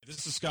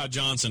This is Scott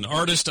Johnson,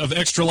 artist of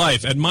Extra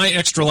Life at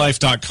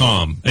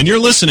myextralife.com, and you're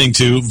listening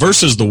to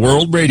Versus the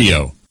World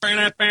Radio.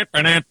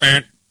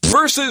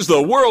 Versus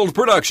the World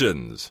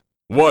Productions.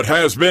 What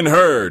has been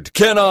heard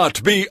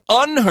cannot be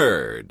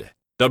unheard.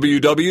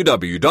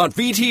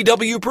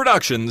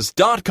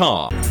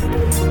 www.vtwproductions.com.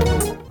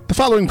 The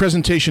following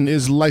presentation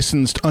is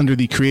licensed under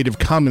the Creative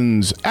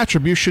Commons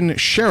Attribution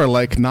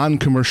Share-alike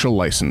Non-Commercial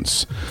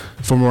License.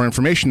 For more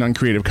information on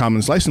Creative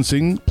Commons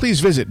licensing,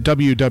 please visit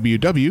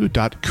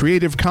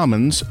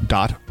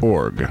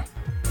www.creativecommons.org.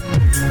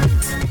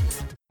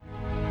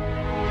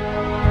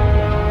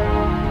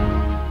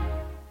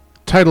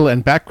 Title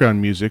and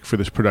background music for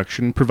this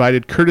production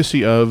provided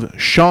courtesy of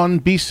Sean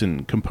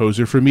Beeson,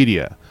 composer for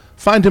media.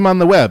 Find him on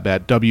the web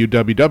at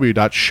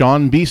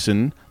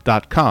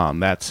www.seanbeeson.com.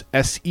 That's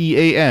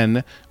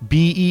SeanBeeson.com.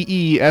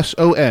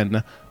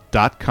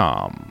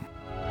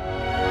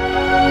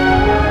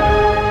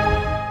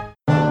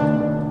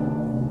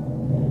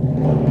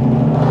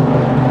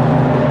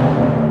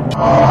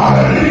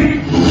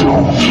 I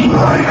don't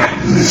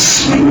like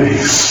this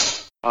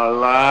place.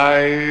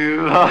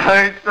 Alive!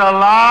 It's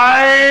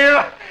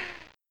alive!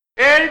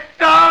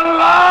 It's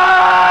alive!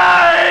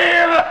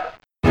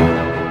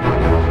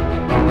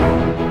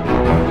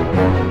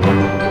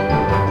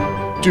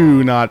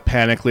 Do not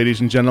panic, ladies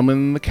and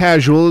gentlemen. The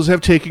casuals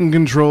have taken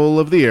control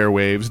of the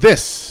airwaves.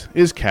 This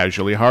is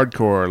Casually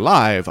Hardcore,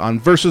 live on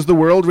Versus the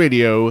World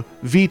Radio,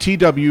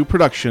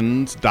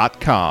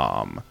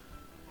 VTWProductions.com.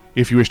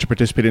 If you wish to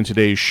participate in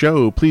today's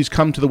show, please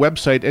come to the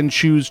website and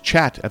choose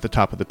Chat at the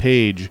top of the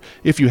page.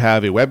 If you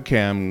have a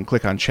webcam,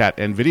 click on Chat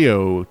and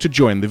Video to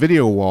join the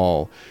video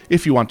wall.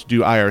 If you want to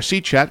do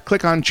IRC chat,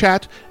 click on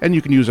Chat, and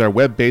you can use our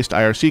web-based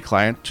IRC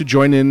client to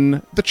join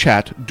in the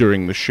chat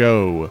during the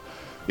show.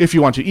 If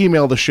you want to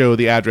email the show,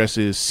 the address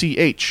is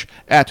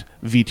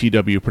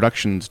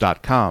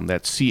ch@vtwproductions.com.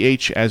 That's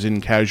ch as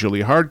in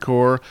casually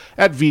hardcore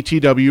at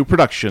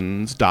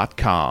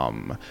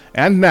vtwproductions.com.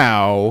 And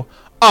now,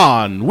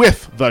 on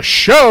with the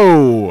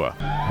show!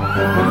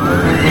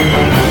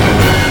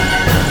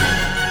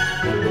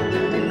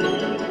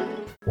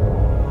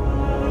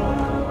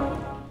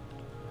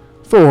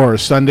 For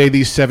Sunday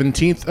the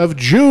 17th of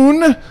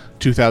June,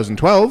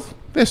 2012,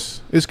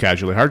 this is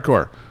Casually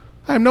Hardcore.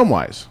 I'm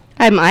Gnomewise.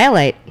 I'm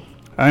Iolite.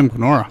 I'm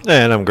Gnora.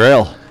 And I'm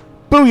Grail.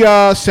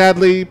 Booyah!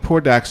 Sadly, poor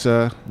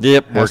Daxa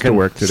has to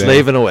work today.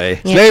 Slaving away.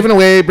 Yeah. Slaving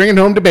away, bringing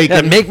home to bacon.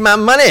 Gotta make my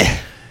money.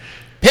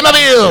 Pay my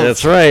bills!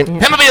 That's right.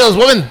 Pay my bills,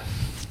 woman!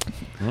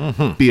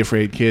 Mm-hmm. Be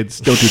afraid, kids.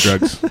 Don't do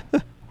drugs.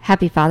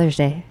 Happy Father's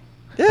Day.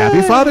 Yeah.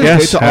 Happy Father's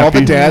Day to all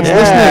the dads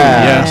listening.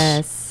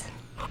 Yes.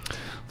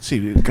 Let's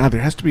see, God,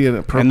 there has to be an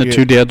appropriate... And the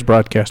two dads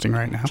broadcasting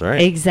right now. That's right.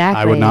 Exactly.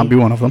 I would not be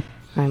one of them.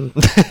 I'm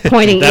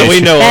pointing. That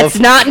we know That's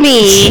of. not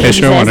me. In case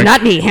you're That's wondering.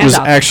 not me. It Hands was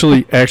off.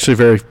 actually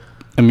very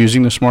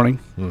amusing this morning.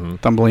 Mm-hmm.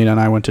 Thumbelina and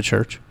I went to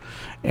church,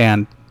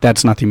 and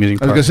that's not the amusing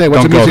part. I was going to say,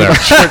 what's Don't go amusing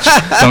there. about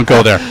church? Don't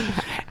go there.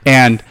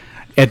 And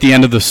at the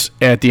end of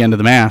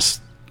the mass,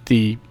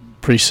 the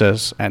priest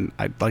says, and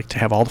I'd like to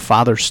have all the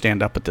fathers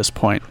stand up at this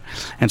point.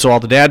 And so all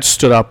the dads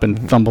stood up,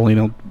 and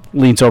Thumbelina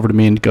leans over to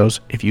me and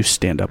goes, "If you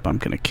stand up, I'm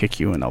going to kick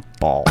you in the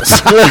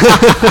balls."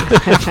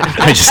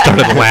 I just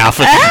started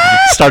laughing.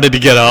 Started to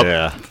get up.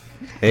 Yeah.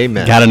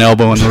 Amen. Got an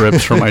elbow in the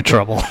ribs for my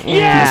trouble.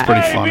 Yeah, It was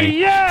pretty funny.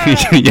 yeah.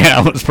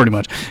 Yeah, it was pretty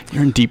much.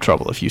 You're in deep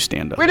trouble if you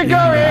stand up. Way to go,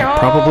 I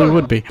probably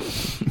would be.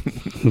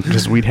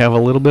 Because we'd have a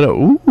little bit of,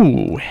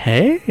 ooh,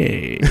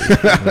 hey.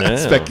 Yeah.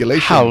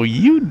 Speculation. How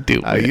you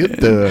doing? How you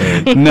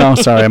doing? No,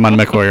 sorry, I'm on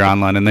MechWarrior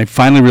Online, and they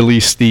finally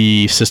released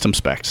the system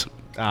specs.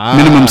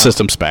 Minimum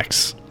system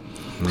specs.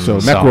 So,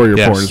 MechWarrior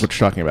yes. porn is what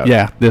you're talking about.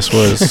 Yeah, this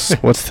was,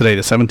 what's today,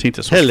 the 17th?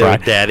 This was Hello,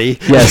 Friday. Daddy.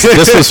 Yes,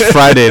 this was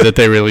Friday that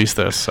they released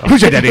this. So.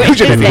 Who's your daddy? Who's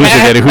your daddy? Who's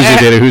your daddy? Who's your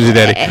daddy? Who's your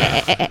daddy?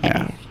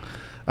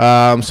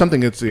 Yeah.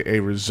 Something that's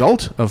a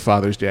result of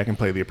Father's Day. I can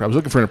play the... I was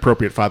looking for an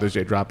appropriate Father's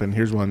Day drop-in.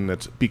 Here's one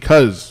that's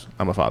because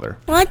I'm a father.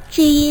 What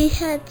you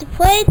had to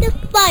play the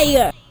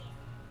fire?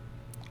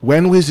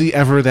 When was he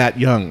ever that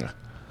young?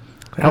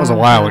 That was a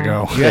while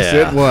ago. Yes,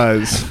 Yeah. it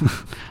was.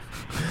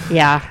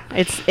 Yeah,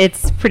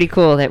 it's pretty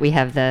cool that we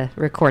have the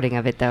recording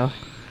of it, though.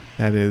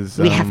 That is...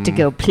 We have to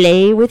go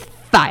play with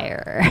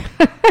fire.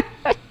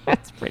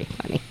 That's pretty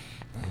funny.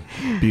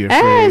 Be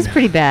afraid. It's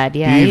pretty bad,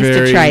 yeah. Be I used to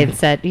very- try and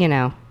set,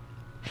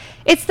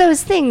 It's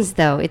those things,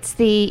 though. It's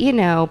the,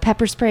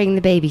 pepper spraying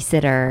the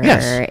babysitter.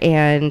 Yes.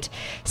 And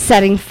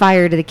setting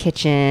fire to the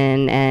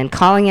kitchen and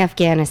calling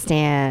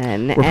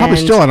Afghanistan. We're probably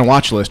still on a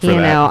watch list for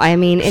that.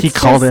 It's He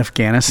called just-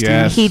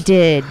 Afghanistan? Yes. He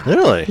did.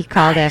 Really? He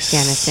called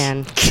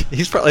Afghanistan.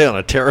 He's probably on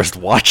a terrorist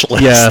watch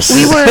list. Yes.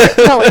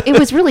 It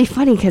was really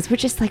funny because we're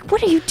just like,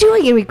 what are you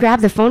doing? And we grab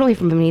the phone away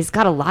from him and he's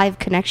got a live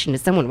connection to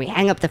someone. We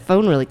hang up the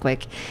phone really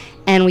quick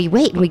and we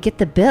wait and we get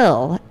the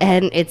bill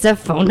and it's a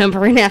phone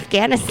number in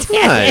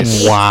Afghanistan.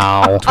 Nice.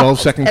 Wow.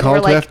 12-second And call we're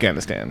to like,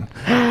 Afghanistan.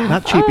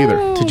 Not cheap either.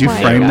 Did you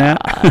my frame that?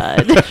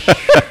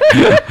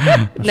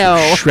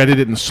 No. Shredded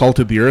it and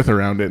salted the earth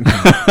around it.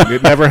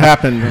 It never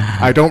happened.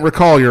 I don't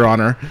recall, Your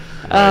Honor.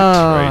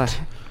 Oh, right.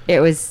 it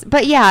was,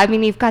 but yeah,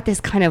 you've got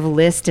this kind of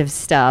list of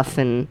stuff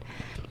and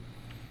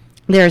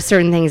there are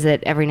certain things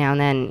that every now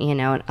and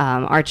then,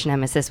 arch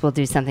nemesis will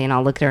do something, and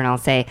I'll look at her and I'll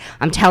say,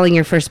 "I'm telling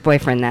your first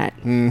boyfriend that."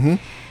 Mm-hmm.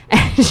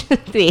 I'm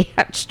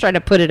just trying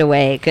to put it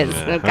away because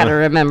I've got to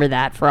remember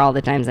that for all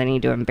the times I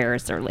need to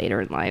embarrass her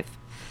later in life.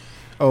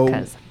 Oh,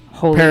 'Cause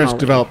holy parents moly.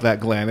 develop that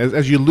gland.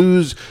 As you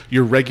lose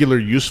your regular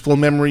useful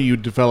memory, you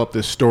develop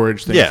this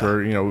storage thing Yeah.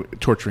 for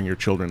torturing your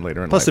children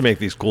later in Plus, they life. make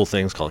these cool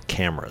things called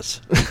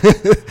cameras.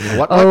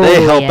 What? Oh,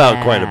 They help out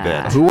yeah. quite a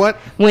bit. Who? What?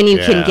 When you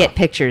can Yeah. get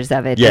pictures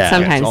of it, Yeah, but it's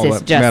sometimes all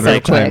it's a just matter so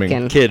of quick. timing.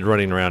 And Kid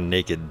running around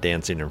naked,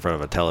 dancing in front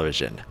of a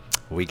television.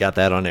 We got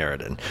that on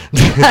Eridan.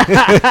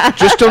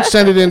 Just don't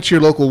send it into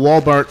your local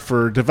Walmart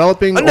for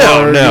developing, or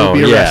you'll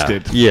be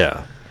arrested.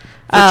 Yeah.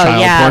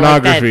 child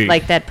pornography.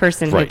 like that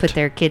person who Right. put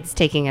their kids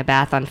taking a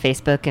bath on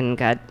Facebook and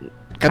got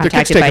Got their kids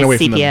contacted taken by away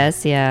from them.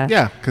 CPS. Yeah.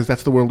 Yeah, because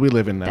that's the world we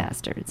live in now.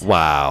 Bastards.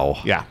 Wow.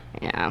 Yeah.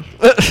 Yeah.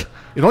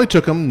 It only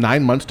took them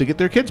 9 months to get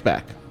their kids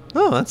back.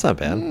 Oh, that's not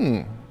bad.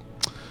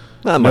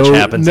 Not much No,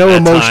 happens. no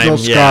in that emotional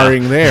time.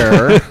 scarring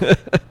there.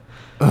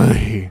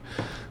 Ay.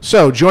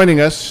 So, joining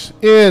us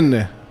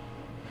in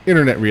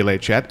Internet Relay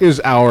Chat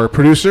is our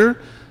producer,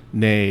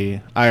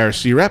 nay,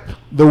 IRC rep,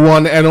 the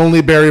one and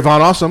only Barry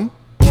Von Awesome.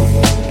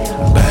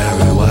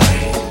 Barry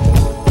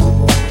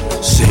White,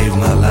 save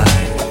my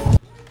life.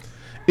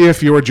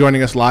 If you are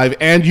joining us live,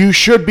 and you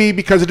should be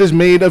because it is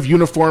made of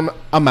uniform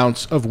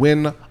amounts of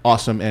Win,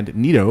 Awesome, and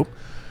Neato,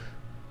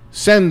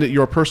 send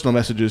your personal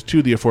messages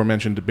to the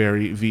aforementioned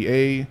Barry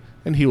VA,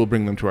 and he will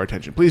bring them to our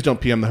attention. Please don't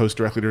PM the host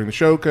directly during the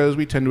show, because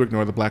we tend to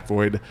ignore the black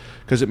void,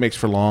 because it makes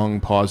for long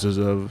pauses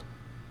of...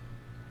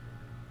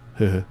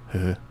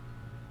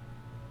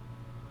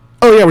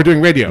 Oh yeah, we're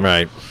doing radio.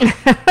 Right.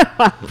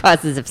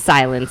 Pauses of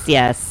silence.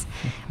 Yes.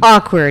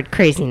 Awkward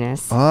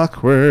craziness.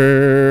 Awkward.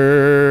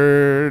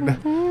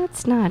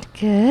 That's not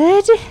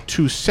good.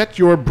 To set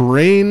your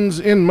brains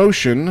in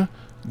motion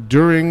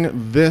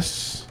during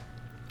this,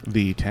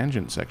 the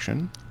tangent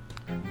section.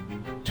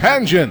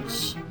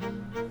 Tangents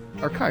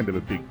are kind of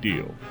a big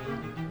deal.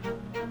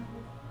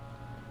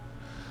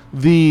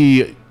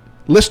 The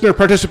listener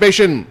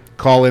participation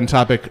call-in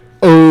topic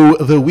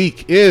of the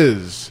week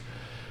is,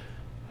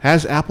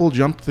 has Apple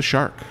jumped the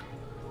shark?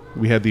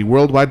 We had the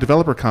Worldwide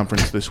Developer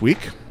Conference this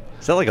week.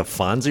 Is that like a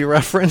Fonzie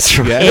reference?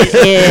 It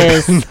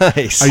is.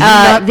 Nice. Are you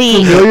not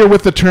the- familiar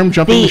with the term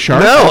jumping the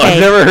shark? No, Okay. I've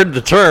never heard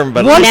the term,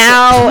 but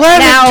Now,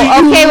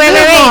 planet do you okay, wait.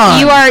 live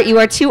on? You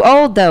are too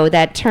old though.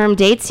 That term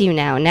dates you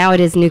now. Now it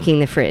is nuking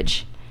the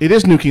fridge. It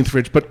is nuking the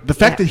fridge, but the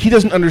fact that he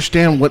doesn't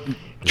understand what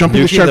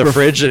jumping the Nuking shark the ref-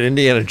 fridge at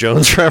Indiana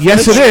Jones reference?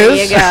 Yes, it There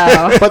is. you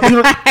go. But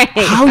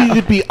how you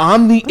could be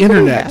on the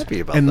internet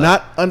happy about and that.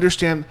 not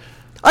understand?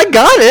 I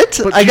got it.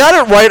 But I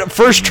got it right at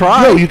first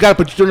try. No, you got it,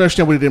 but you don't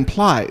understand what it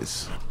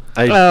implies.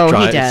 I Oh, he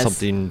tried does.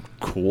 something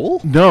cool.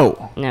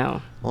 No,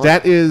 No.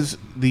 that is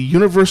the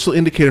universal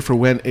indicator for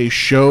when a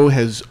show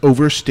has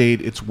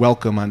overstayed its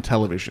welcome on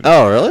television.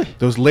 Oh, really?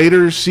 Those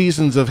later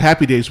seasons of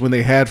Happy Days when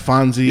they had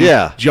Fonzie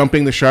Yeah.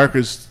 jumping the shark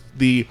is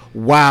the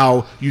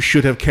wow, you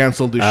should have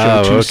canceled the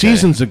show Oh, 2 okay.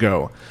 seasons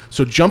ago.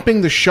 So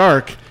jumping the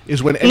shark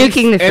is when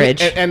Nuking the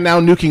fridge. and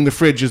now nuking the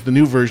fridge is the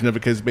new version of it,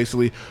 because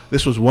basically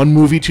this was one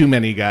movie too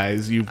many,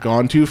 guys. You've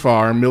gone too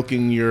far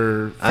milking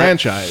your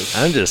franchise.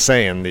 I'm just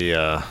saying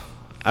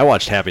I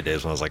watched Happy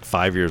Days when I was like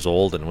 5 years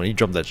old, and when he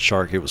jumped that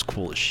shark, it was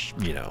cool as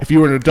If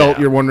you were an adult,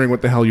 Yeah. you're wondering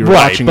what the hell you were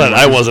Right, watching. but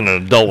I wasn't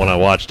an adult when I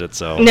watched it,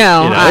 so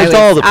No, I it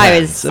all was- I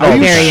depends. was It Are all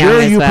you very depends. young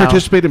sure as you well.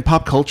 participate in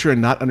pop culture and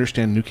not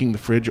understand nuking the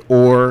fridge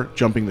or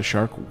jumping the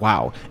shark?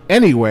 Wow.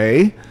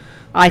 Anyway,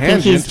 I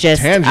think he's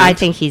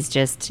Tangent.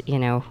 just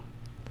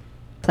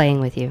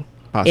playing with you.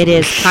 Possibly. It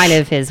is kind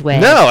of his way.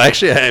 No,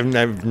 actually,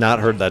 I've not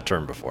heard that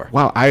term before.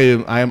 wow, I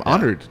am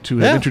honored to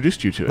have Yeah.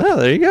 introduced you to it. Oh,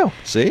 there you go.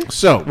 See?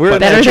 So, We're but- an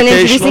Better than educational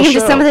introducing him to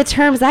show. some of the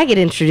terms I get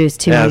introduced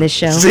to Yeah, on this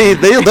show. See,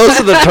 those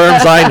are the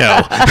terms I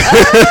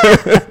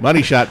know.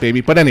 Money shot, baby.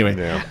 But anyway,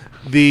 Yeah.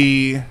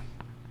 the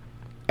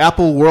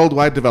Apple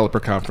Worldwide Developer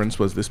Conference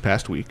was this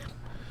past week.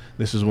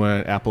 This is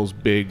when Apple's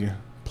big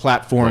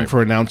platform Right.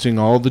 for announcing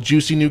all the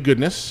juicy new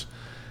goodness.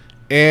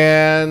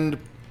 And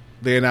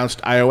they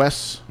announced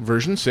iOS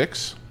version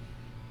 6.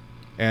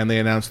 And they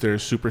announced their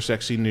super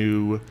sexy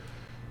new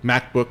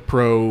MacBook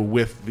Pro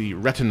with the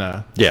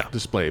Retina Yeah.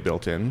 display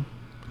built in.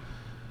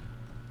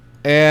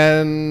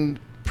 And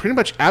pretty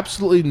much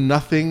absolutely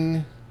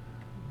nothing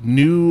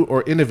new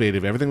or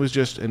innovative. Everything was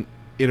just an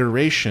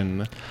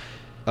iteration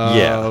of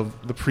Yeah.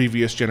 the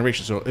previous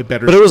generation. So a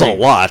better But it was a screen.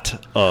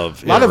 lot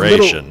of Lot of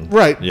iteration. little,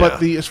 right? Yeah. But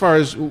the as far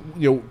as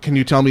can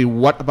you tell me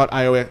what about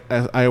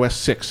iOS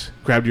 6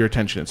 grabbed your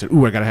attention and said,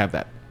 "Ooh, I gotta have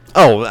that"?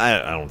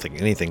 I don't think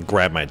anything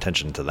grabbed my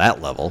attention to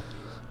that level.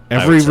 I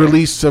Every would say.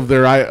 release of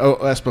their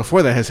iOS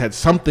before that has had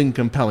something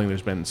compelling.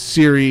 There's been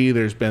Siri.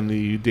 There's been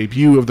the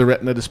debut of the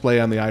Retina display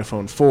on the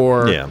iPhone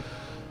 4. Yeah.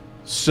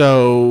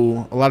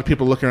 So a lot of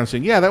people look around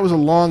saying, "Yeah, that was a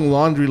long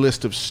laundry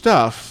list of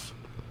stuff."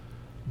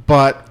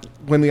 But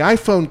when the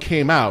iPhone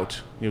came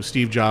out,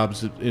 Steve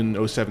Jobs in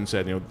 07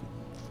 said,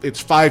 it's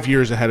 5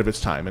 years ahead of its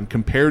time, and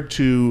compared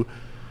to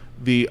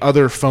the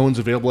other phones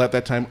available at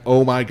that time,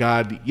 oh my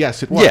God,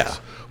 yes, it was. Yeah.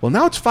 Well,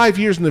 now it's 5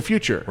 years in the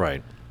future.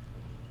 Right.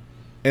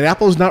 And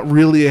Apple's not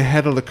really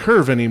ahead of the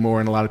curve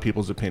anymore in a lot of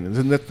people's opinions.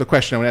 And that's the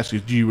question I would ask you.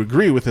 Do you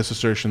agree with this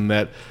assertion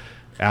that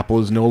Apple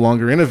is no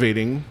longer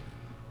innovating?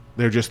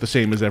 They're just the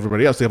same as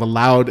everybody else. They've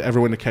allowed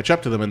everyone to catch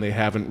up to them, and they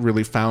haven't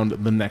really found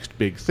the next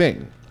big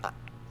thing.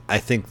 I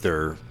think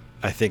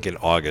in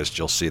August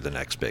you'll see the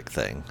next big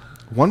thing.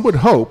 One would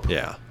hope.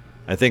 Yeah.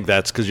 I think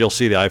that's because you'll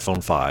see the iPhone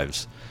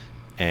 5s,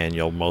 and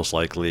you'll most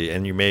likely,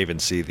 and you may even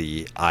see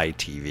the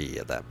iTV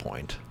at that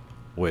point,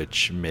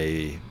 which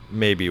may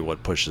be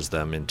what pushes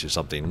them into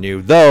something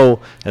new. Though,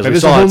 as we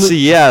saw at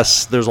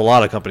CES, there's a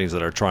lot of companies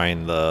that are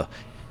trying the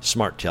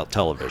smart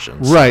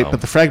televisions. Right,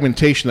 but the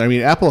fragmentation, I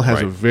mean, Apple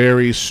has a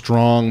very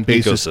strong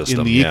basis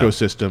in the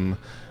ecosystem.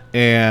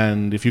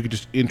 And if you could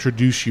just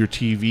introduce your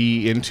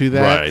TV into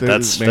that,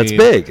 that's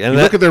big. And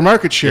look at their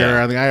market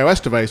share on the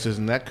iOS devices,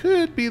 and that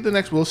could be the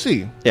next. We'll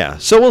see. Yeah,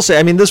 so we'll see.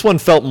 I mean, this one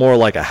felt more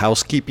like a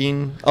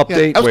housekeeping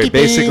update, where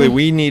basically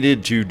we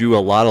needed to do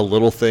a lot of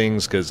little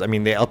things because, I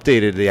mean, they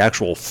updated the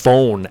actual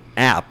phone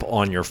app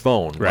on your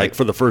phone, like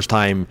for the first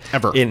time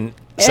ever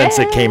since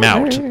it came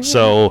out.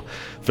 So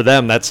for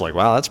them, that's like,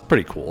 wow, that's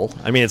pretty cool.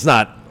 I mean, it's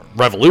not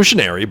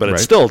revolutionary, but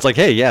it's still, it's like,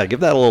 hey, yeah, give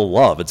that a little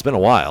love. It's been a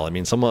while. I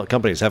mean, some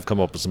companies have come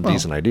up with some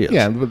decent ideas.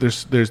 Yeah, but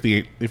there's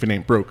the if it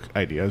ain't broke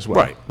idea as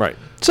well. Right.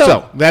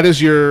 So that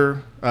is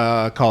your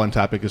call-in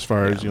topic as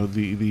far as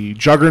the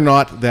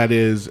juggernaut that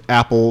is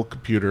Apple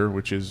Computer,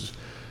 which is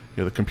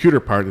the computer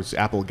part is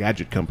Apple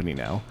Gadget Company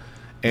now,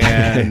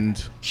 and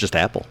it's just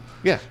Apple.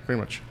 Yeah, very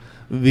much.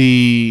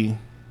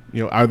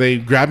 Are they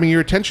grabbing your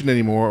attention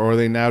anymore, or are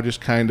they now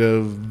just kind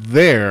of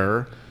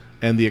there?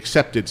 And the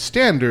accepted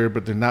standard,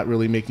 but they're not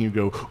really making you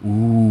go,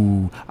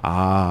 ooh,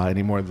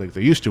 anymore like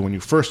they used to. When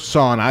you first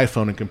saw an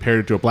iPhone and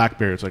compared it to a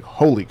BlackBerry, it's like,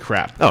 holy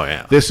crap. Oh,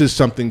 yeah. This is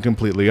something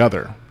completely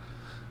other.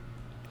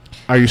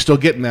 Are you still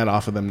getting that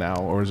off of them now?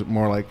 Or is it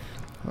more like,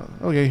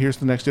 okay, here's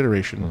the next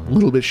iteration. A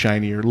little bit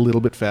shinier, a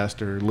little bit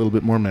faster, a little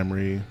bit more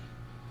memory.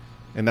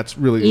 And that's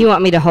really... You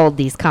want me to hold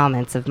these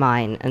comments of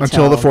mine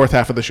until the fourth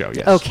half of the show,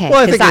 yes. Okay,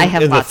 well, I think I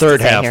have in the lots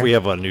third to say half, here. we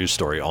have a news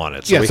story on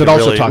it. So yes, we it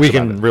also talks we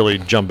about can it. really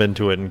jump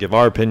into it and give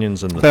our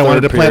opinions in the but third I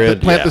wanted to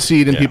period. plant the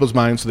seed in people's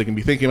minds so they can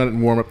be thinking about it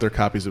and warm up their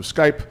copies of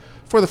Skype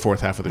for the fourth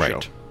half of the show.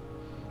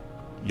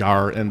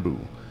 Yar and boo.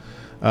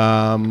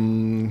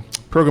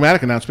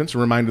 Programmatic announcements. A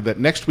reminder that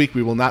next week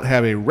we will not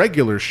have a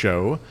regular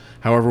show.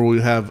 However,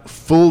 we'll have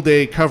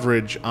full-day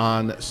coverage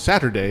on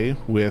Saturday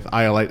with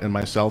Iolite and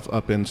myself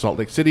up in Salt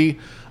Lake City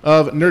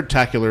of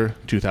Nerdtacular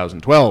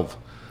 2012.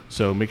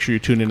 So make sure you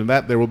tune into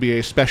that. There will be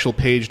a special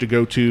page to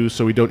go to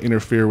so we don't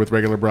interfere with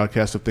regular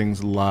broadcasts of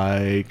things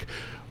like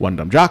One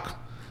Dumb Jock.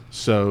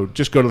 So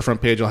just go to the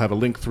front page. I'll have a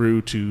link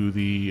through to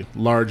the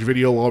large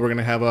video wall we're going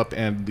to have up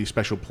and the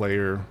special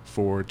player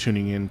for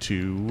tuning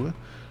into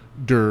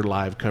DUR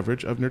live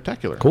coverage of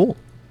Nerdtacular. Cool.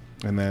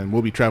 And then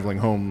we'll be traveling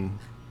home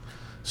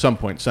some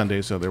point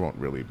Sunday, so there won't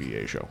really be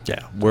a show.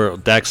 Yeah,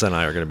 Dax and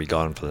I are going to be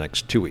gone for the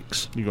next 2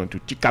 weeks. You're going to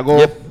Chicago?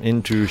 Yep,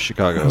 into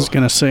Chicago. I was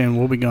going to say, and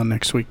we'll be gone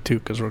next week, too,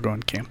 because we're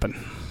going camping.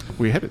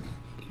 Where you headed?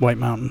 White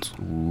Mountains.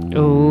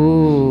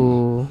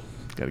 Ooh.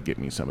 Got to get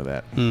me some of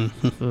that.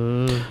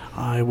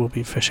 I will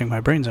be fishing my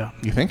brains out.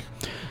 You think?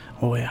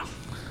 Oh, yeah.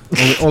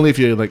 only if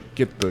you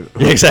get the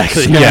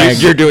exactly. Yeah,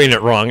 you're doing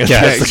it wrong.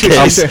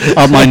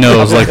 Up my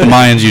nose, like the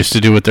Mayans used to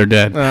do with their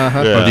dead, Uh-huh.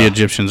 or the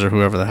Egyptians, or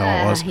whoever the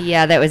hell it was.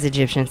 Yeah, that was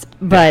Egyptians.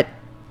 But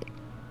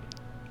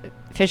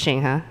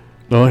fishing, huh?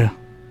 Oh yeah,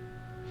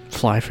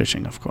 fly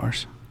fishing, of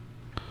course.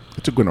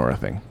 It's a Gwenora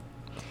thing.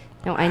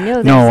 No, I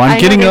know. No,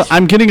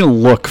 I'm getting a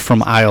look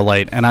from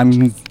Iolite, and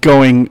I'm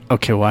going.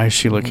 Okay, why is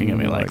she looking at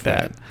me like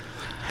that?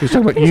 He's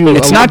talking about you.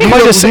 It's not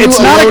quite. It's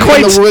not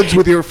quite. In the woods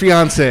with your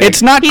fiance.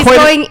 It's not He's quite.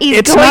 going. He's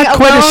it's going not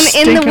quite alone a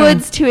in the stink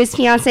woods to his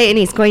fiance, and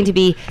he's going to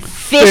be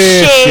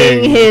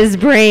fishing his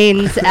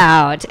brains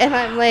out. And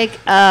I'm like,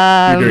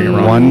 You're doing it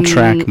wrong.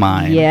 One-track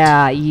mind.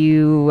 Yeah,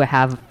 you're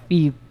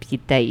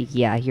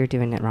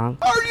doing it wrong.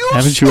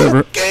 Haven't you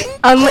ever?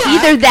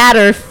 Either that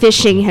or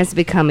fishing has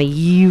become a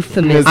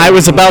euphemism. I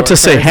was about to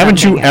say, for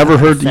haven't you something ever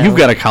else, heard? so- You've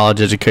got a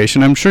college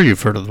education. I'm sure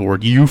you've heard of the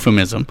word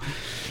euphemism.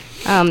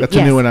 That's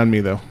a new one on me,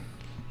 though.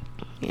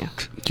 Yeah.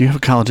 Do you have a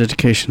college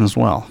education as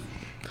well?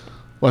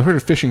 Well, I've heard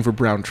of fishing for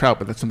brown trout,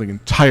 but that's something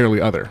entirely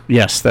other.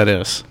 Yes, that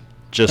is.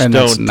 Just And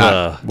that's don't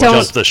not-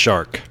 jump the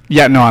shark.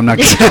 Yeah, no, I'm not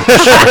going to jump the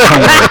shark.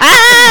 Don't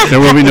worry. There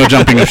will be no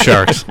jumping of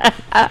sharks.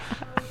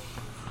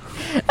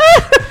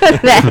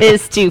 That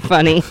is too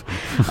funny.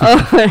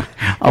 Oh,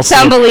 I'll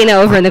save- Thumbelina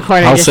over in the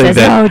corner I'll just save says,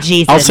 that- "Oh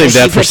Jesus!" I'll save as she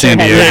that for puts her San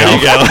head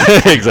Diego. down. There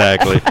you go.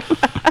 Exactly.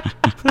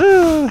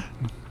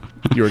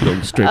 You were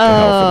going straight to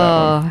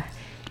hell for that one.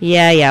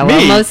 Yeah.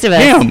 Well, Me? most of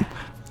us, Him?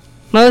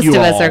 most You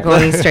of us all. are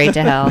going straight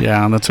to hell.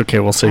 Yeah, that's okay.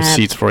 We'll save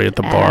seats for you at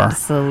the bar.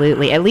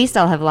 Absolutely. At least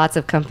I'll have lots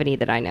of company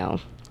that I know.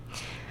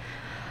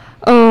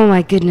 Oh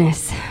my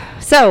goodness.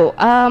 So,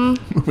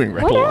 Moving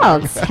right what along.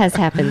 else has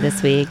happened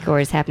this week or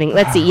is happening?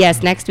 Let's see.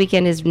 Yes, next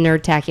weekend is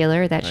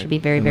Nerdtacular. That should be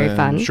very, And very then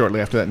fun. Shortly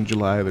after that in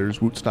July, there's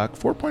Wootstock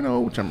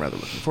 4.0, which I'm rather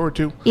looking forward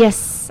to.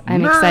 Yes,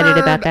 I'm excited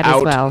about that as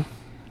out. well.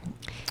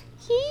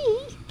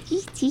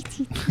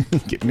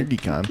 Getting your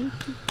geek on.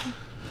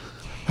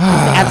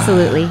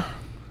 Absolutely.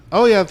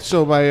 Oh, yeah.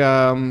 So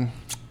my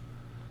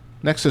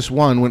Nexus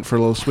 1 went for a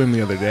little swim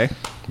the other day.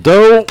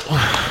 Dope.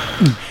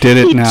 Did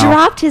it He now?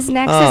 dropped his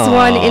Nexus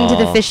 1 into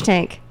the fish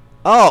tank.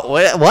 Oh,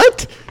 wait,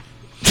 what?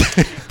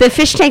 The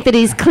fish tank that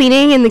he's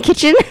cleaning in the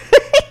kitchen.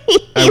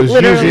 I was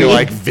Are using you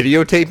like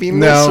videotaping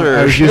No, this? Or?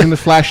 I was using the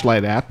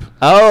flashlight app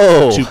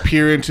Oh. to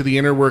peer into the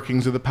inner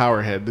workings of the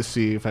power head to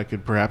see if I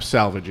could perhaps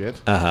salvage it.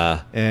 Uh-huh.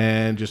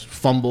 And just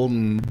fumbled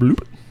and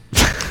bloop.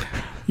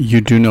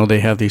 You do know they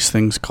have these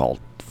things called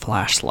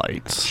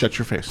flashlights. Shut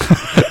your face.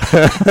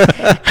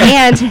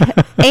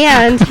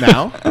 and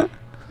Now?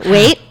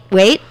 wait.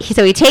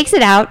 So he takes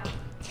it out.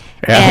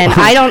 And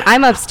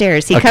I'm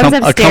upstairs. He comes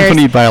upstairs.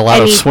 Accompanied by a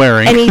lot of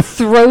swearing. And he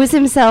throws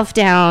himself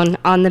down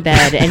on the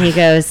bed and he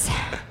goes,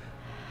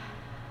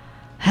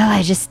 well,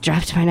 I just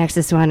dropped my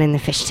Nexus 1 in the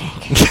fish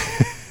tank.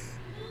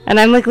 And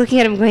I'm like looking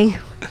at him going,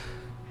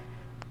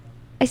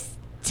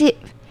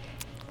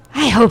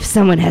 I hope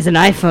someone has an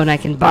iPhone I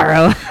can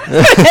borrow.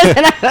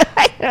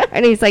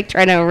 And he's like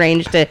trying to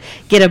arrange to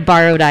get a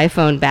borrowed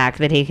iPhone back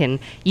that he can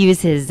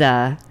use his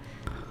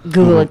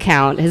Google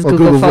account, his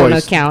Google phone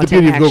Voice. account. The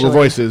beauty of and Google actually-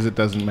 Voice is it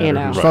doesn't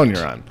matter whose phone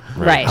you're on.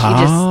 Right. You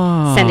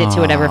just send it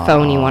to whatever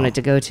phone you want it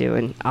to go to,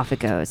 and off it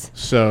goes.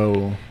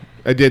 So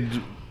I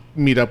did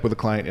meet up with a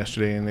client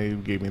yesterday, and they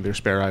gave me their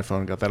spare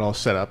iPhone, got that all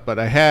set up. But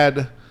I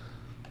had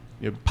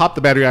popped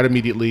the battery out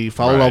immediately,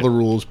 followed all the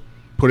rules,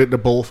 put it in a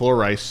bowl full of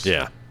rice.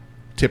 Yeah.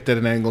 Tipped at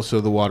an angle so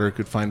the water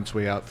could find its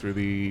way out through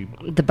the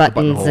buttons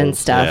button and holes.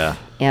 stuff.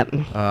 Yeah.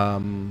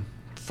 Yep.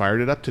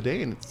 Fired it up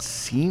today, and it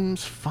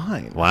seems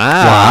fine.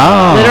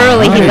 Wow.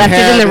 Literally, he It left it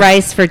in had- the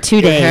rice for 2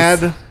 days. It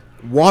had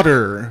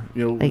water,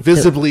 Like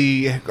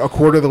visibly a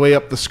quarter of the way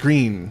up the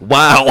screen.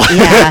 Wow.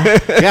 Yeah.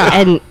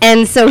 Yeah.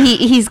 And so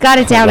he's got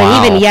it down.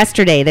 Wow. And even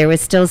yesterday, there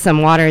was still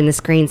some water in the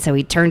screen, so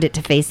he turned it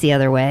to face the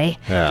other way.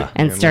 Yeah.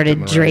 And looked started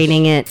in the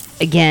draining it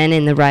again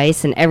in the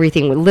rice, and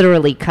everything was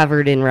literally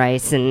covered in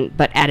rice,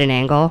 but at an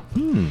angle,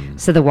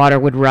 so the water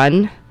would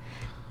run.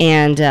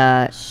 And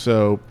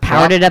So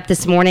powered it up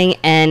this morning,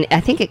 and I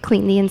think it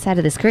cleaned the inside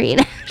of the screen.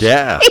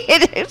 Yeah.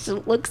 it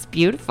looks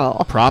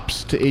beautiful.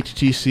 Props to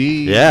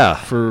HTC. Yeah.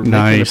 For making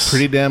Nice. a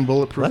pretty damn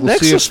bulletproof. That We'll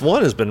see Nexus if-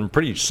 1 has been a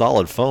pretty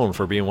solid phone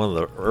for being one of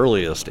the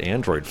earliest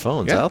Android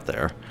phones Yeah. out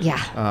there.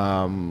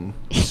 Yeah.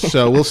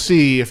 So we'll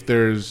see if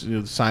there's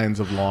signs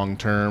of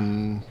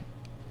long-term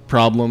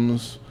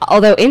problems.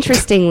 Although,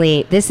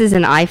 interestingly, this is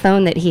an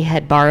iPhone that he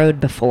had borrowed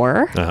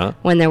before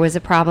when there was a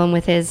problem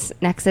with his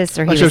Nexus,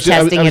 or he was Actually,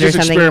 testing I was it or just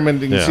something.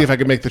 experimenting to Yeah. see if I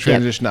could make the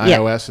transition to Yep.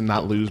 iOS and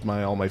not lose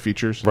all my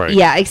features. Right.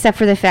 Yeah, except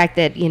for the fact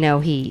that,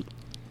 he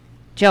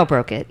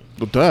jailbroke it.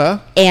 Well, duh.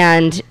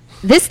 And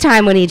this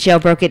time when he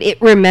jailbroke it, it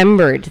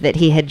remembered that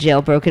he had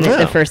jailbroken it Yeah.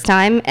 the first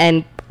time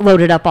and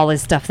loaded up all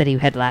his stuff that he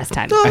had last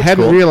time. I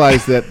hadn't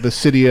realized that the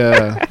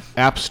Cydia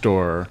App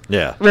Store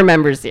Yeah.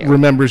 Remembers you.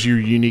 remembers your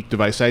unique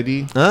device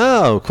ID.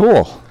 Oh,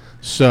 cool.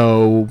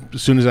 So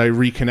as soon as I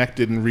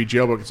reconnected and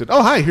re-jailbroke, it said,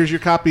 "Oh, hi, here's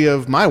your copy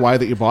of MyY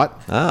that you bought."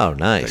 Oh,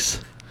 nice.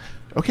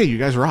 Okay, you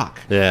guys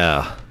rock.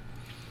 Yeah.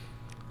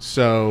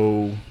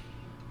 So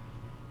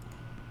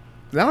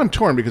now I'm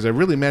torn because I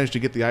really managed to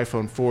get the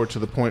iPhone 4 to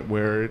the point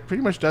where it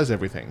pretty much does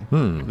everything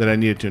that I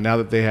needed to. Now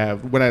that they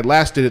have, when I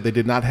last did it, they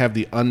did not have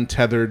the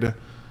untethered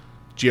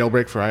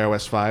jailbreak for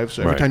iOS 5.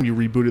 So every Right. time you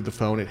rebooted the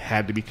phone, it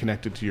had to be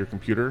connected to your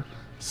computer.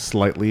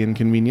 Slightly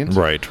inconvenient.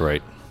 Right,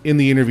 right. In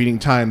the intervening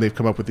time, they've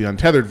come up with the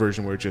untethered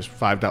version where just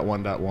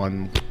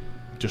 5.1.1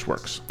 just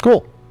works.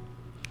 Cool.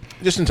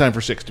 Just in time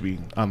for 6 to be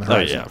on the Oh,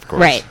 horizon. yeah, of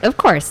course. Right, of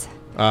course.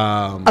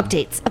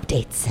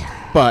 Updates.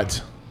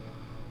 But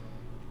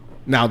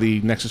now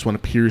the Nexus 1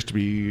 appears to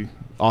be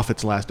off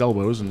its last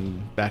elbows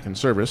and back in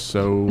service,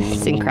 so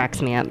This thing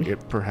cracks me up.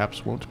 it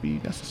perhaps won't be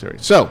necessary.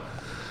 So,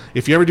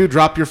 if you ever do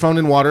drop your phone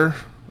in water,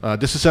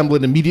 disassemble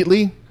it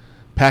immediately,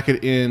 pack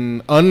it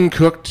in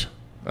uncooked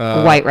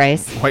White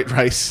rice. white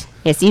rice.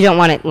 Yes, you don't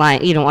want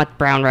it you don't want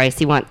brown rice.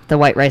 You want the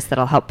white rice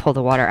that'll help pull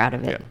the water out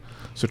of it.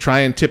 So try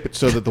and tip it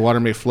so that the water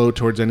may flow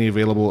towards any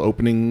available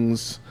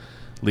openings.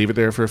 Leave it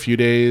there for a few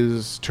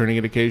days, turning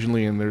it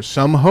occasionally, and there's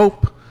some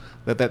hope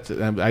that's.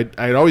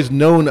 I'd always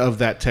known of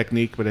that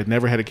technique, but I'd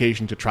never had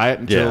occasion to try it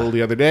until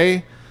the other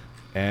day,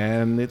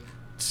 and it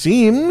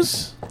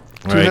seems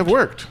to Right. have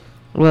worked.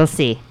 We'll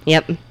see.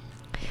 Yep.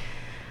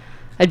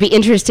 It'd be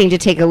interesting to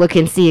take a look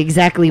and see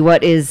exactly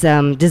what is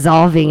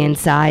dissolving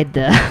inside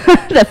the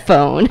the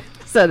phone,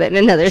 so that in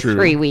another True.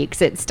 3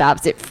 weeks it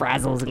stops, it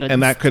frazzles,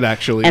 And that could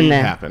actually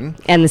happen.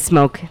 And the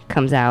smoke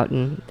comes out,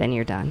 and then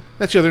you're done.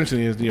 That's the other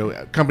interesting thing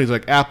is, companies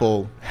like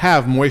Apple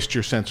have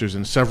moisture sensors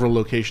in several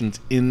locations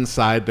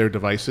inside their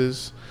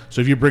devices. So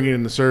if you bring it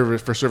in the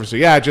service for service, say,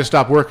 yeah, it just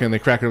stopped working, they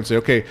crack it and say,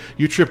 okay,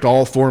 you tripped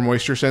all 4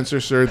 moisture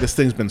sensors, sir. This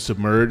thing's been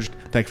submerged.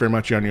 Thank you very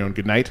much. You're on your own.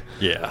 Good night.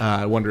 Yeah.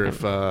 I wonder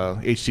if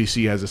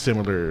HTC has a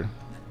similar,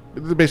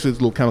 they're basically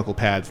little chemical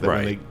pads that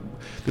when Right.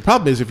 the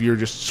problem is if you're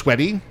just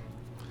sweaty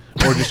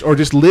or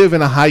just live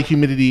in a high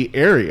humidity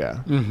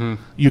area,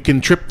 you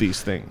can trip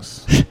these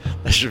things.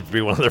 That should be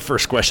one of their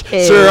first questions.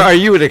 Ew. Sir, are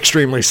you an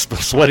extremely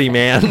sweaty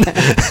man?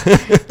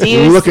 Do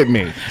you Look at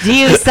me. Do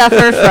you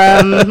suffer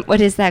from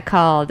what is that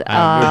called? There's a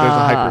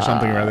hyper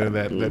something or other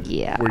that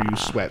yeah. where you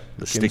sweat.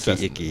 The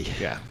sticky icky.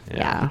 Yeah.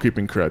 Yeah. The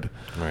creeping crud.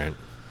 Right.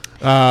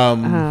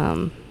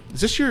 Is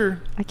this your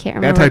I can't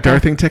remember.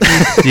 anti-darthing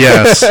technique?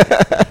 Yes.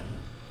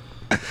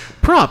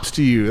 Props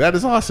to you. That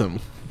is awesome.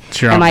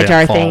 It's your Am own I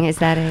damn darthing? fault. Is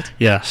that it?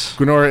 Yes.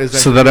 Gwenora, is that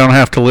So that I don't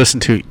have to listen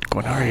to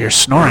Gwenora, you're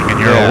snoring and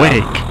you're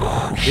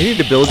awake. We need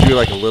to build you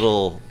like a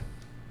little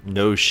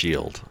nose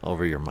shield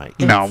over your mic.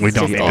 No, we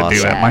don't need to do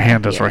awesome. that. My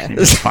hand is working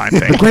just fine.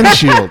 Thank you. Gwen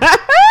Shield?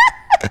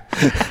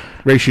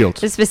 Ray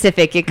Shields. It's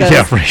specific. It goes.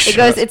 Yeah, for it sure.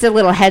 goes. It's a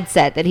little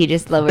headset that he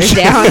just lowers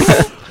down.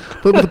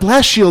 But with the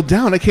blast shield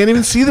down, I can't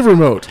even see the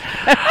remote.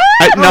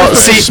 No,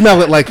 see,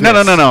 smell it like no,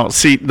 this. no.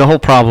 See, the whole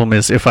problem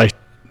is if I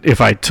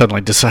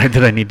suddenly decide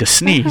that I need to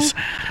sneeze,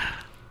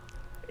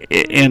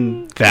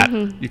 in that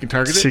You can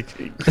target see,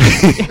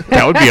 it?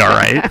 that would be all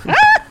right.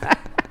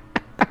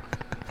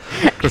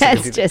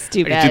 That's just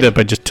too I bad. do that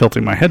by just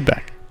tilting my head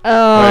back.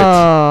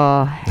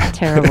 Oh,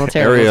 terrible,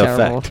 terrible, Area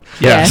terrible. effect.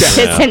 Yes.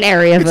 It's an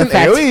area of It's an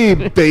effect.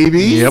 AoE, baby.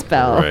 Yep.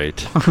 Spell.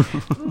 Right.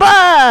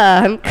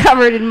 Bah! I'm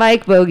covered in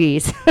Mike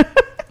bogeys.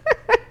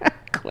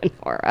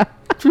 Gwenora.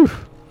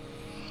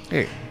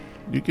 Hey,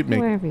 you could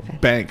Where have we make been?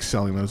 banks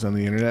selling those on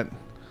the internet.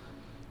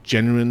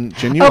 Genuine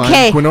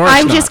Okay, Gwenora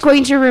I'm snot. just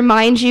going to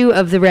remind you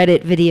of the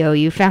Reddit video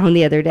you found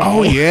the other day.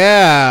 Oh,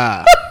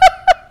 yeah.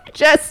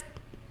 Just,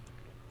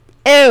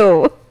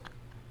 ew.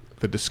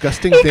 The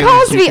disgusting He thing.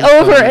 calls me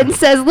over and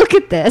says, look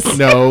at this.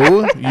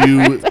 No,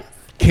 you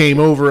came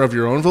over of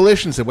your own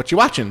volition and said, what you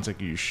watching? It's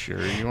like, you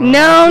sure you want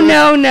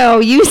No.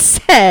 You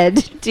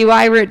said, did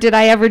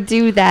I ever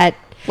do that?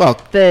 Well,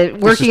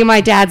 Working in my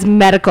dad's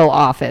medical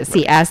office,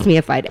 he asked me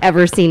if I'd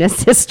ever seen a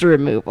cyst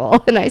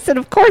removal, and I said,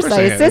 "Of course,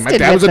 I assisted." My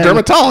dad was a with him.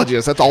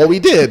 dermatologist. That's all we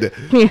did.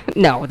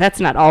 No, that's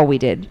not all we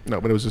did,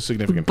 No, but it was a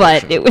significant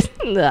but portion. it was.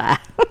 Ugh.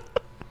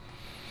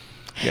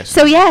 Yes.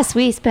 So yes,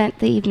 we spent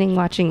the evening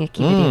watching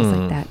icky videos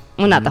like that.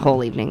 Well, not the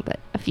whole evening, but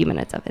a few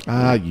minutes of it.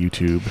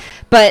 YouTube.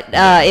 But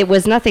it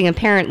was nothing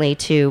apparently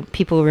to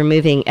people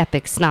removing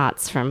epic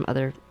snots from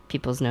other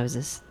people's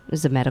noses. It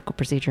was a medical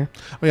procedure.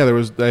 Oh, yeah, there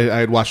was. I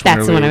had watched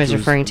That's the one one I earlier, was which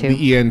referring to.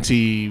 The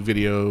ENT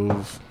video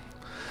of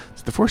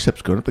the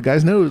forceps going up the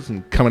guy's nose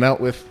and coming out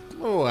with,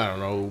 I don't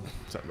know,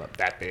 something about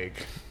that big.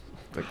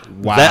 Like,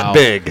 wow. That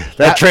big.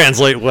 That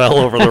translate well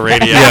over the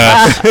radio.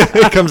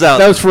 It comes out.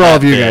 That was for all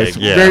of you that guys.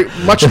 big, yeah.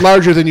 Very much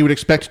larger than you would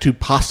expect to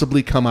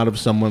possibly come out of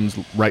someone's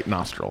right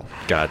nostril.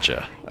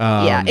 Gotcha.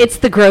 Yeah, it's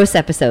the gross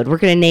episode. We're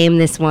going to name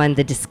this one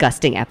the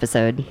disgusting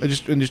episode.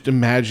 Just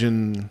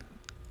imagine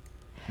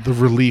the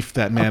relief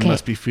that man Okay.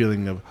 must be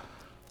feeling of.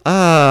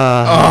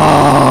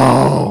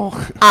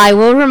 I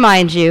will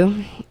remind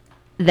you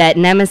that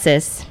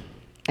Nemesis,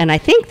 and I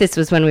think this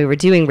was when we were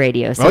doing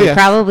radio, so Oh, we yes.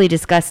 probably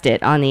discussed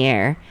it on the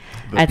air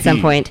at some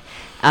pee. point.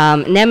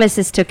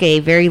 Nemesis took a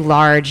very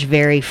large,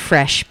 very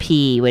fresh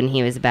pee when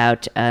he was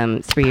about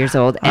 3 years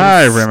old and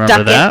I remember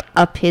stuck that. it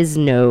up his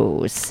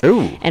nose.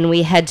 Ooh. And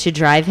we had to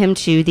drive him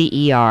to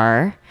the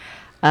ER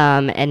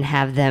and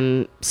have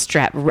them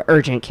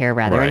urgent care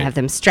rather, Right. and have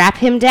them strap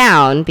him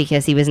down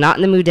because he was not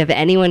in the mood to have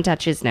anyone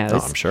touch his nose. Oh,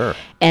 I'm sure.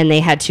 And they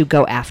had to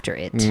go after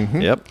it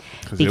Yep.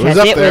 because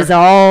up it there. was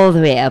all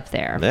the way up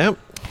there. Yep.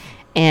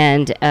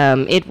 And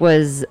it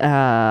was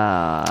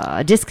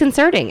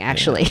disconcerting,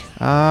 actually.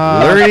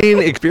 Learning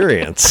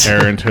experience.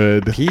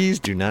 Parenthood. Peas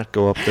do not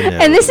go up the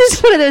nose. And this is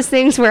one of those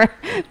things where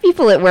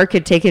people at work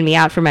had taken me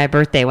out for my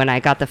birthday when I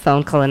got the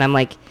phone call, and I'm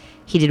like,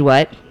 he did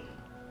what?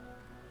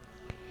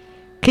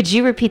 Could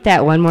you repeat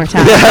that one more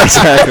time?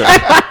 exactly.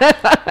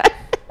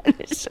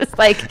 It's just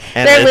like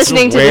And they're it's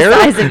listening to where? the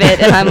size of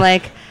it, and I'm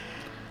like,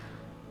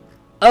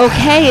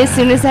 okay, as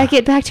soon as I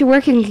get back to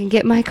work and can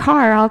get my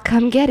car, I'll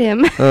come get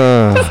him.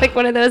 It's like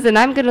one of those, and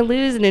I'm going to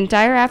lose an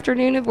entire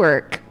afternoon of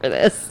work for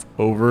this.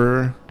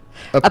 Over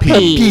a A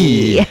pee.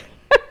 pee.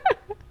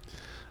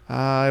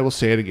 I will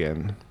say it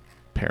again.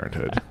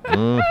 Parenthood.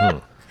 Mm-hmm.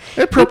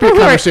 Appropriate People who are-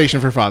 conversation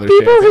for Father's Day.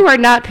 People who are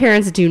not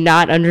parents do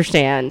not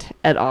understand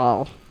at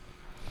all.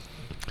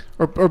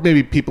 Or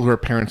maybe people who are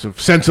parents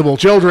of sensible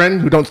children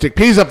who don't stick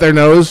peas up their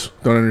nose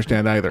don't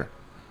understand either.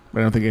 I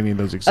don't think any of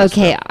those exist.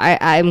 Okay,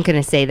 I'm going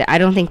to say that I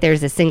don't think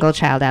there's a single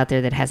child out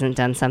there that hasn't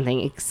done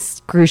something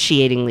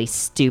excruciatingly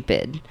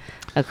stupid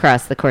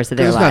across the course of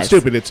their It's lives. not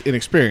stupid, it's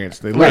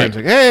inexperienced. They learn. Right. It's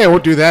like, hey, I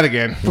won't do that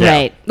again.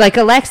 Right. Like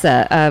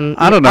Alexa,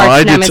 I don't know, arch I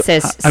did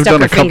nemesis I've stuck done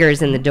her a couple-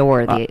 fingers in the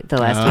door the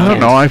last I weekend. don't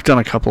know. I've done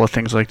a couple of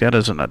things like that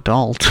as an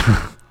adult.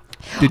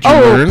 Did you Oh,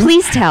 learn?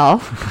 please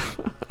tell.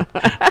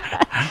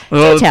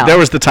 Well, tell. there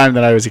was the time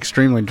that I was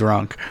extremely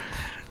drunk.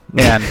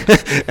 And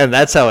And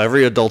that's how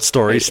every adult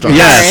story starts.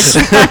 yes,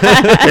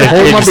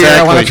 Hold my beer,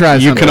 I wanna try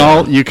You can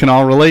something. you can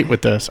all relate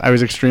with this. I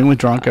was extremely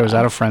drunk. I was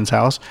at a friend's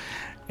house,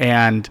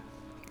 and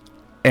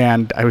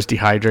I was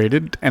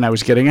dehydrated, and I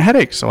was getting a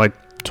headache. So I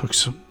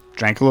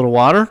drank a little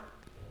water,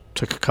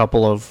 took a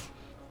couple of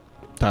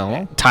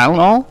Tylenol?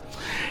 Tylenol,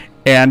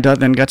 and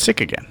then got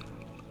sick again,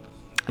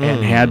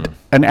 and had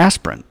an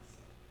aspirin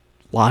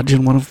lodge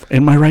in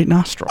my right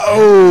nostril.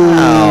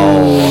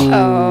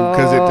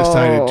 Because it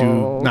decided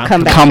to not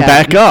Come Come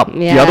back up.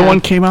 Yeah. The other one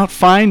came out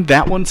fine.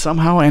 That one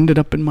somehow ended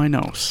up in my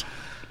nose.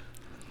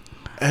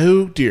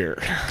 Oh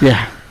dear.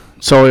 Yeah.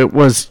 So it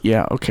was.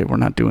 Yeah. Okay. We're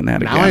not doing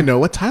that Now again. I know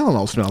what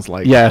Tylenol smells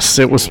like. Yes,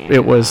 it was. Yes.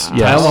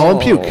 Tylenol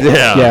and puke.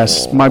 Yeah.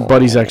 Yes, my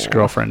buddy's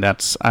ex-girlfriend.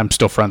 I'm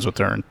still friends with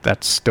her, and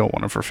that's still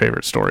one of her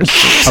favorite stories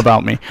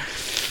about me.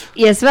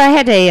 Yes, but I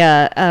had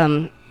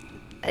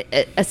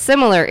a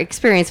similar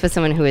experience with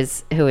someone who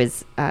is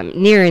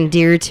near and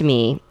dear to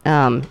me,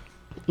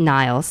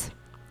 Niles.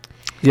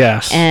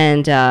 Yes.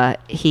 And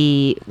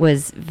he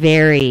was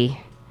very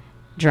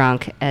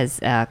drunk as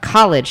a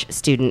college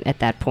student at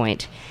that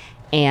point,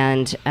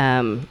 and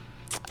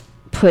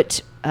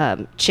put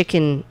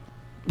chicken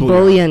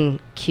bouillon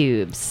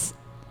cubes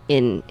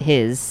in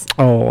his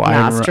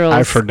nostrils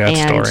I've heard that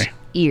and story.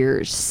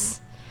 ears.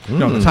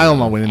 No, the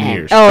Tylenol went in the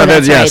ears. Oh, Oh,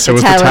 that's right. yes, it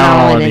was the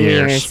Tylenol in the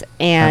ears.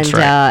 And That's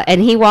right.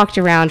 and he walked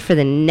around for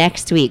the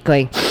next week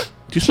going,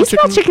 Do "Do you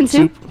smell chicken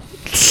soup?"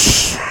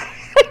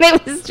 And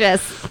it was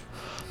just,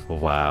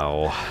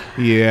 Wow.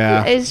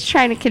 Yeah. I was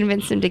trying to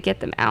convince him to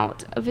get them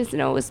out of his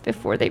nose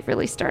before they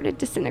really started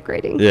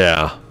disintegrating.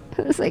 Yeah.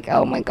 I was like,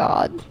 oh my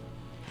God.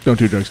 Don't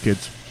do drugs,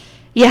 kids.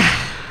 Yeah.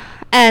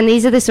 And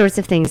these are the sorts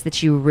of things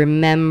that you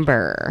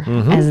remember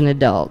as an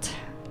adult.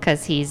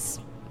 Because he's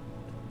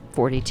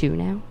 42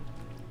 now.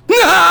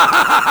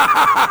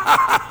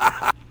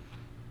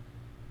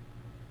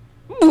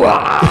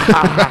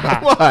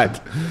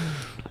 What?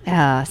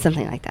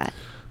 Something like that.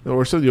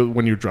 Or so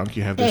when you're drunk,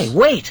 you have this. Hey,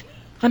 wait!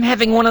 I'm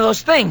having one of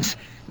those things.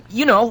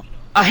 You know,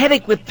 a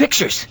headache with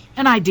pictures.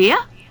 An idea?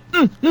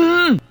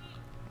 I'm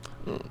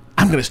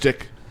gonna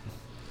stick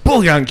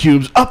bouillon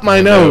cubes up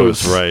my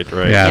nose. Right.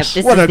 Yes.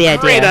 Yep, this What is a the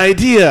great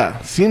idea!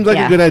 Seems like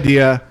Yeah. a good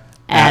idea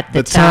At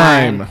the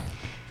time.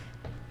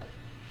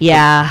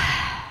 Yeah.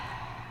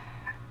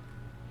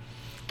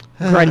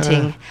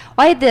 Grunting. Well,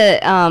 I had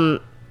the,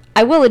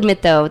 I will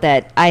admit, though,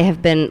 that I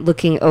have been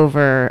looking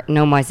over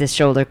No Mice's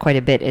shoulder quite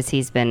a bit as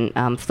he's been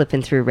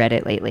flipping through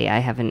Reddit lately. I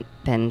haven't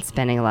been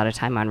spending a lot of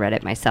time on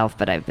Reddit myself,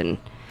 but I've been,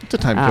 It's a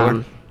time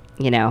killer.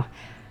 you know.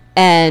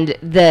 And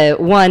the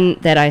one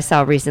that I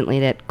saw recently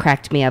that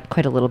cracked me up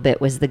quite a little bit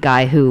was the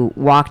guy who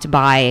walked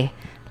by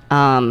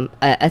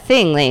a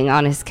thing laying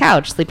on his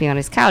couch, sleeping on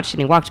his couch,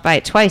 and he walked by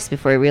it twice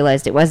before he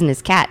realized it wasn't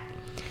his cat.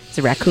 It's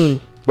a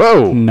raccoon.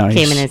 Whoa! Nice.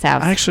 Came in his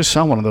house. I actually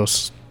saw one of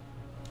those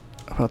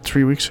about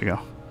 3 weeks ago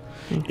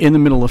in the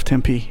middle of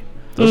Tempe.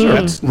 Those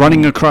are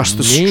Running across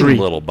the mean street.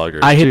 little buggers,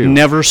 I had too.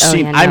 never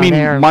seen. yeah, I no, mean,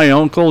 they're my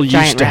uncle used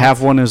giant to have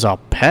rats. one as a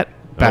pet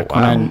back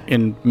when wow. I'm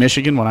in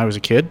Michigan when I was a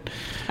kid,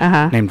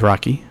 Uh-huh. named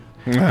Rocky.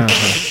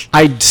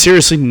 I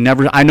seriously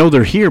never. I know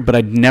they're here, but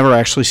I'd never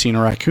actually seen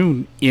a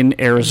raccoon in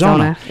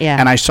Arizona. Arizona, yeah.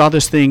 And I saw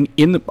this thing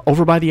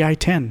over by the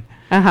I-10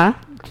 Uh-huh.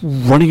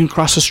 running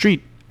across the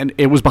street, and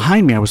it was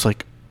behind me. I was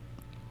like,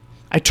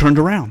 I turned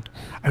around.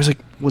 I was like,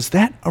 was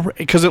that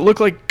because it looked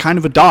like kind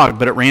of a dog,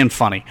 but it ran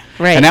funny.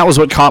 Right. And that was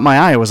what caught my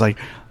eye. I was like,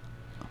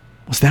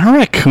 was that a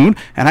raccoon?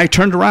 And I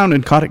turned around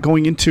and caught it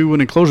going into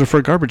an enclosure for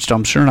a garbage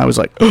dumpster, and I was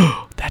like,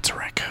 oh, that's a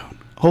raccoon.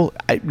 Oh,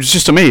 I was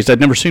just amazed. I'd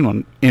never seen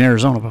one in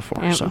Arizona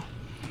before. Yep. So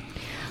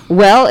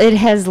Well, it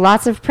has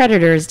lots of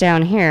predators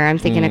down here. I'm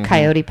thinking a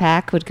coyote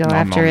pack would go Nom,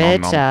 after nom,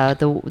 it. nom, nom.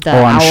 The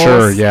I'm owls,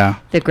 sure, yeah.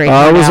 The great It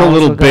horned was a owls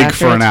little will go big after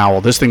for an it.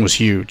 owl. This thing was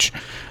huge.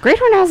 Great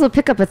horned owls will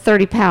pick up a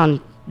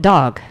 30-pound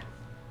dog.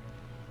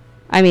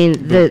 I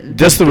mean,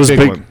 This was big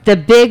big. one. the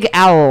big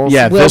owls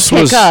Yeah, will this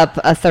pick was- up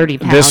a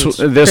 30-pound This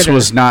critter.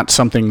 was not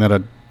something that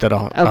a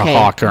Okay,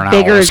 hawk or an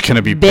bigger- owl is going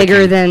to be bigger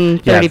picking. than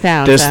 30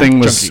 pounds, This huh? thing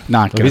was Chunky.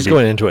 not If going he's to be.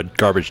 going into a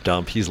garbage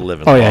dump, he's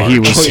living Oh yeah, he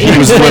large. was. He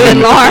was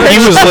living large. He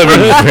was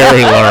living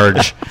very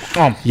large.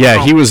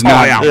 Yeah, he was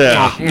not.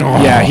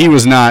 Yeah, he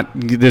was not.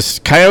 This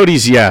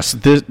coyotes, yes.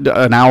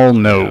 An owl,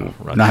 no,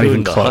 not Raccoon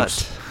even to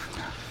close. hunt.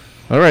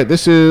 All right,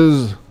 this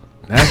is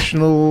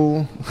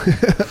National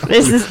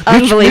This is Mutual of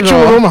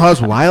unbelievable.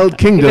 Omaha's Wild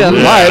Kingdom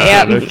Yeah. live.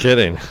 Yep. No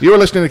kidding. You are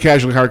listening to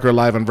Casually Hardcore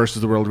live on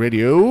Versus the World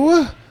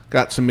Radio.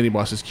 Got some mini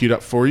bosses queued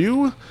up for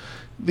you.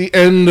 The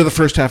end of the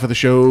first half of the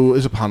show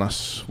is upon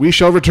us. We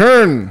shall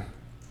return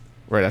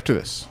right after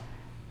this.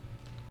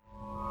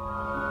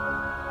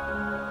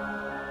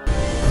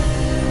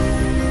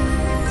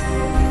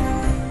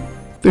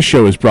 This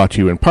show is brought to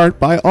you in part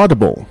by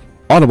Audible.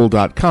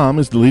 Audible.com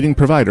is the leading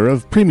provider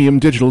of premium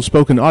digital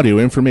spoken audio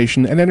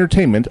information and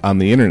entertainment on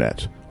the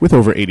Internet. With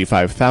over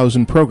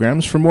 85,000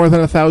 programs from more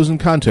than 1,000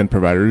 content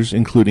providers,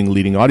 including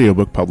leading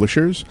audiobook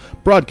publishers,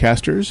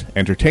 broadcasters,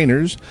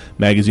 entertainers,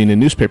 magazine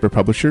and newspaper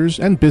publishers,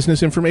 and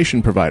business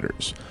information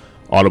providers.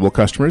 Audible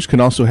customers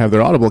can also have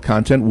their Audible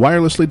content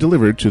wirelessly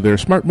delivered to their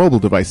smart mobile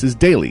devices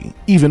daily,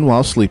 even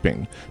while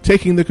sleeping,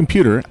 taking the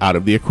computer out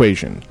of the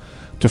equation.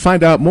 To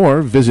find out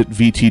more, visit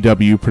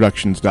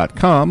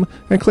vtwproductions.com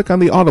and click on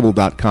the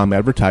audible.com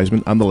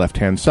advertisement on the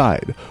left-hand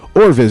side,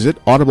 or visit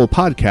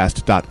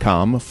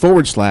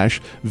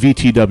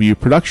audiblepodcast.com/VTW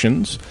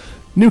Productions.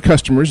 New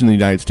customers in the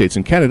United States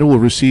and Canada will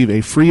receive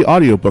a free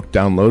audiobook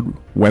download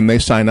when they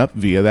sign up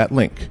via that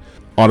link.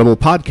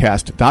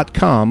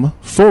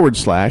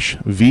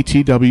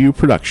 audiblepodcast.com/VTW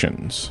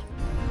Productions.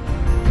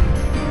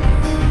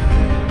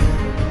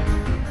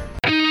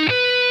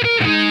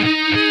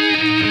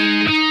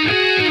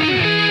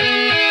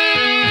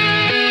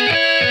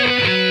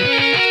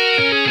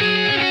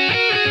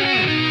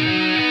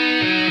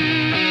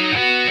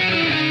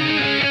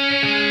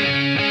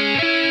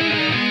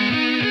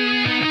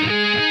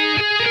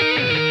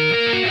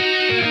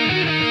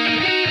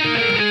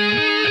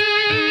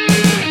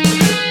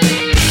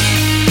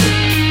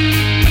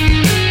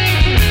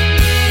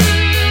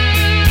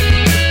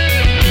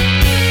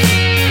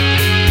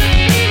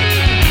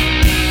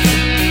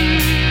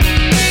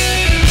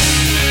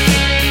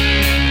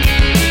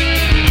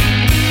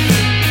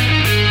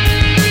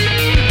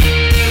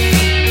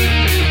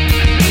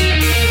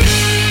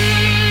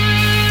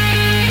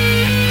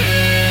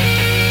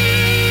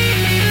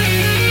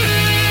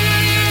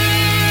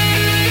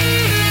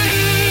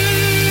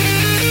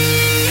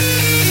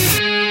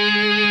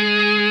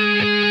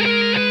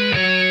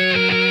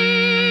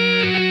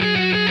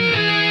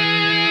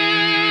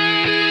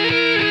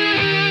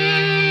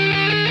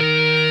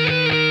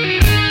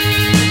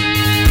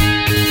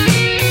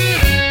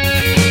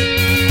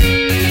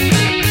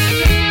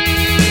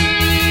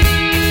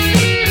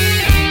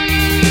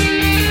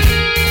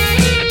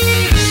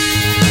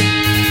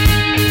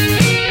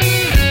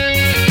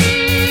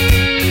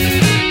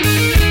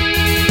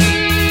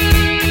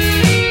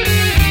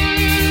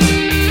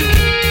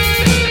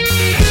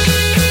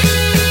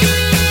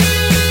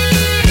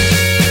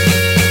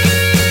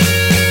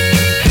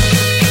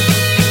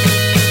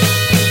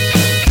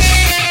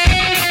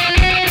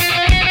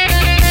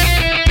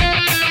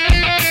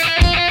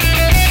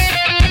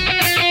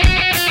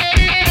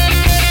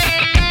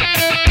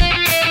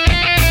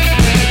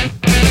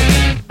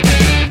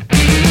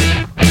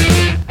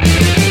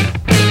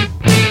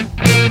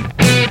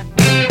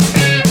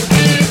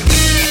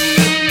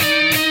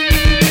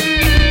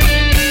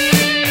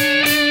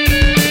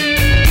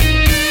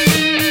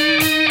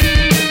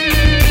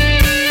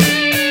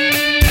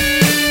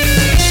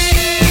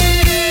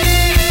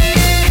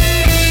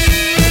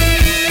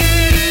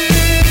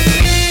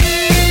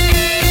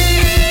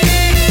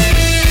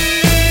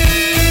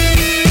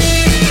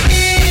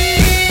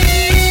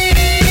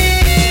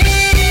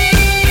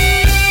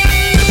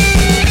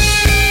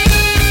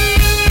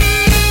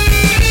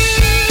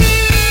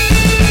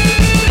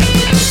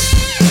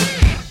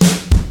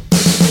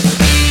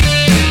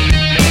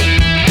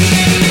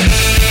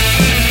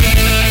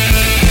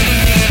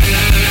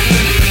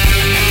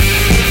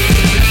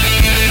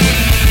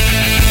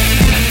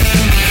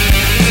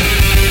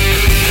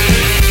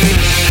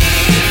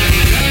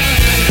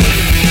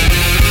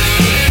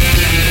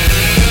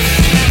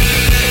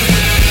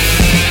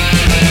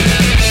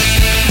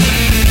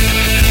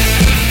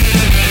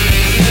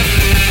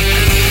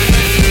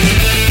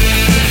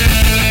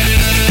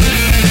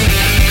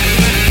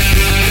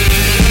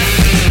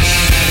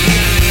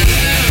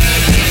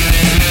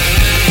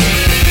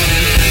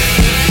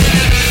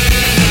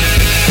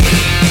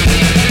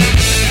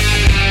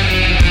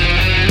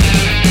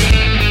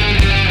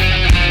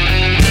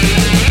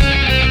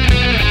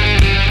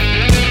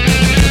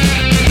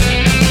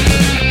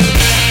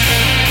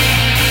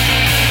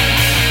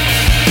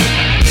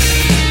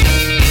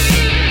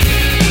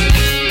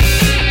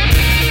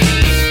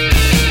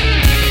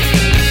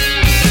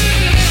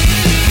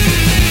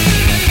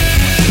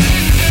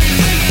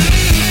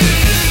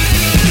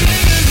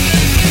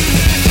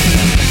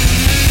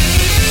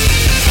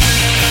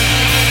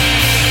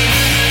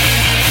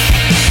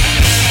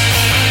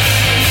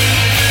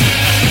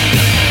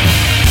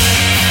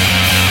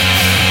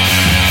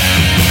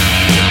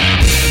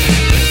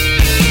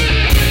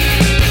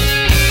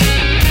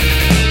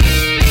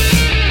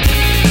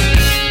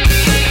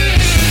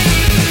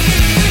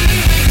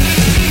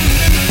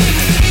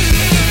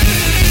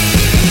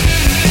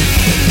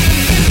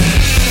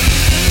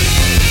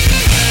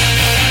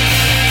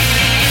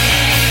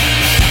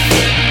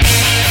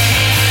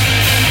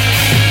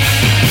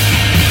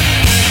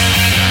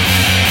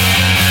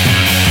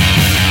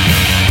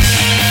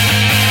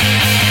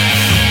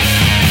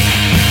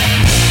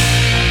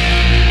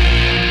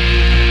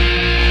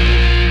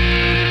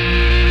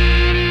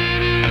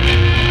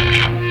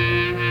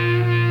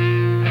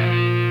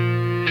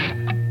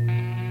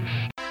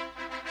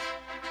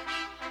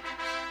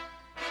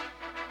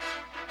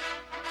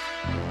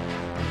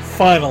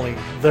 Finally,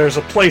 there's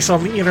a place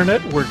on the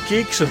internet where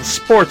geeks and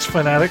sports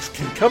fanatics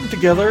can come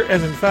together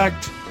and, in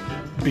fact,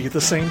 be the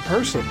same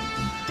person.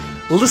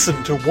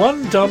 Listen to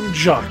One Dumb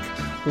Jock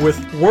with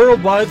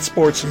worldwide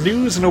sports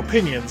news and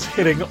opinions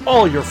hitting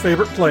all your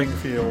favorite playing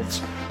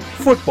fields.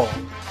 Football,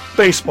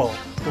 baseball,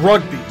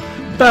 rugby,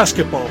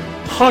 basketball,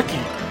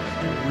 hockey,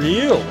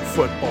 real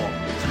football,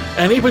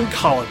 and even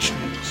college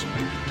news.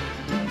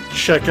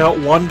 Check out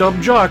One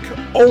Dumb Jock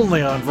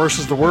only on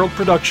Versus the World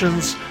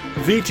Productions,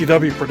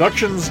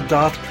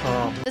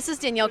 VTWProductions.com. Hello, this is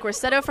Danielle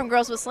Grosseto from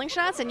Girls with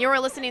Slingshots, and you're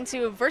listening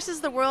to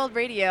Versus the World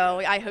Radio.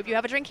 I hope you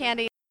have a drink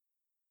handy.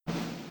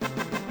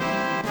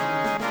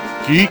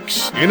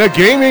 Geeks in a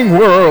Gaming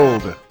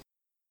World.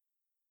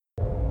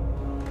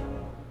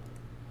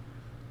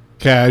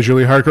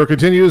 Casually Hardcore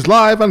continues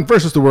live on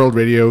Versus the World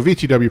Radio,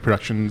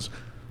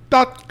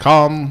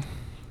 VTWProductions.com.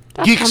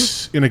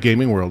 Geeks in a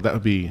Gaming World. That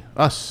would be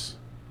us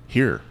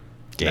here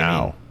Gaming.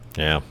 now.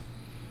 Yeah.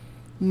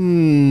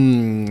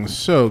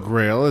 So,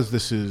 Grail, as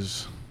this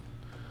is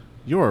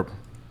your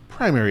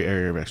primary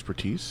area of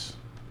expertise,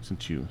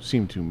 since you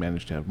seem to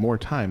manage to have more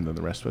time than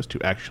the rest of us to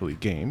actually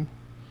game,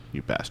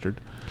 you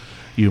bastard,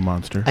 you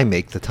monster. I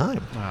make the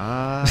time.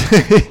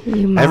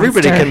 You monster.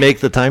 Everybody can make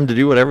the time to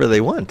do whatever they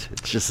want.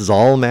 It's just is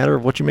all a matter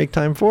of what you make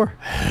time for.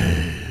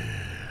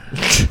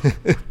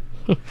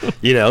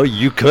 You know,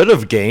 you could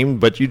have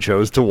gamed, but you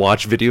chose to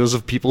watch videos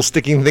of people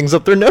sticking things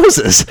up their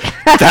noses.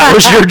 That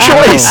was your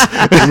choice.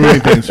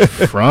 Removing things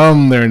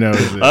from their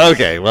noses.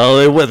 Okay,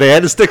 well, they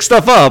had to stick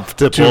stuff up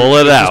to pull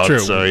it out. True.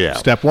 So, yeah.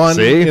 Step 1,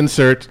 See?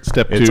 insert.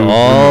 Step 2, it's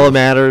all a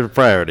matter of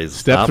priorities.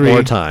 Step Not 3,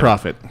 more time.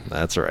 profit.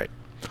 That's right.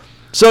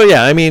 So,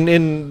 yeah, I mean,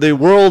 in the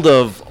world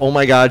of, oh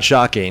my God,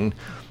 shocking,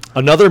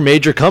 another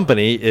major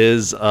company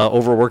is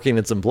overworking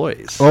its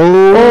employees.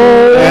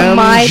 Oh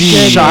my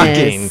goodness.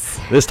 Shocking.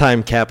 This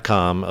time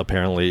Capcom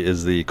apparently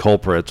is the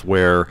culprit,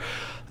 where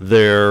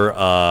their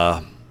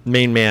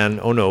main man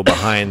Ono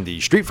behind the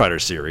Street Fighter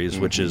series,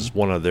 which is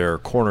one of their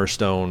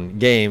cornerstone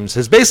games,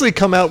 has basically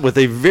come out with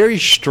a very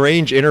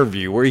strange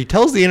interview where he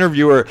tells the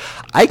interviewer,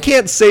 I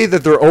can't say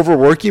that they're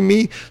overworking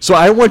me, so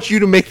I want you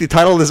to make the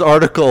title of this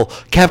article,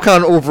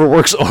 Capcom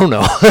Overworks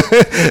Ono.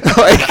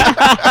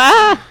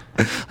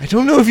 I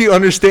don't know if you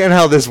understand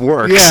how this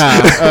works.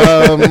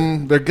 Yeah,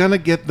 they're going to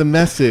get the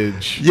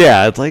message.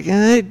 Yeah, it's like,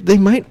 they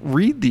might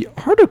read the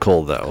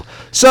article, though.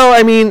 So,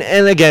 I mean,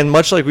 and again,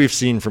 much like we've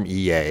seen from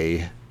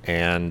EA,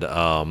 and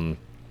I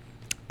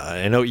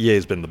know EA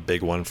has been the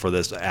big one for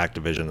this.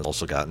 Activision has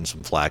also gotten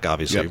some flack,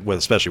 obviously,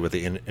 especially with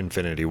the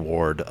Infinity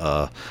Ward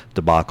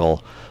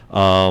debacle.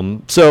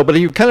 But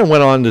he kind of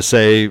went on to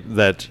say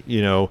that,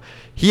 you know,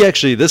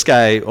 this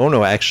guy,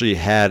 Ono, actually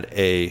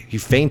he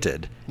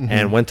fainted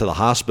and went to the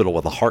hospital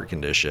with a heart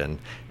condition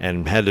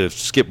and had to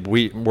skip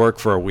work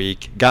for a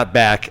week, got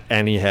back,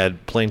 and he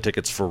had plane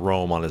tickets for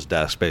Rome on his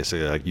desk,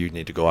 basically like, you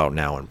need to go out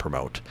now and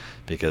promote,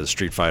 because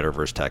Street Fighter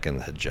vs.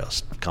 Tekken had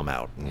just come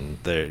out. And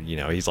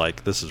he's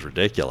like, this is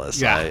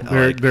ridiculous. Yeah,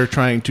 they're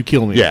trying to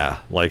kill me. Yeah,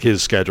 like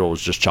his schedule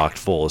was just chocked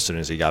full as soon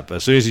as he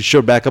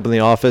showed back up in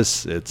the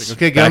office. It's like,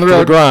 okay, get back on to the the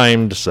road.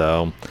 grind.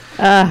 So,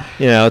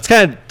 it's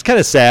kind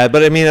of sad,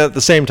 but I mean, at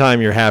the same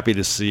time, you're happy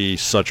to see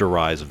such a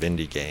rise of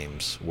indie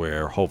games,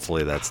 where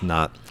hopefully that's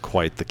not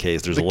quite the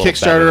case. There's the a little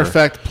Kickstarter better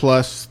effect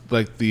plus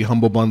like the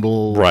Humble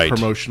Bundle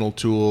promotional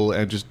tool,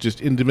 and just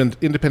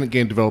independent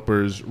game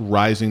developers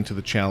rising to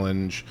the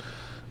challenge.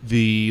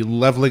 The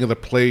leveling of the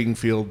playing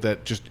field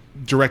that just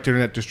direct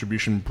internet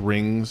distribution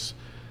brings.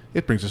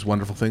 It brings us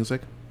wonderful things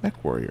like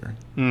MechWarrior.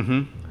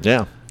 Mm-hmm.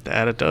 Yeah,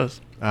 that it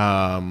does.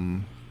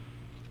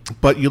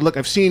 But you look,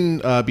 I've seen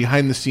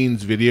behind the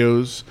scenes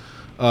videos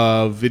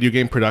of video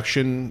game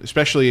production,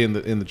 especially in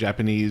the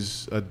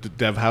Japanese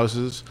dev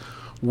houses,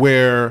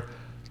 where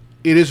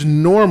it is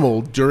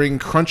normal during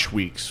crunch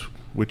weeks,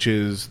 which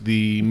is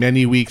the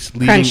many weeks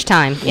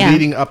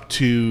leading up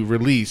to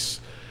release.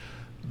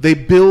 They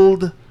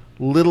build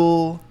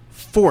little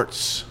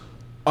forts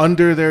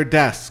under their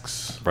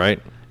desks, right,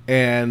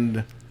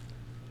 and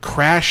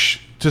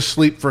crash to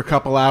sleep for a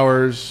couple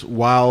hours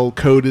while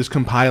code is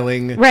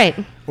compiling, right,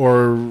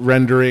 or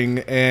rendering,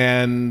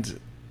 and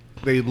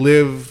they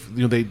live.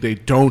 They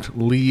don't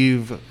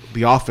leave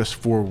the office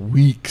for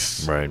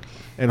weeks, right.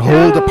 And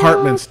whole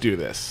departments do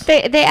this.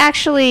 They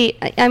actually,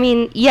 I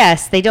mean,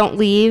 yes, they don't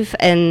leave,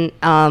 and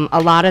a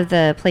lot of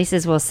the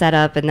places will set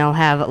up, and they'll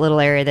have a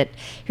little area that,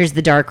 here's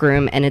the dark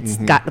room, and it's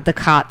got the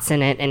cots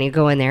in it, and you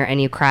go in there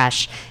and you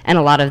crash, and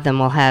a lot of them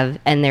will have,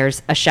 and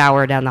there's a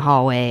shower down the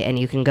hallway, and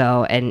you can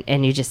go,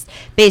 and you just,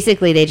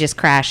 basically they just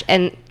crash,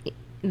 and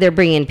they're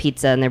bringing in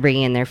pizza, and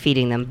they're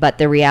feeding them, but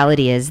the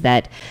reality is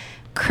that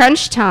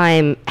crunch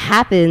time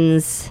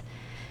happens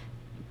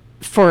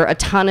for a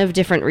ton of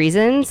different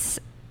reasons.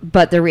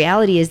 But the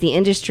reality is the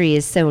industry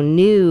is so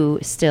new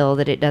still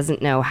that it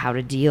doesn't know how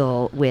to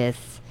deal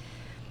with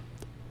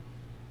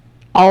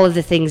all of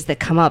the things that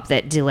come up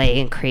that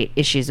delay and create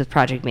issues with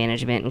project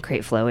management and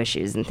create flow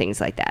issues and things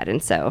like that.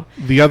 And so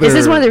this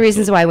is one of the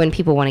reasons why when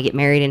people want to get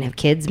married and have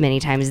kids, many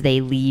times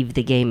they leave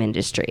the game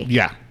industry.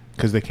 Yeah,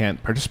 because they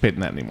can't participate in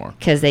that anymore.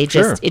 Because they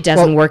it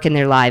doesn't work in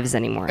their lives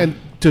anymore. And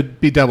to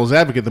be devil's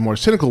advocate, the more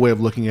cynical way of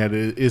looking at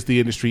it is the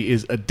industry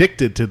is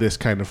addicted to this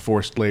kind of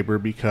forced labor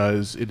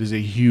because it is a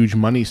huge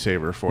money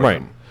saver for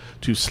them.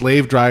 To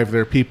slave drive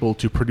their people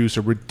to produce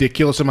a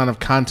ridiculous amount of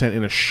content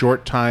in a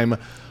short time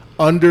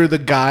under the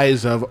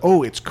guise of,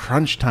 it's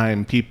crunch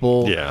time,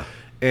 people. Yeah.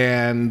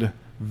 And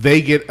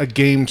they get a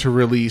game to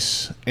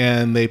release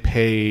and they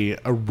pay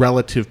a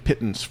relative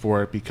pittance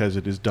for it because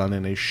it is done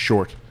in a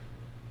short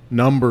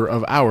number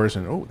of hours,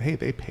 and hey,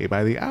 they pay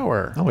by the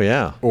hour. Oh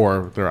yeah.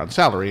 Or they're on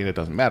salary, and it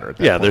doesn't matter. At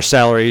that Yeah, point. they're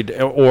salaried,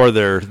 or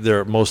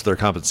their most of their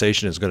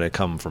compensation is going to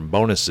come from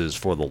bonuses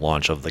for the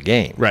launch of the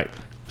game. Right.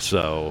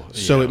 So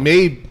it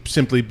may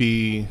simply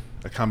be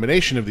a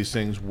combination of these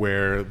things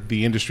where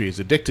the industry is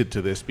addicted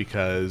to this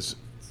because,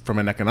 from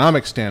an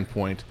economic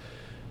standpoint,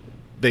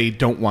 they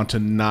don't want to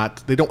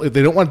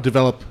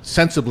develop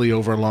sensibly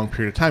over a long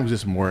period of time because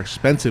it's more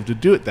expensive to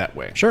do it that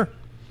way. Sure.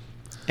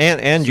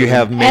 And you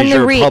have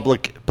major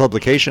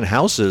publication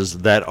houses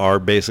that are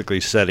basically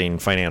setting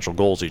financial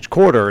goals each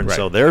quarter, and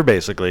so they're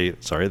basically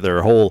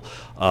their whole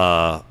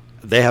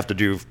they have to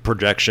do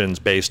projections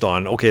based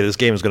on, okay, this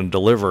game is going to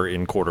deliver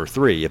in quarter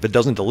 3. If it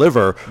doesn't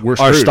deliver,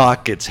 our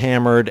stock gets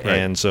hammered,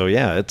 and so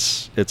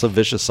it's a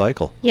vicious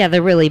cycle. Yeah,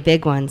 the really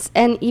big ones.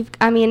 And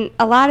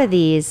a lot of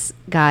these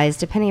guys,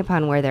 depending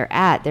upon where they're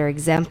at, they're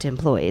exempt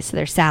employees, so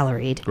they're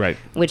salaried. Right.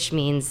 Which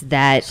means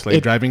that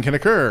slave driving can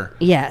occur.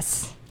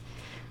 Yes.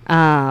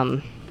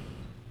 I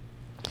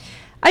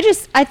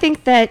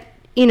think that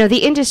the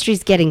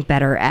industry's getting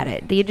better at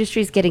it. The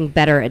industry's getting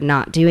better at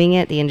not doing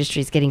it. The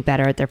indry's getting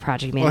better at their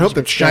project management. Well, I hope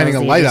that shining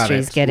a light on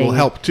it will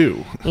help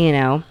too.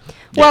 Well,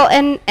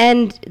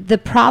 and the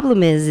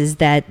problem is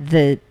that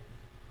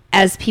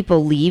as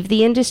people leave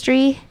the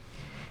industry,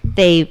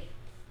 they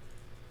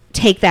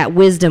take that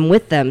wisdom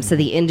with them. So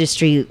the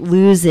industry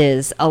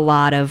loses a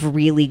lot of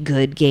really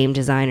good game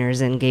designers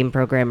and game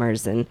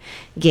programmers and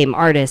game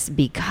artists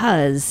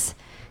because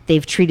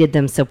they've treated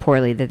them so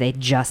poorly that they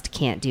just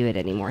can't do it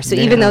anymore. So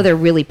even though they're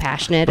really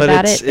passionate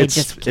about it, they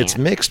just can't. It's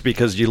mixed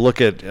because you look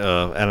at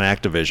an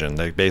Activision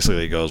that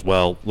basically goes,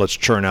 well, let's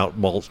churn out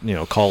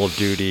Call of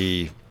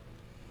Duty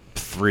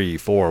 3,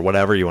 4,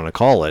 whatever you want to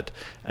call it.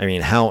 I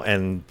mean,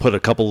 and put a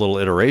couple little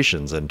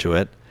iterations into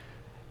it.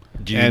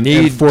 Do you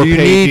need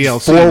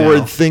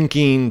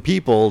forward-thinking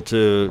people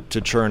to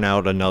churn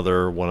out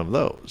another one of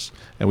those?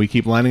 And we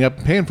keep lining up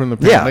and paying for them,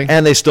 apparently. Yeah,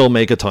 and they still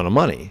make a ton of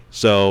money.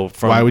 So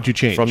why would you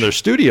change? From their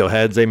studio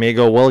heads, they may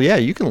go, well, yeah,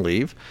 you can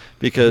leave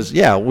because,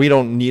 we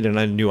don't need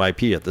a new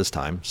IP at this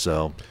time.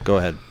 So go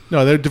ahead.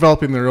 No, they're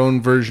developing their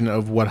own version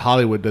of what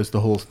Hollywood does, the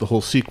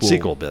whole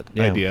sequel bit.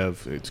 Idea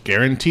of it's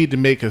guaranteed to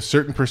make a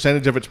certain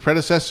percentage of its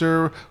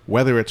predecessor,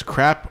 whether it's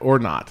crap or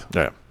not.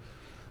 Yeah.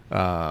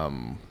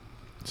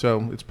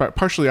 So it's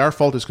partially our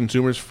fault as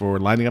consumers for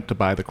lining up to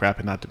buy the crap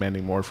and not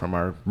demanding more from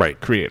our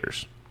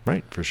creators.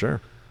 Right, for sure.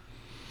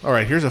 All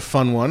right, here's a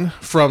fun one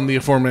from the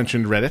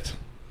aforementioned Reddit.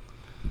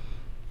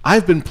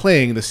 I've been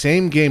playing the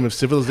same game of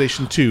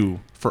Civilization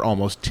 2 for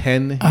almost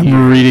 10 years.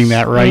 I'm reading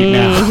that right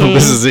now.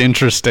 This is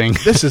interesting.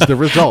 This is the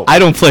result. I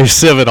don't play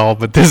Civ at all,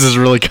 but this is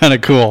really kind of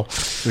cool.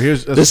 So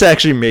this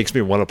actually makes me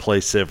want to play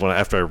Civ.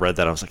 After I read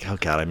that, I was like, oh,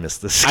 God, I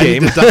missed this I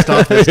game. need to dust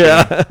off this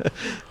game.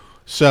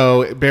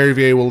 So Barry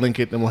VA will link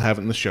it, and we'll have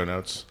it in the show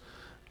notes.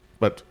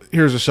 But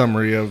here's a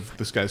summary of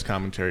this guy's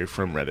commentary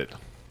from Reddit.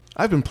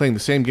 I've been playing the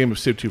same game of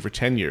Civ 2 for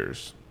 10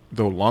 years.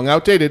 Though long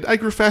outdated, I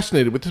grew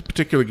fascinated with this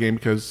particular game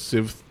because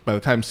by the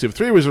time Civ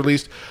 3 was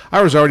released,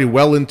 I was already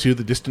well into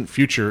the distant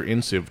future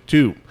in Civ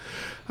 2.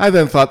 I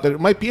then thought that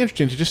it might be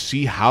interesting to just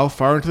see how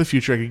far into the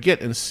future I could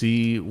get and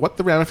see what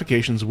the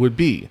ramifications would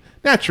be.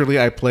 Naturally,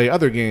 I play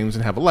other games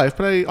and have a life,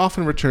 but I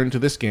often return to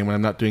this game when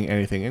I'm not doing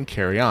anything and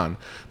carry on.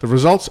 The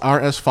results are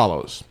as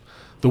follows.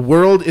 The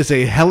world is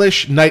a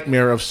hellish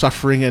nightmare of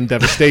suffering and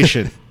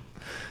devastation.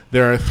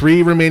 There are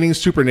 3 remaining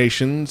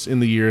supernations in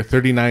the year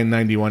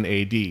 3991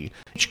 AD,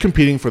 each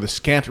competing for the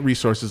scant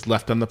resources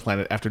left on the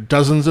planet after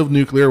dozens of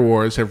nuclear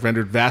wars have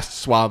rendered vast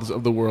swaths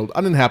of the world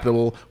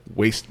uninhabitable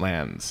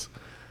wastelands.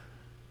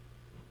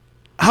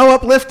 How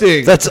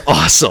uplifting! That's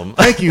awesome.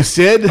 Thank you,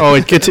 Sid. Oh,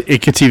 it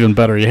gets even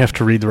better. You have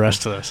to read the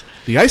rest of this.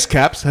 The ice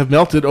caps have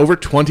melted over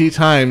 20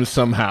 times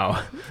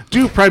somehow,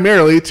 due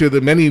primarily to the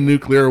many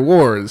nuclear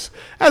wars.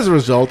 As a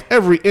result,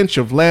 every inch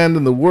of land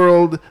in the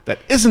world that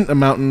isn't a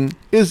mountain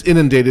is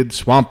inundated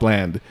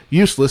swampland,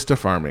 useless to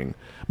farming,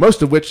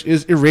 most of which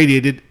is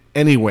irradiated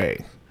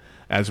anyway.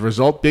 As a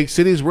result, big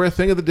cities were a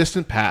thing of the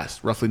distant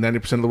past. Roughly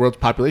 90% of the world's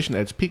population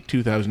at its peak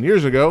 2,000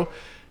 years ago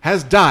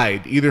has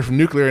died either from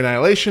nuclear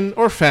annihilation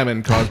or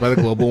famine caused by the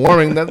global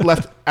warming that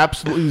left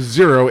absolutely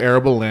zero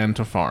arable land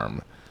to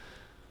farm.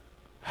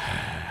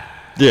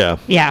 Yeah.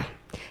 Yeah.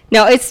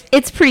 No,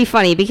 it's pretty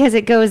funny because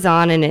it goes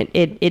on and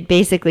it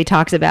basically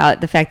talks about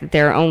the fact that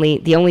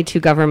the only 2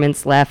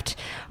 governments left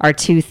are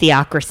 2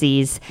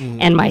 theocracies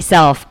and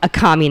myself, a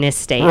communist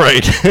state.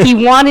 Right. He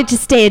wanted to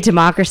stay a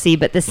democracy,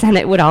 but the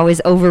Senate would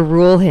always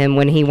overrule him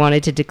when he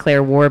wanted to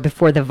declare war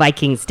before the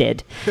Vikings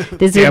did.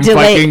 This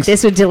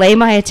would delay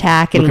my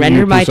attack and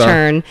render my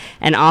turn,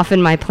 and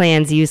often my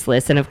plans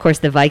useless. And of course,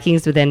 the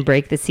Vikings would then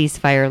break the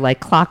ceasefire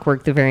like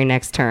clockwork the very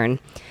next turn.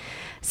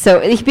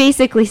 So he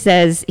basically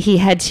says he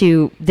had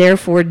to,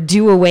 therefore,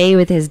 do away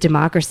with his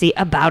democracy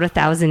about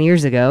 1,000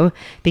 years ago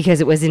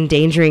because it was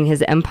endangering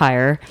his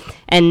empire.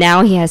 And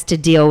now he has to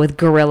deal with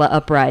guerrilla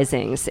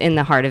uprisings in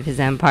the heart of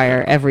his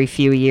empire every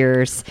few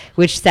years,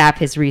 which sap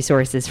his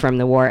resources from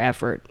the war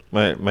effort.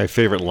 My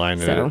favorite line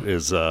in it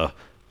is,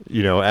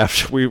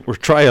 after we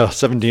try a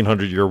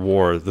 1700-year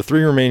war, the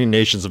 3 remaining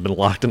nations have been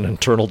locked in an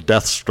internal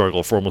death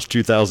struggle for almost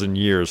 2,000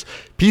 years.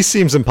 Peace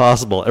seems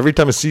impossible. Every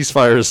time a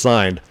ceasefire is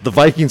signed, the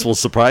Vikings will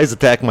surprise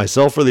attack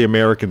myself or the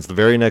Americans the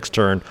very next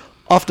turn,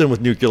 often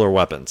with nuclear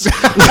weapons.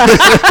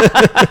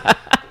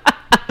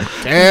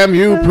 Damn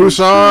you,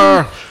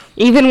 Pusar!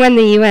 Even when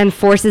the UN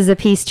forces a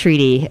peace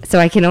treaty, so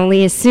I can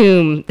only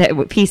assume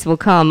that peace will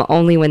come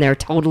only when they're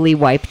totally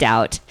wiped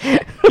out.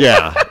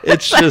 Yeah,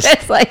 it's just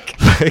it's like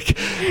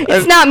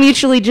it's not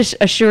mutually just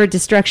assured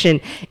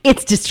destruction;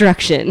 it's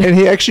destruction. And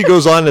he actually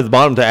goes on at the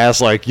bottom to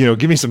ask,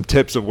 give me some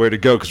tips of where to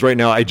go, because right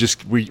now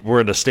we're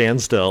at a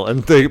standstill.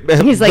 And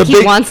he's like,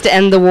 he wants to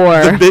end the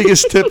war. The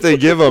biggest tip they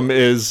give him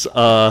is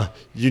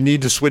you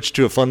need to switch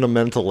to a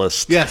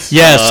fundamentalist.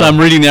 Yes, I'm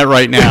reading that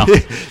right now.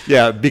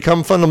 Yeah,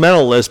 become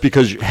fundamentalist,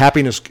 because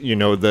happiness,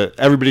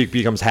 everybody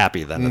becomes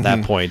happy then at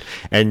that point,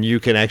 and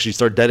you can actually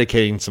start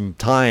dedicating some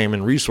time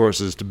and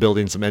resources to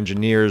building some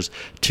engineers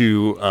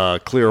to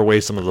clear away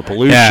some of the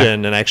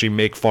pollution and actually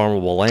make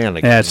farmable land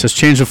again. Yeah, it says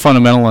change of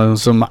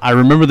fundamentalism. I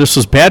remember this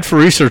was bad for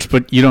research,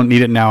 but you don't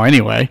need it now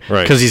anyway,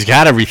 right? Because he's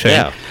got everything.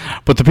 Yeah.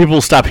 But the people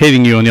will stop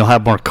hating you, and you'll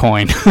have more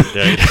coin.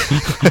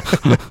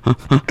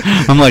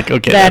 I'm like,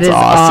 okay, that that's is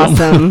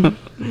awesome.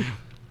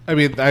 I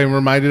mean, I'm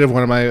reminded of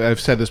I've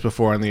said this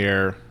before on the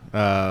air.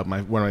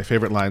 One of my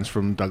favorite lines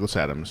from Douglas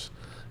Adams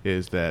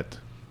is that,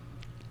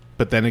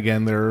 but then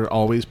again, there are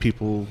always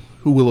people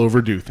who will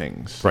overdo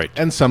things. Right.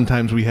 And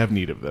sometimes we have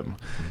need of them.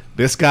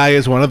 This guy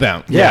is one of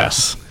them.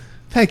 Yes.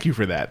 Thank you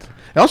for that.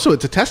 Also,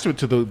 it's a testament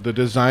to the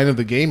design of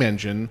the game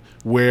engine,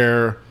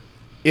 where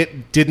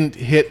it didn't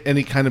hit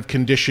any kind of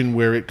condition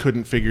where it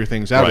couldn't figure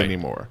things out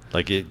anymore.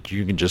 Like you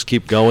can just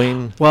keep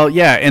going. Well,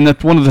 yeah, and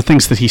one of the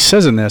things that he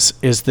says in this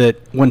is that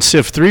when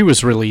Civ 3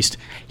 was released,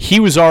 he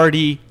was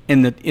already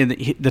in the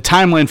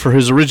timeline for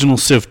his original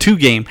Civ 2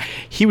 game.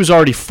 He was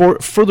already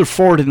further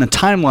forward in the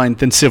timeline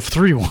than Civ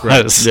 3 was.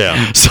 Right.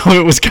 Yeah. So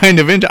it was kind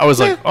of I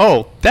was like,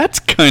 oh, that's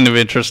kind of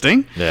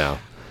interesting. Yeah.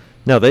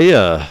 No,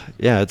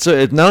 it's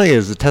not only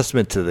is a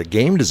testament to the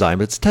game design,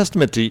 but it's a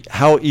testament to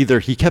how either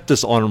he kept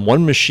this on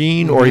one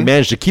machine or he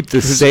managed to keep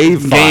this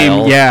save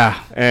file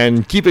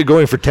and keep it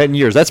going for 10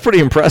 years. That's pretty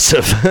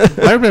impressive.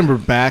 I remember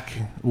back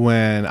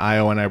when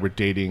Io and I were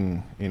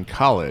dating in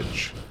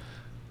college,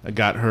 I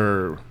got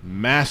her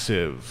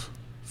massive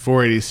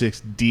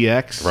 486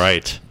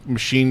 DX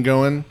machine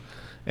going,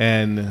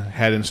 and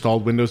had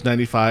installed Windows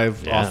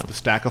 95 off the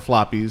stack of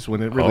floppies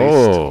when it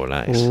released. Oh,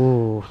 nice.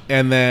 Ooh.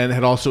 And then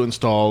had also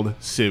installed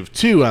Civ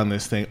 2 on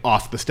this thing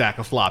off the stack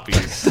of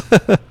floppies.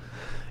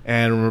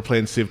 And I remember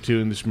playing Civ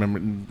 2 and just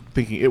remember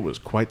thinking it was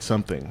quite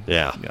something.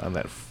 Yeah. On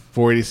that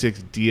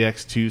 486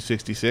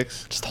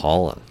 DX266. Just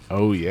hauling.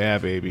 Oh, yeah,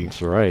 baby.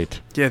 That's right.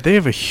 Yeah, they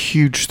have a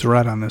huge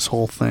thread on this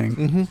whole thing.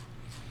 Mm-hmm.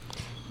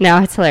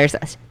 Now it's hilarious.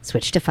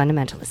 Switch to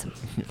fundamentalism.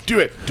 Do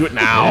it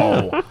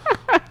now.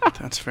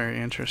 That's very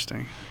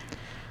interesting.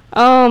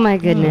 Oh my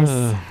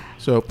goodness.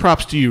 So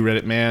props to you,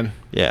 Reddit man.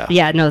 Yeah.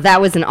 Yeah, no,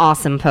 that was an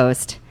awesome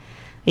post.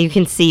 You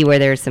can see where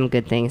there's some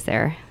good things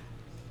there.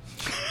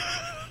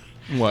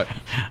 What?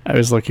 I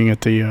was looking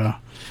at the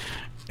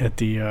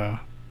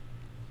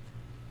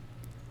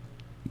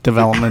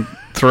development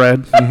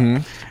thread,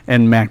 and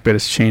MacBit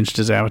has changed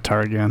his avatar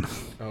again.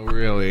 Oh,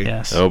 really?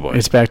 Yes. Oh, boy.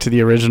 It's back to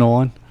the original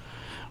one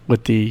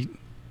with the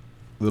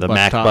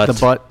Mac top. butt. the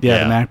butt.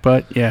 Yeah, the Mac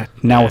butt. Yeah.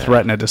 Now with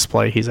Retina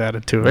display, he's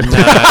added to it. Nice.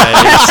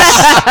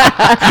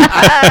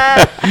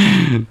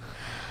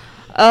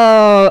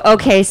 Oh,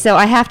 okay. So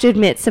I have to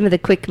admit, some of the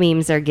quick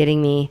memes are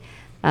getting me.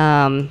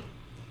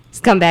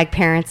 Scumbag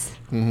parents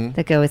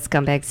that go with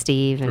Scumbag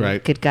Steve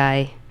and Good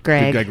Guy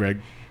Greg. Good guy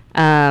Greg.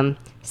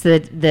 So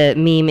the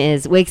meme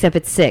is wakes up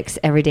at 6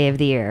 every day of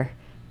the year.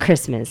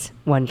 Christmas,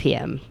 1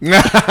 p.m.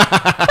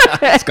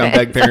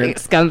 Scumbag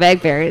parents.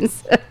 Scumbag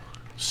parents.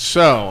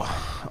 So,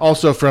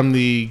 also from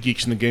the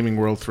Geeks in the Gaming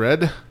World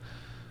thread,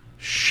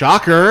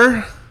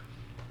 shocker,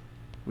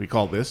 we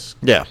call this.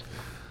 Yeah.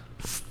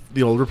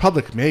 The Old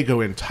Republic may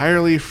go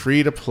entirely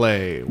free to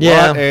play.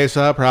 Yeah. What a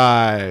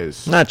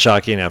surprise. Not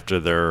shocking after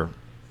their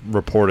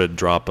reported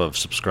drop of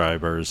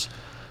subscribers.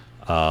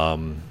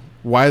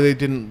 Why they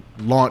didn't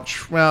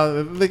launch,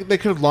 well, they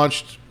could have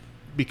launched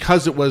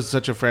because it was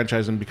such a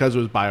franchise and because it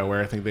was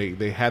BioWare. I think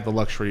they had the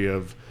luxury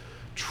of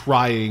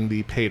trying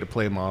the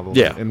pay-to-play model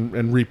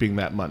and reaping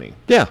that money.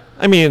 Yeah.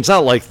 I mean, it's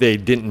not like they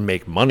didn't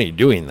make money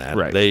doing that.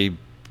 Right. They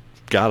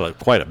got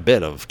quite a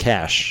bit of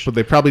cash. But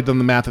they've probably done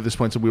the math at this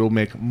point, so we will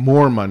make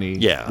more money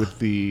with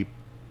the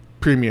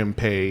premium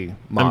pay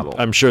model.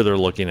 I'm sure they're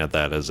looking at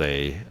that as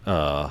a,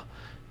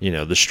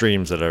 the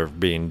streams that are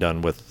being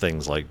done with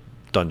things like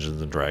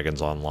Dungeons and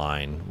Dragons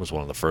Online was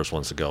one of the first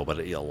ones to go, but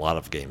a lot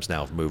of games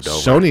now have moved over.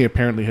 Sony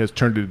apparently has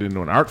turned it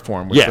into an art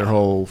form with their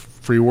whole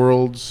free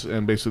worlds,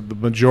 and basically the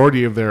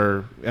majority of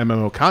their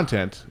MMO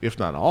content, if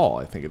not all,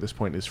 I think at this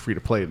point is free to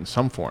play in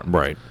some form.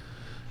 Right.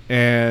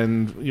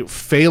 And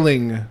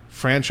failing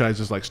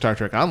franchises like Star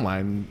Trek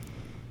Online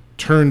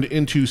turned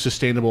into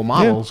sustainable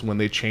models when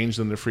they changed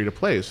them to free to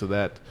play, so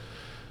that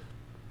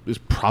is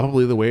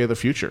probably the way of the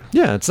future.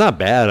 Yeah, it's not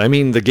bad. I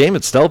mean, the game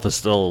itself is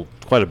still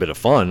quite a bit of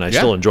fun. I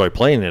still enjoy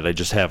playing it. I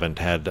just haven't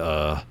had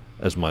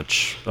as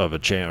much of a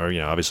chance,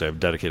 or obviously I've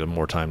dedicated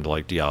more time to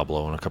like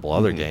Diablo and a couple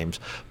other games.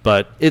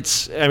 But it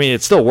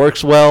still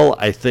works well.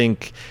 I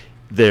think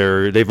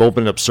they've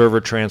opened up server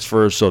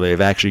transfers, so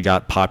they've actually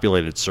got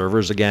populated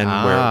servers again,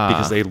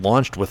 because they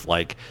launched with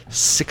like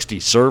 60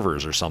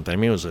 servers or something. I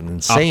mean, it was an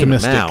insane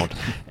amount.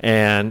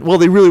 And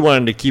they really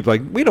wanted to keep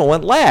like, we don't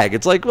want lag.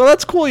 It's like, well,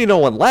 that's cool, you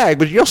don't want lag,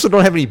 but you also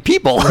don't have any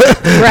people.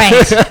 Right.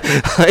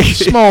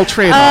 Small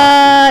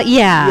trade-off.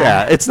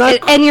 Yeah, it's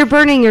not, and you're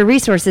burning your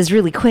resources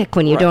really quick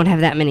when you don't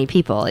have that many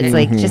people. It's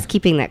like just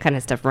keeping that kind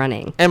of stuff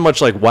running. And much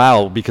like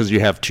WoW, because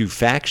you have two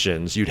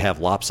factions, you'd have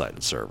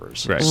lopsided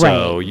servers. Right.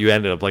 So you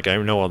ended up, like,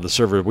 I know on the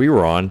server we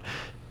were on,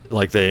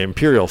 like the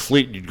Imperial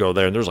fleet, you'd go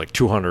there and there's like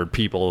 200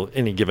 people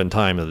any given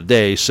time of the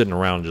day sitting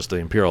around just the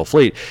Imperial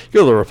fleet. You go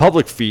to the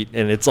Republic fleet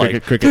and it's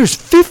like, there's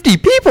 50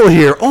 people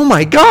here. Oh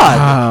my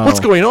God. What's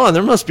going on?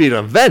 There must be an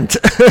event.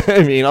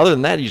 I mean, other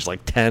than that, you just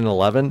like 10,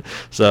 11.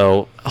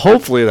 So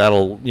hopefully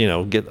that'll,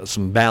 get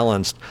some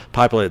balanced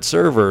populated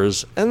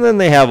servers. And then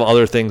they have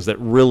other things that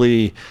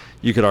really,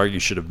 you could argue,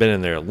 should have been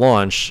in there at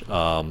launch,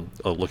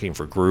 looking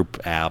for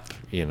group app,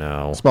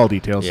 Small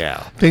details. Yeah.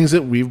 Things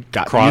that we've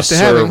got used to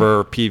having.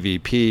 Cross-server,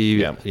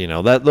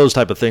 PvP, those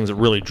type of things that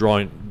really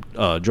join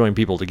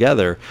people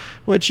together,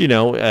 which,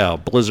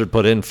 Blizzard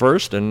put in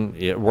first, and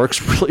it works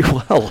really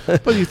well.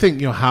 But you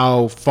think,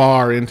 how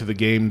far into the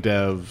game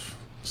dev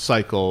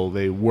cycle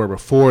they were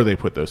before they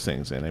put those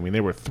things in. I mean,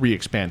 there were 3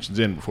 expansions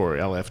in before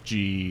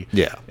LFG,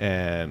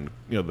 and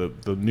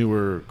the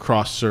newer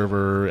cross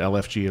server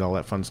LFG and all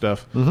that fun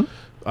stuff.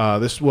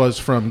 This was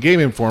from Game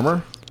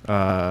Informer.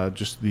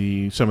 Just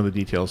some of the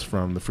details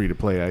from the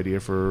free-to-play idea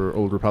for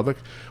Old Republic.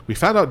 We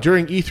found out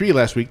during E3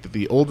 last week that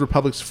the Old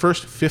Republic's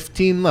first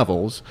 15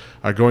 levels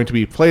are going to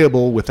be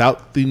playable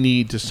without the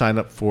need to sign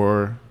up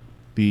for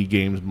the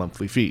game's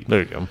monthly fee. There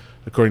you go.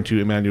 According to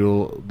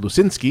Emmanuel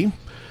Lusinski,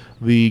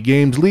 the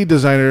game's lead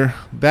designer,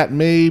 that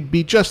may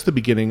be just the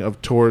beginning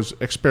of Tor's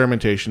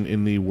experimentation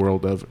in the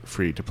world of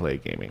free-to-play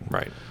gaming.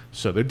 Right.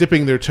 So they're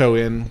dipping their toe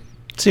in.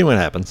 See what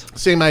happens.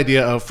 Same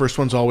idea of first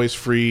one's always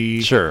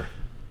free. Sure.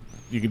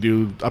 You can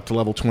do up to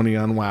level 20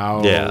 on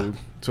WoW. Yeah.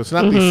 So it's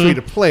not the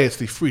free-to-play, it's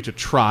the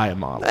free-to-try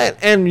model.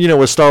 And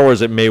with Star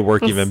Wars, it may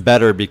work even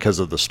better because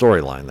of the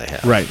storyline they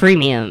have. Right.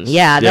 Freemium.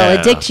 Yeah, they'll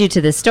addict you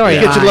to the story.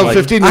 You get to level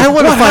 15. I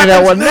want to find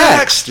out what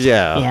next.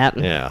 Yeah. Yep.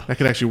 Yeah. That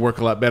could actually work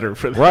a lot better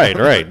for them.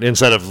 Right.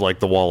 Instead of like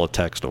the wall of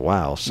text of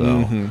WoW. So,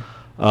 and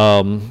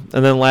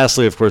then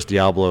lastly, of course,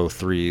 Diablo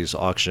 3's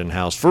auction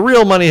house for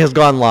real money has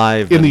gone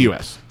live in the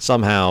U.S.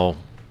 Somehow,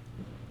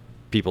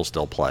 people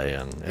still play,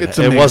 and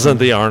it wasn't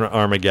the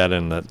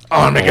Armageddon that a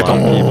lot of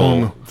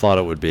people thought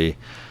it would be.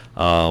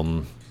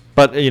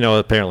 But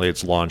apparently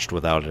it's launched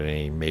without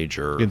any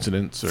major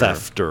incidents,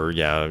 theft, or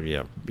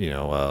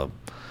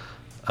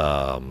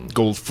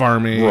gold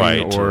farming,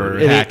 right, or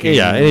hacking.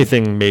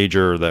 Anything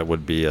major that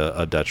would be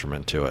a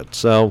detriment to it.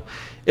 So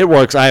it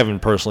works. I haven't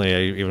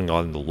personally even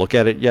gone to look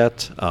at it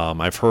yet.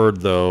 I've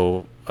heard,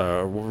 though,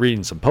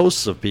 reading some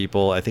posts of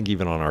people, I think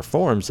even on our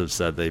forums, have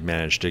said they've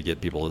managed to get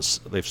people,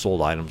 they've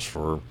sold items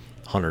for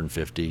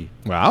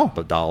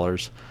 $150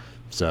 dollars.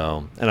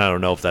 So, and I don't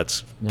know if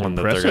that's one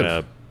that they're going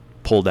to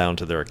pull down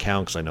to their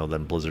account, because I know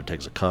then Blizzard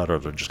takes a cut, or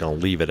they're just going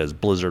to leave it as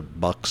Blizzard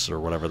Bucks or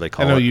whatever they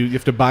call it. I know you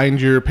have to bind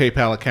your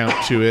PayPal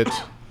account to it,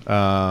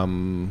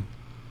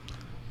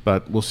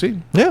 but we'll see.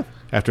 Yeah.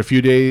 After a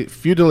few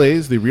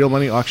delays, the Real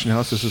Money Auction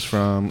House, this is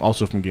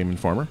also from Game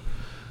Informer,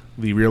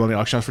 the Real Money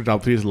Auction House for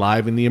Diablo 3 is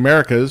live in the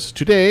Americas.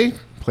 Today,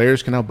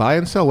 players can now buy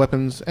and sell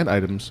weapons and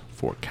items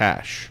for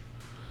cash.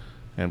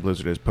 And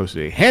Blizzard has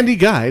posted a handy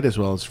guide as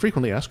well as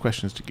frequently asked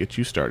questions to get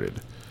you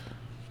started.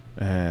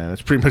 And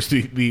that's pretty much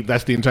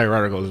that's the entire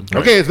article. Right.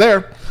 Okay, it's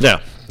there.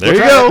 Yeah, there you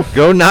go.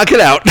 Go knock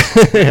it out.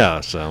 Yeah.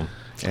 So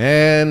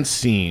and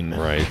scene.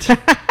 Right.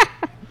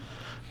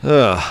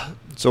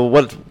 So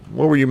what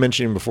were you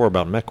mentioning before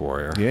about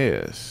MechWarrior?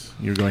 Yes,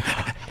 you're going.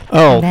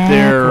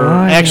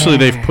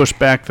 They've pushed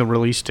back the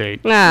release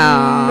date.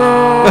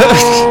 No.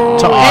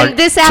 to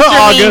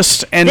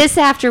August. And this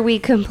after we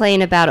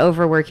complain about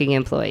overworking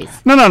employees.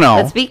 No.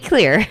 Let's be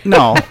clear.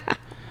 No.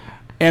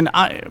 And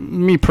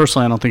me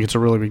personally, I don't think it's a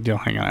really big deal.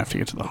 Hang on, I have to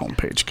get to the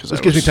homepage because this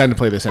gives me time to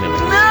play this anyway.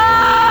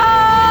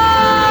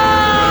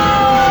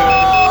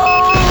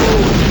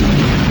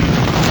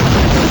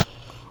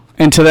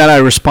 And to that I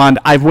respond,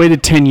 I've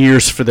waited 10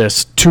 years for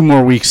this. 2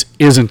 more weeks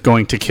isn't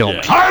going to kill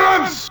me.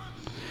 Silence!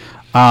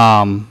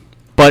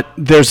 But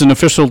there's an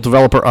official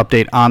developer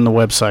update on the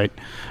website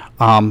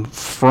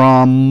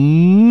from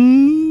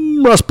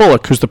Russ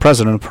Bullock, who's the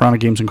president of Piranha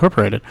Games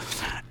Incorporated.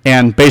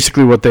 And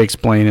basically what they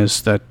explain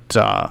is that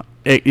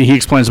he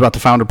explains about the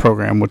Founder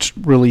Program, which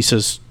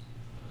releases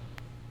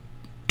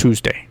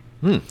Tuesday,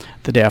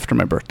 the day after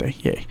my birthday.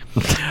 Yay.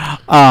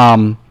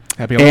 Happy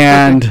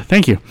birthday.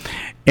 Thank you.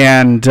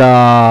 And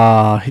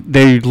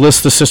they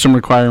list the system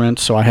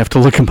requirements, so I have to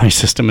look at my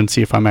system and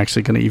see if I'm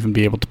actually going to even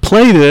be able to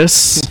play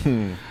this.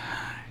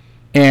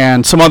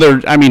 and some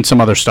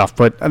other stuff.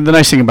 But the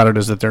nice thing about it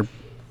is that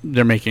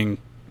they're making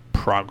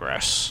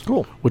progress.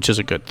 Cool. Which is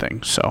a good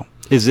thing. So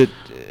Is it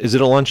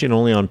launching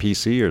only on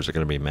PC, or is it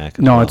going to be Mac?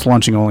 No, it's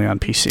launching only on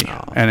PC.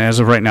 Oh. And as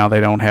of right now, they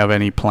don't have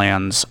any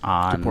plans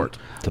on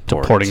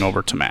porting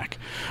over to Mac.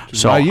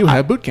 So why you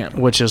have Boot Camp.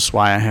 Which is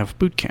why I have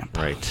Boot Camp.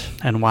 Right.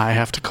 And why I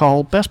have to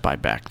call Best Buy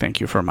back.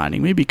 Thank you for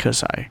reminding me,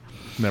 because I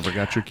never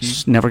got your key.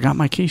 Never got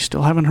my key.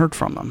 Still haven't heard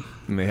from them.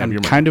 And they have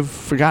your money. Kind of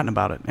forgotten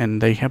about it,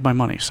 and they have my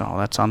money. So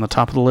that's on the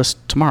top of the list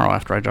tomorrow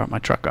after I drop my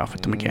truck off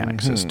at the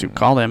mechanics, is to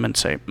call them and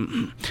say,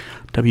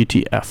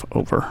 WTF,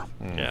 over.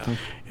 Yeah.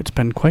 It's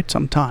been quite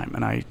some time,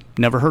 and I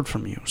never heard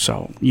from you.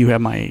 So you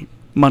have my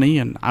money,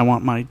 and I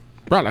want my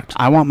product.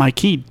 I want my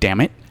key, damn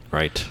it.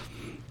 Right.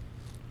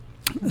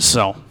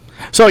 So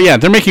yeah,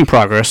 they're making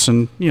progress,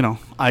 and,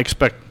 I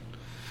expect...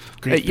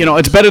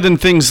 it's better than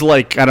things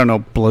like, I don't know,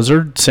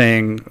 Blizzard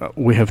saying,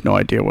 we have no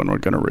idea when we're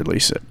going to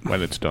release it.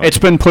 When it's done. It's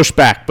been pushed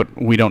back, but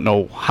we don't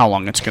know how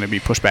long it's going to be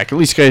pushed back. At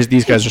least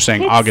these guys are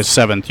saying August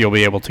 7th you'll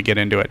be able to get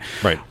into it.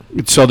 Right.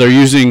 So they're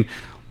using,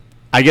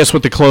 I guess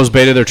with the closed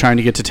beta, they're trying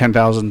to get to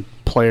 10,000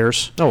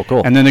 players. Oh,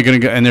 cool. And then they're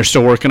going to go, and they're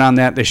still working on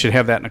that. They should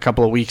have that in a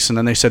couple of weeks. And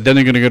then they said, then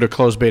they're going to go to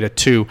closed beta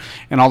 2,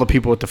 and all the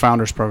people with the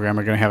Founders Program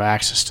are going to have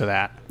access to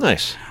that.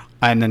 Nice.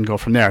 And then go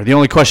from there. The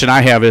only question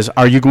I have is,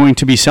 are you going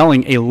to be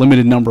selling a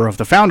limited number of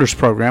the Founders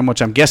Program, which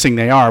I'm guessing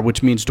they are,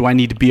 which means do I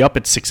need to be up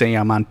at 6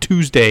 a.m. on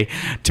Tuesday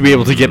to be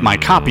able to get my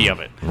copy of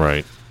it?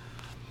 Right.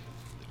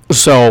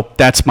 So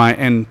that's my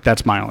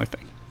only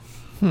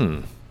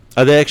thing.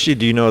 Are they actually,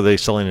 do you know, are they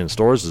selling in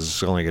stores? Is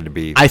this only going to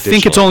be I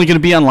think it's only going to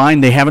be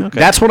online. They haven't. Okay.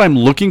 That's what I'm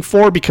looking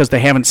for, because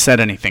they haven't said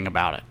anything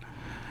about it.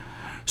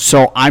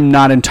 So I'm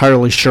not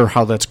entirely sure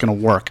how that's going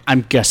to work.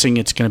 I'm guessing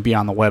it's going to be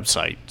on the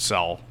website.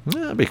 So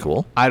that'd be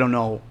cool. I don't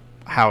know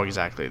how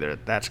exactly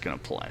that's going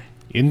to play.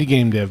 Indie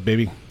game dev,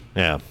 baby.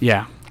 Yeah.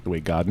 Yeah. The way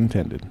God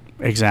intended.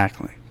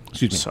 Exactly.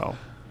 Excuse me. So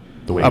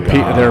the way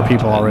there are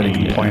people already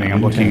complaining.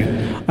 I'm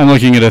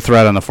looking at a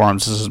thread on the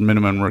forums. This is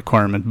minimum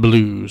requirement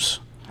blues.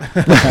 And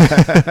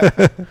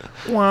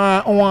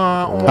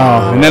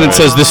then it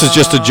says this is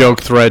just a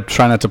joke thread.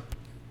 Try not to.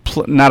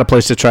 Not a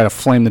place to try to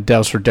flame the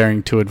devs for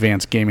daring to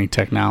advance gaming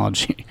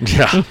technology.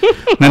 Yeah. And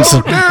then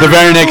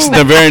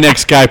the very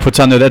next guy puts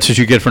on there, that's what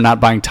you get for not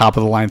buying top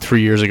of the line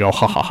 3 years ago.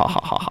 Ha ha ha ha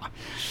ha.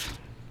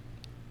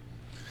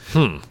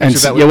 And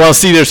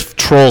there's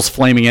trolls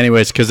flaming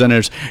anyways, because then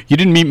you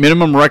didn't meet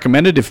minimum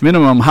recommended. If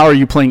minimum, how are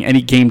you playing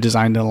any game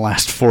designed in the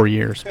last 4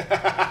 years?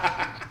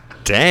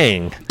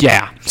 Dang.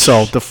 Yeah.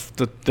 So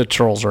the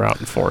trolls are out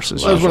in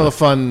forces. That was one of the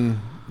fun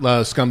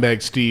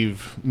Scumbag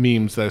Steve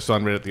memes that I saw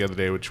on Reddit the other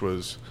day, which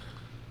was,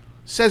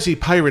 says he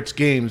pirates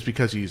games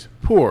because he's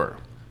poor,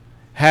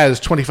 has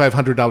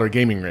 $2,500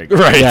 gaming rig.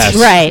 Right. Yes.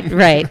 Right.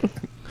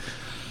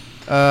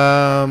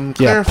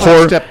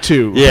 Clarify step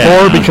 2. Yeah.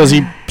 Poor because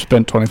he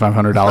spent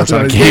 $2,500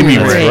 on a gaming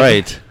rig.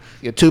 Right.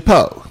 You're too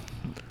poor.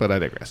 But I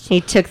digress. He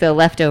took the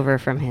leftover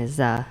from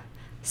his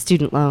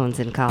student loans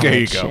in college there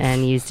you go.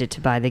 and used it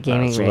to buy the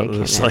gaming rig.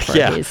 It's like,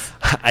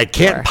 I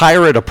can't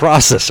pirate a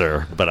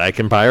processor, but I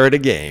can pirate a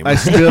game. I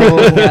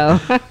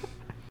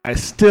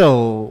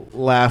still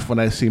laugh when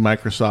I see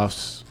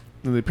Microsoft's,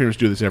 and they pretty much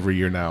do this every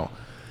year now,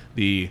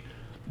 the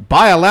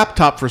buy a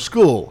laptop for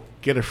school,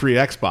 get a free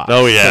Xbox.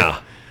 Oh, yeah.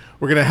 So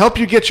we're going to help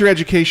you get your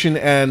education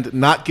and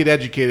not get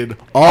educated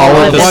all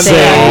at the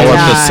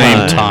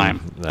same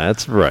time.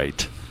 That's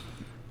right.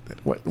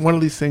 One of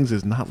these things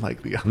is not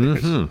like the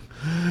others.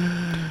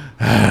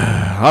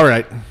 All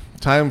right.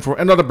 Time for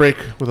another break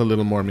with a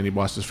little more mini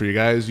bosses for you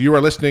guys. You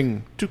are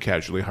listening to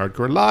Casually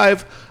Hardcore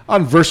live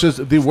on Versus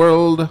the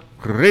World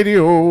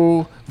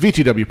Radio,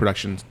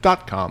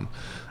 VTWProductions.com.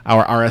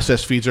 Our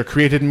RSS feeds are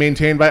created and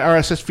maintained by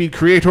RSS Feed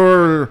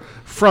Creator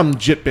from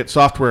JitBit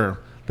Software.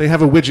 They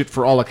have a widget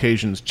for all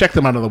occasions. Check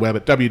them out on the web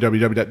at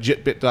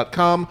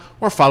www.jitbit.com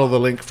or follow the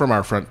link from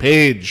our front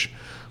page.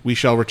 We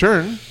shall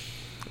return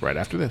right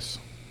after this.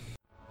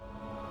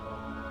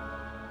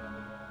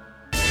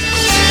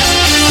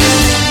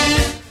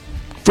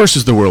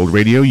 Versus the World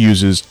Radio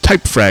uses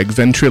Typefrag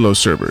Ventrilo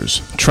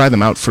servers. Try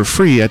them out for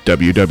free at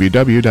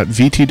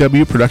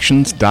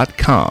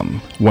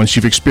www.vtwproductions.com. Once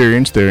you've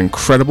experienced their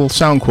incredible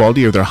sound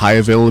quality or their high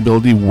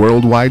availability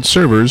worldwide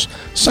servers,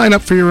 sign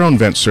up for your own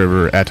vent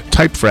server at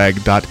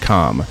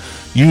typefrag.com.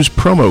 Use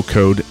promo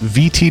code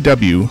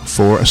VTW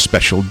for a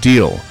special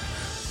deal.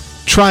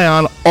 Try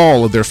on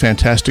all of their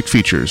fantastic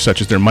features, such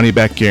as their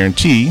money-back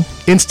guarantee,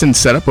 instant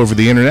setup over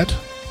the internet,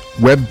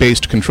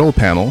 web-based control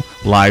panel,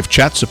 live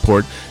chat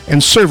support,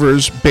 and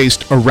servers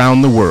based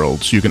around the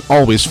world, so you can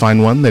always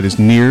find one that is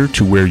near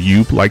to where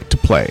you like to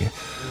play.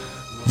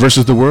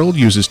 Versus the World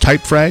uses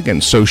Typefrag,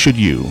 and so should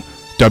you.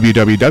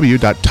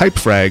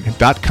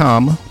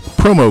 www.typefrag.com,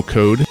 promo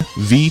code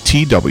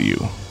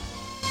VTW.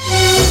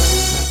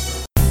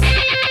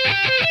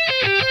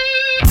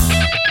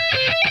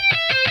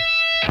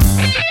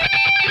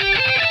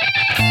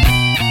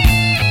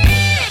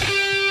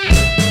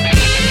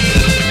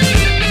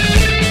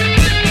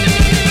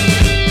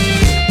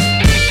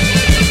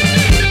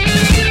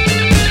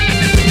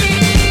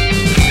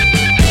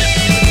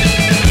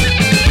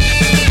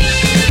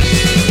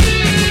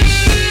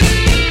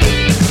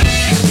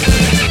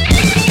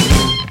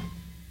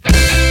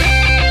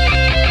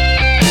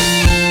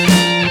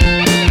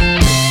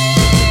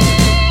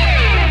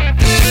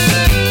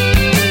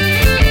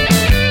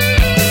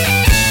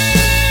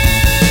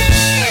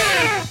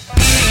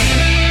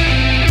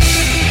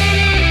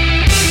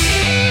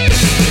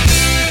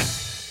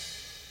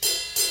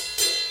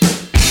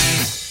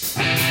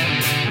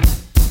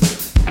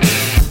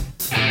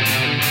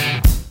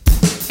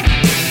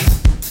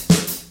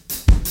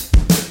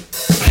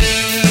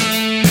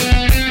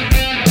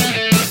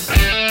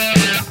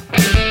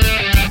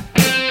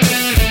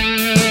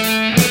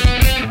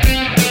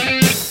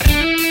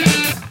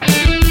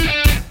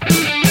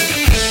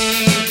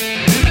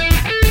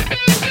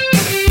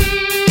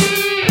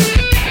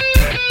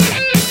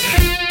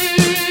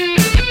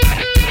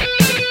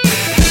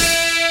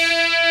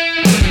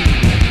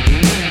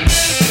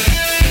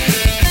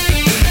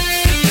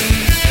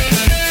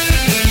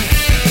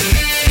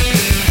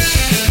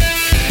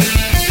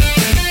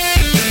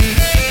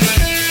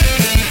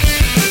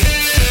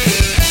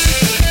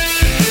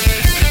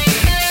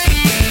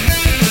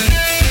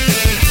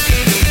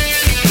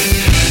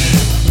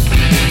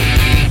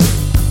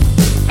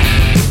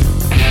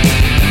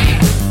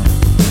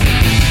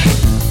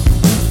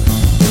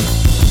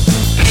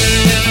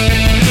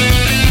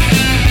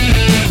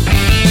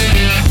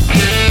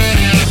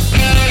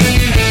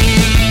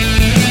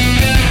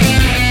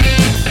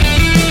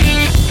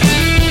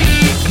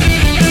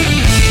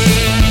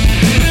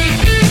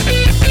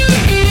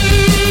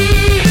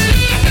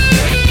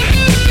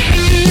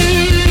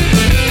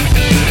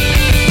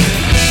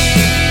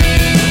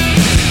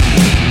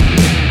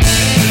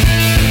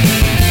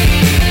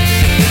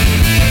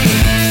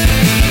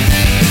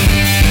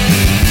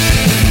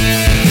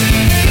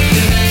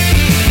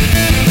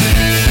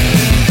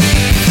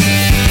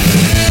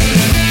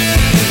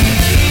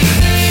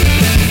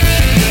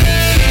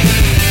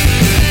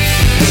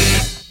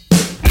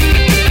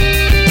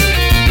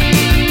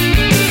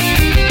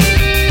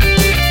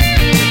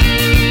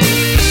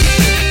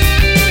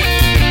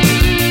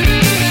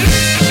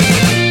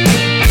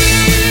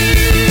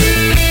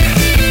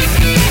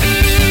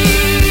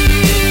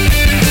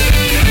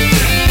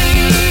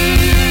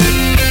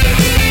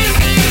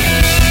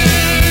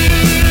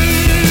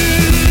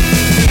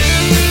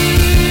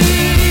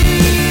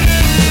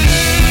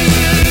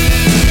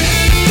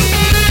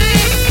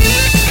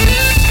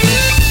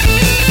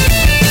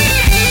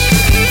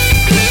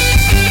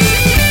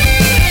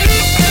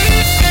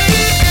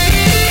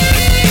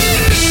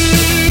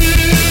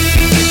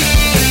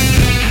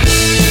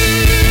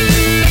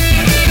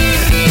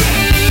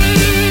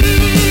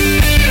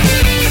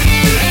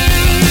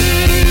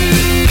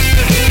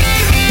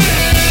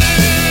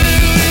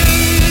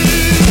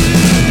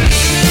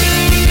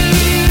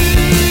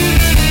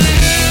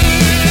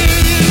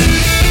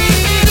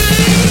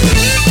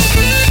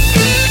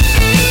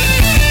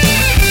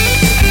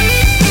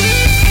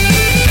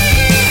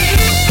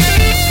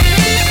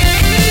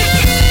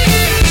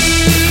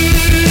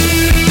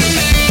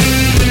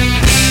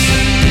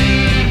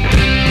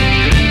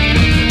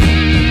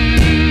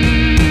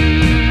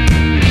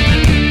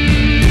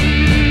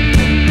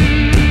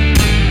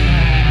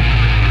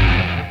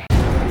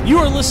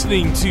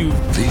 listening to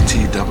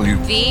VTW.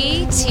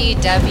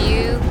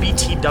 VTW.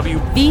 VTW.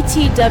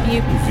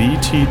 VTW.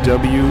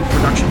 VTW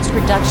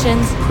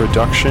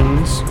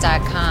Productions.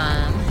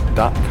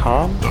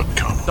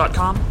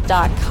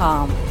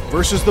 .com.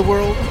 Versus the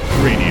World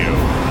Radio.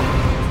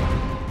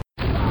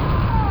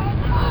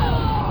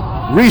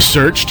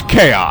 Researched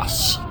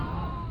Chaos.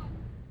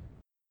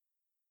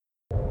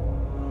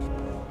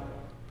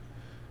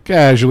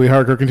 Casually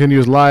Hardcore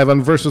continues live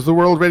on Versus the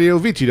World Radio,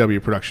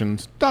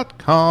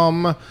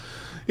 VTWProductions.com.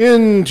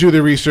 Into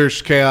the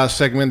Researched Chaos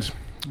segment,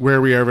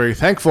 where we are very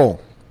thankful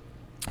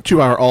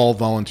to our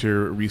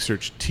all-volunteer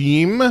research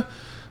team.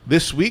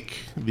 This week,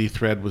 the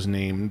thread was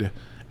named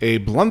A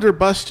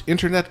Blunderbust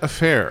Internet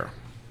Affair.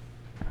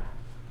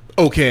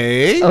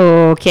 Okay.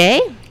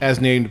 As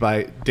named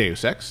by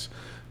Deus Ex.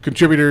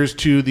 Contributors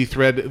to the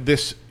thread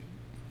this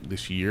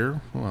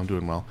year, well, I'm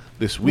doing well,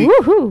 this week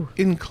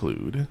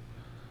include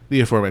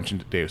the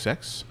aforementioned Deus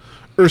Ex,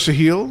 Ursa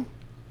Heel,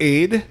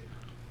 Aid,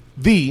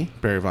 the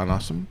Barry Von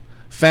Awesome,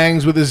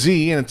 Fangs with a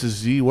Z, and it's a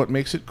Z, what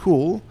makes it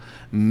cool,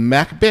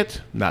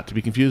 MacBit, not to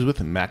be confused with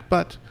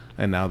MacButt,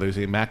 and now there's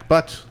a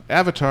MacButt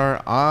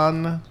avatar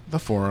on the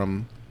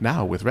forum,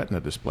 now with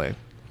Retina display.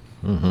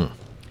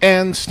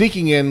 And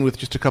sneaking in with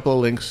just a couple of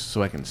links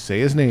so I can say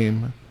his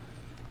name,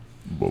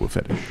 Boba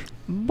Fetish.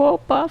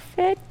 Boba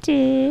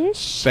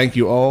Fetish. Thank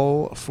you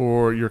all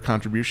for your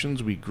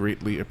contributions. We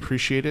greatly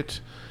appreciate it.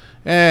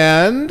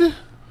 And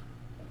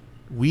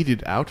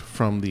weeded out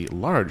from the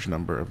large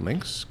number of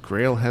links,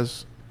 Grail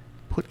has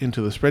put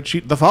into the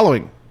spreadsheet the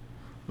following.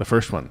 The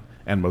first one,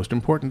 and most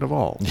important of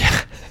all.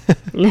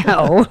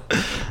 No.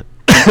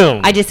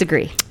 I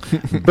disagree.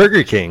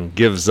 Burger King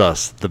gives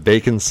us the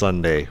bacon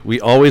sundae we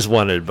always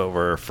wanted but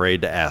were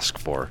afraid to ask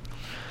for.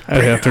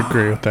 I have to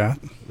agree with that.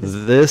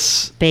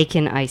 This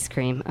bacon ice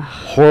cream. Ugh.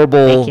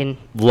 Horrible, Bacon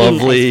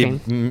lovely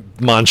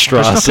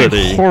monstrosity.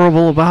 There's nothing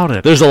horrible about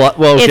it. There's a lot.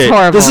 Well, okay. It's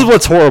horrible. This is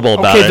what's horrible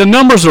about it. Okay, the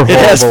numbers are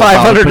horrible. It has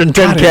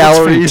 510 about it,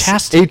 calories,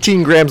 fantastic.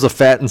 18 grams of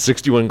fat, and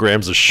 61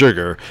 grams of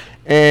sugar.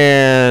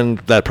 And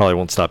that probably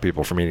won't stop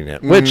people from eating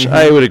it, which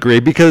I would agree,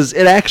 because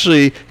it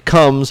actually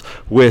comes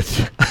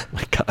with, oh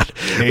my God,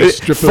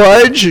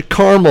 fudge,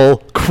 caramel,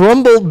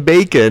 crumbled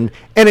bacon,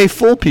 and a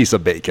full piece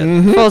of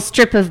bacon. Full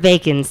strip of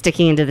bacon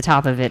sticking into the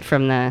top of it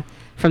from the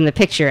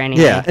picture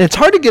anyway. Yeah, and it's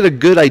hard to get a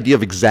good idea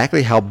of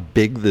exactly how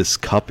big this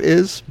cup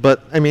is,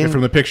 but I mean, And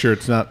from the picture,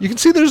 it's not. you can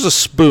see there's a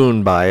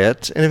spoon by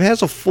it, and it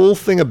has a full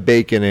thing of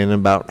bacon in,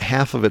 about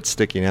half of it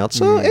sticking out.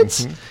 So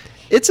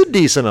it's a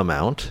decent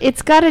amount.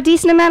 It's got a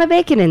decent amount of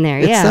bacon in there.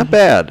 It's not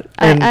bad.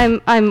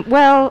 And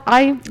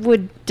I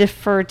would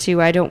defer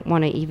to. I don't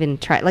want to even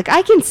try. Like,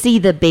 I can see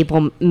the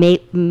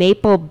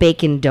maple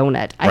bacon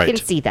donut. I can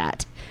see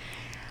that.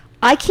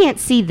 I can't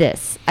see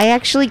this. I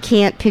actually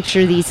can't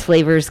picture these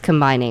flavors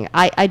combining.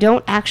 I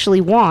don't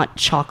actually want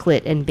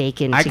chocolate and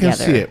bacon together. I can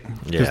see it.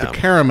 Because the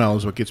caramel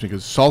is what gets me.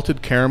 Because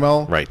salted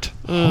caramel. Right.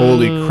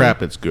 Holy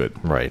crap, it's good.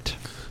 Right.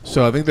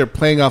 So I think they're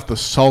playing off the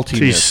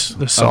saltiness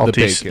of the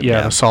bacon.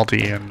 Yeah, the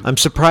salty. And I'm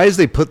surprised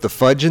they put the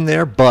fudge in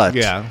there, but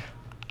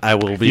I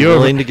will be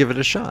willing to give it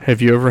a shot.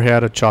 Have you ever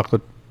had a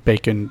chocolate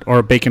bacon or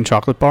a bacon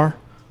chocolate bar?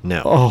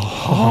 No.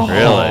 Oh,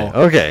 really?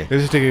 Okay.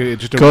 This is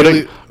just a go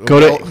really, to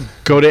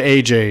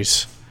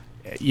AJ's.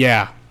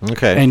 Yeah.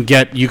 Okay. And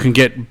you can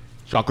get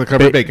chocolate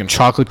covered bacon.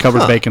 Chocolate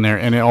covered bacon there,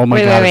 and oh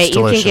my God, it's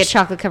delicious. You can get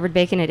chocolate covered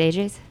bacon at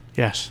AJ's?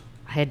 Yes.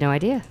 I had no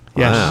idea.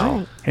 Yes.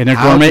 Wow. In their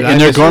gourmet he candy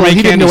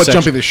didn't know what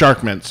section. jumping the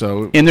shark meant,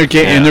 so In their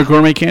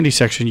gourmet candy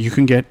section, you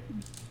can get.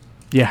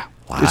 Yeah.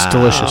 It's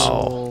delicious.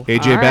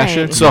 AJ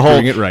Basha, It's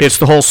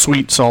the whole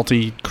sweet,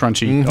 salty,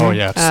 crunchy. Oh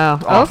yeah.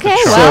 Okay.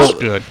 So Well,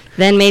 good.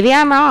 then maybe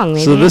I'm wrong.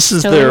 Maybe So this it's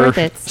is totally their worth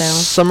it, so.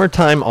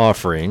 summertime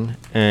offering,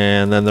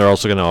 and then they're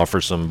also going to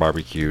offer some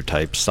barbecue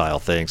type style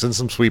things and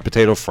some sweet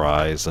potato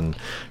fries and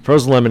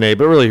frozen lemonade.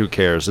 But really, who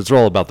cares? It's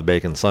all about the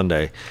bacon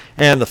sundae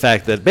and the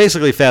fact that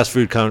basically fast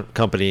food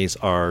companies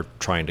are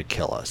trying to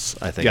kill us.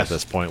 I think at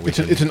this point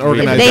it's an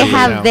organized.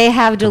 They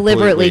have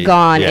deliberately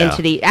gone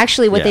into the.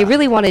 Actually, what they Yeah.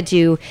 really want to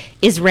do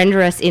is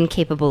render us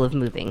incapable of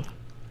moving.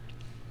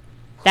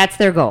 That's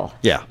their goal.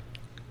 Yeah.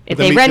 If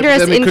they render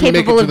us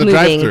incapable of moving,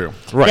 then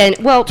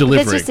delivery.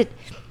 that's just a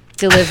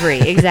delivery.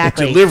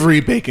 Exactly.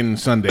 Delivery bacon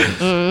sundaes.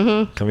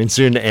 Coming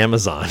soon to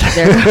Amazon.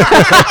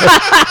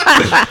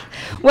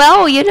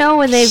 Well,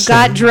 when they've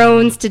got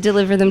drones to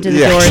deliver them to the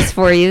doors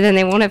for you, then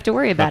they won't have to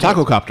worry about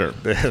Taco Copter.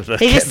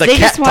 They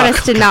just want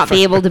us to not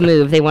be able to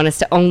move. They want us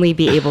to only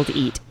be able to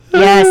eat.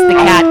 Yes, the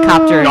cat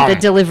copter, the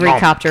delivery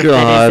copter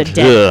that is a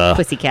dead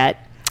pussycat.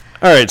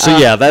 All right, so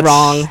that's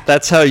wrong.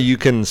 That's how you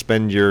can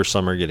spend your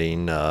summer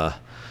getting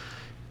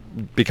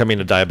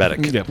becoming a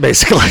diabetic,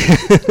 basically.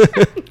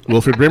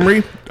 Wilfred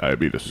Brimley,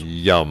 diabetes.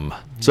 Yum.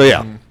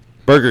 So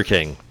Burger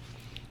King,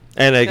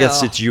 and I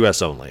guess it's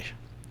U.S. only.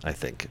 I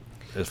think,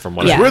 from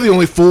what we're the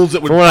only fools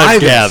that would. From what buy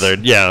I've this.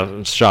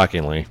 gathered,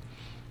 shockingly.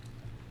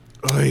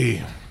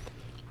 Oy.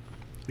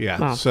 Yeah.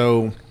 Well,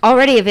 so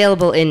already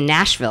available in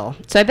Nashville,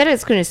 so I bet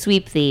it's going to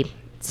sweep the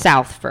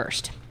South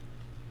first.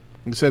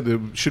 They said it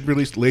should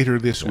release later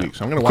this week,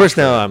 so I'm going to. Of course,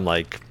 now I'm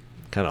like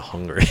kind of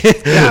hungry.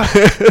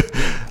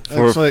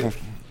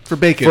 For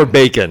bacon. For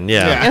bacon,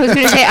 yeah. I was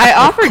going to say, I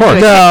offered you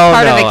No,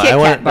 part of a Kit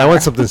Kat bar. I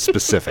want something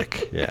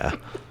specific. Yeah.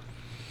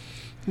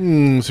 So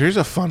here's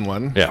a fun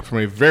one from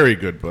a very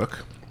good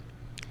book.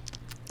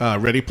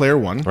 Ready Player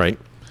One. Right.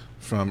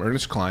 From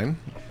Ernest Cline.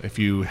 If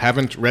you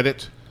haven't read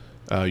it,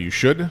 you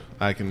should.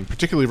 I can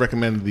particularly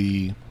recommend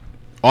the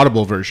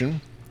Audible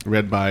version,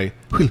 read by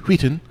Will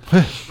Wheaton.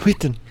 Will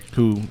Wheaton?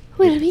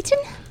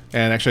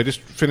 And actually, I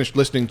just finished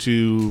listening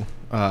to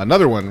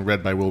another one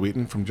read by Will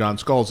Wheaton from John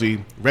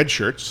Scalzi, Red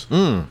Shirts.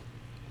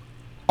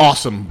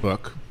 Awesome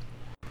book.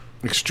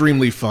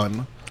 Extremely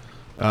fun.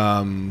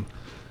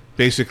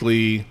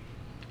 Basically,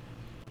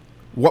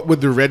 what would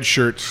the Red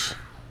Shirts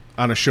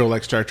on a show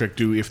like Star Trek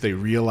do if they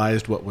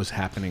realized what was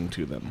happening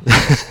to them?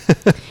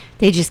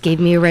 They just gave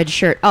me a red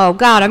shirt. Oh,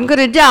 God, I'm going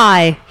to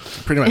die.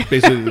 Pretty much.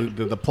 Basically,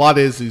 the plot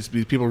is these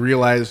people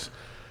realize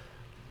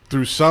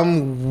through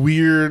some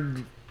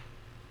weird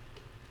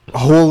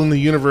hole in the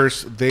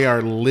universe, they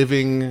are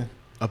living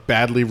a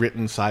badly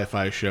written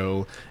sci-fi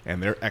show,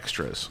 and they're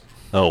extras.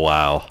 Oh,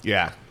 wow.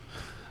 Yeah.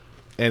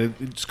 And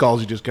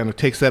Scalzi just kind of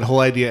takes that whole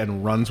idea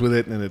and runs with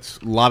it, and it's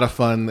a lot of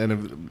fun.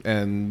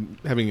 And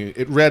having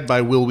it read by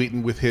Will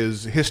Wheaton with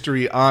his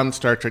history on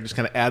Star Trek just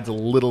kind of adds a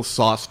little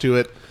sauce to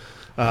it.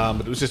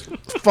 But it was just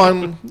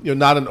fun,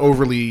 not an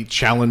overly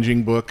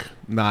challenging book,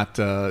 not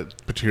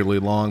particularly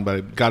long, but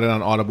I got it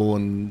on Audible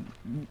and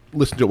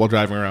listened to it while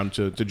driving around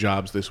to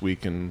jobs this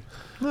week, and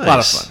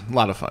nice. A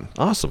lot of fun.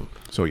 Awesome.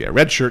 So yeah,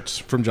 Red Shirts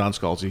from John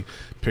Scalzi.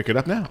 Pick it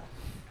up now.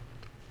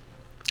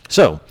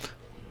 So,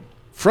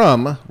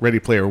 from Ready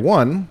Player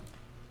One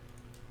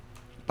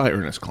by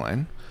Ernest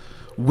Cline,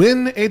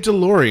 win a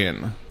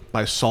DeLorean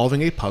by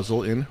solving a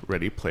puzzle in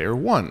Ready Player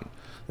One.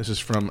 This is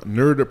from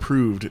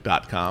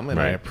nerdapproved.com, and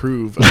I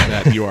approve of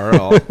that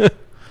URL.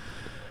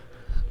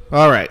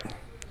 All right.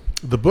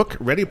 The book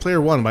Ready Player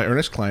One by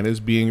Ernest Cline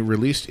is being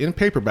released in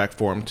paperback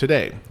form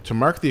today. To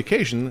mark the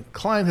occasion,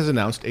 Cline has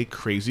announced a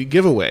crazy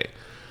giveaway.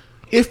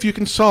 If you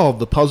can solve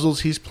the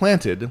puzzles he's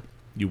planted,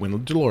 you win a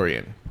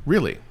DeLorean.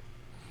 Really?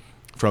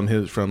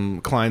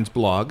 From Cline's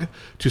blog,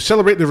 to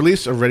celebrate the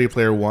release of Ready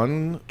Player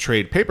One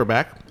trade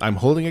paperback, I'm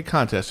holding a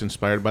contest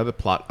inspired by the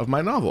plot of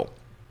my novel.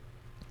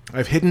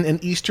 I've hidden an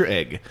Easter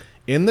egg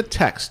in the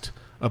text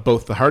of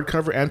both the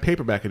hardcover and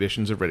paperback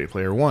editions of Ready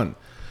Player One.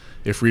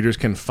 If readers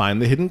can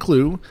find the hidden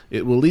clue,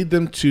 it will lead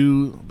them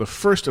to the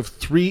first of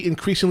 3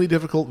 increasingly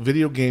difficult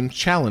video game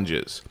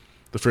challenges.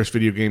 The first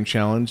video game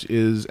challenge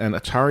is an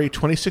Atari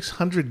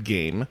 2600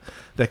 game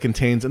that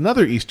contains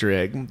another Easter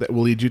egg that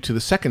will lead you to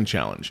the second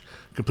challenge.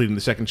 Completing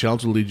the second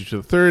challenge will lead you to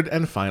the third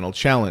and final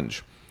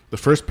challenge. The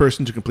first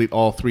person to complete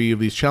all 3 of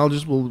these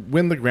challenges will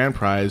win the grand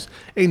prize,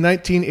 a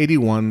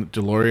 1981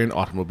 DeLorean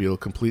automobile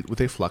complete with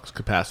a flux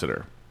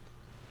capacitor.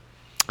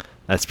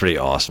 That's pretty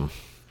awesome.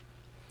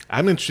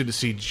 I'm interested to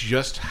see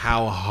just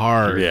how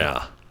hard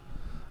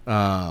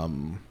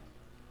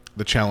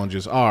the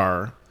challenges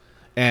are,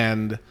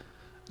 and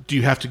do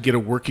you have to get a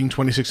working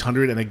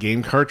 2600 and a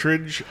game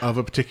cartridge of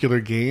a particular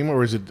game,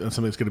 or is it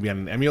something that's going to be on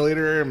an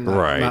emulator? I'm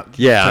not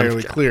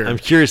entirely clear. I'm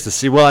curious to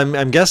see. Well,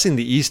 I'm guessing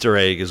the Easter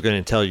egg is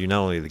going to tell you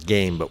not only the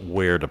game, but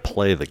where to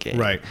play the game.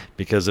 Right.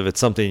 Because if it's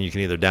something you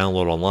can either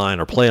download online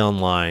or play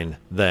online,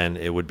 then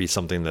it would be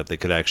something that they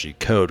could actually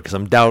code. Because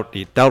I'm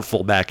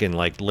doubtful back in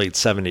like late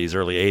 70s,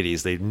 early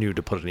 80s, they knew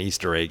to put an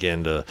Easter egg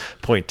in to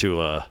point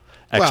to a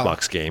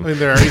Xbox game. I mean,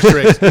 there are Easter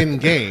eggs in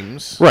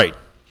games. Right.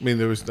 I mean,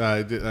 there was. I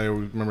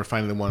remember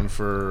finding the one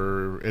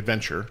for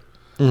Adventure.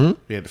 Mm-hmm.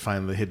 You had to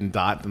find the hidden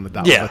dot, and the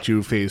dot would let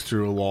you phase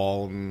through a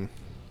wall, and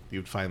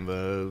you'd find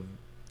the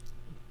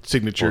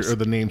signature or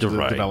the names of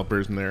the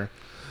developers in there.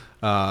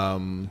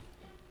 But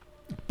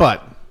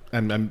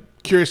I'm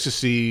curious to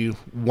see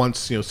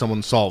once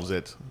someone solves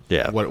it,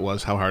 what it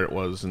was, how hard it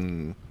was,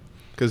 and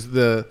because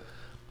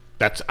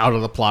that's out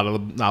of the plot of the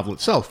novel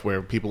itself,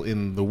 where people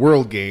in the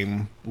world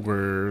game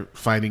were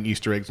finding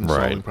Easter eggs and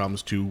solving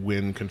problems to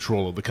win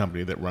control of the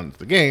company that runs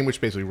the game, which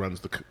basically runs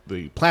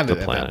the planet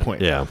at that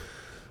point. Yeah.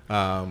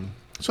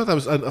 So that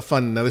was a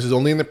fun. Now this is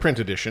only in the print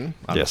edition.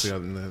 Obviously,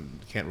 you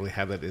can't really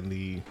have that in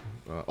the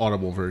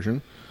Audible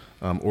version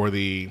or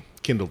the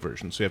Kindle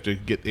version. So you have to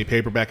get a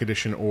paperback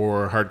edition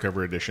or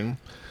hardcover edition.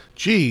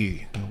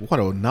 Gee,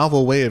 what a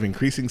novel way of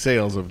increasing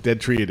sales of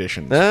Dead Tree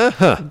editions.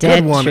 Dead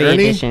Tree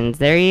editions.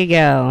 There you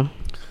go.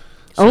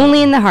 So,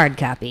 only in the hard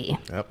copy.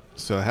 Yep.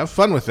 So have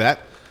fun with that.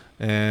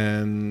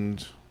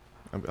 And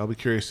I'll be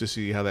curious to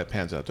see how that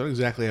pans out. Don't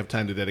exactly have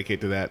time to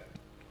dedicate to that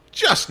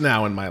just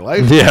now in my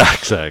life. Yeah,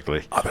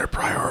 exactly. Other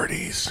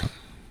priorities.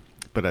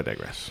 But I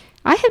digress.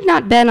 I have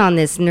not been on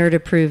this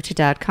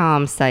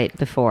nerdapproved.com site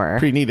before.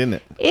 Pretty neat, isn't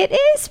it? It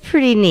is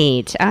pretty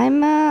neat.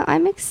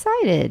 I'm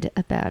excited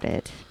about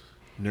it.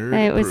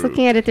 I was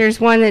looking at it. There's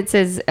one that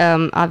says,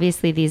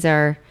 obviously these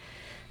are,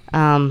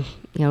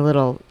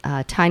 little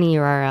tiny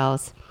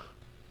URLs,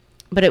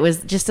 but it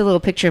was just a little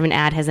picture of an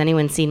ad. Has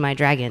anyone seen my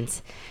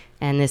dragons?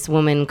 And this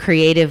woman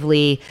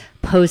creatively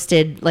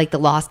posted like the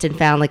lost and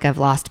found, like I've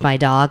lost my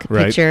dog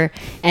picture,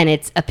 and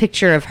it's a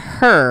picture of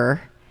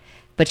her,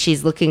 but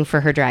she's looking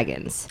for her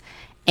dragons.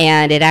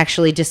 And it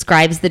actually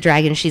describes the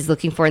dragon she's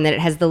looking for, and then it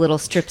has the little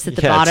strips at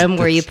the Yeah, bottom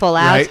where you pull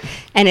out, right.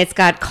 and it's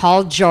got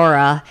call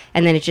Jorah,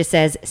 and then it just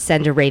says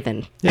send a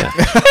raven. Yeah. So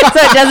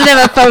it doesn't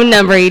have a phone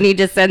number. You need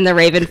to send the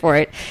raven for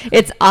it.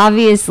 It's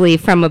obviously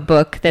from a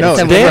book that No,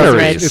 someone has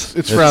read.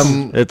 It's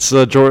from It's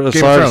Game of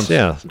Thrones.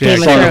 yeah. Game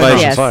of Song Thrones, Ice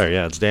and yes. Fire.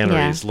 Yeah, it's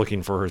Daenerys Yeah.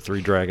 looking for her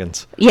 3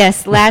 dragons.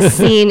 Yes, last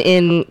seen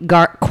in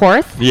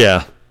Korth.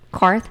 Yeah.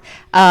 Karth,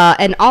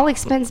 an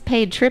all-expense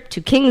paid trip to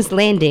King's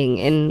Landing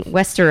in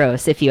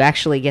Westeros if you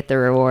actually get the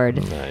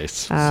reward. Nice.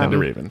 Send a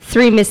raven.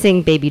 3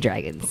 missing baby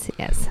dragons.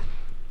 Yes.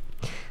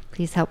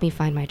 Please help me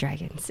find my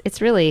dragons. It's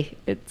really,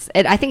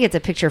 I think it's a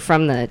picture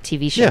from the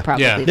TV show, Yeah.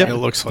 probably. Yeah, but it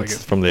looks like it.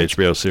 From the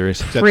HBO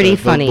series. Is that pretty the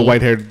funny. The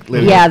white-haired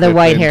lady. Yeah, the that-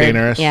 white-haired.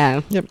 Daenerys? Yeah.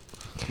 Yep.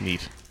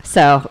 Neat.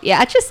 So,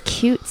 yeah, it's just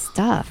cute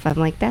stuff. I'm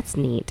like, that's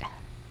neat.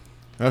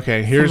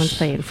 Okay, Someone's here's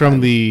playing from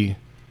fun. the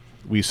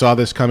 "We saw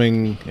this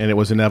coming and it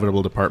was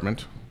inevitable"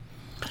 department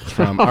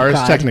from Oh, Ars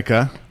God.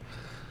 Technica.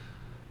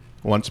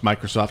 Once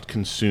Microsoft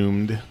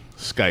consumed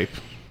Skype,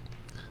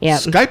 Yeah.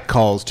 Skype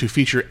calls to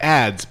feature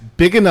ads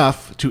big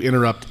enough to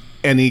interrupt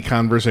any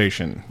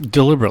conversation.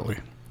 Deliberately.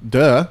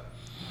 Duh.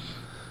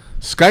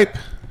 Skype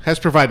has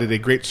provided a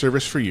great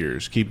service for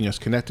years, keeping us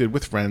connected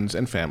with friends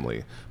and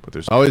family. But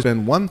there's always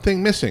been one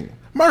thing missing: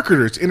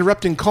 marketers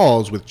interrupting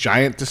calls with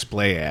giant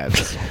display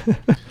ads.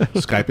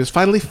 Skype is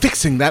finally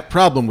fixing that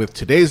problem with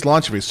today's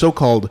launch of a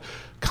so-called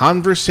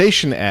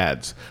conversation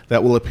ads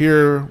that will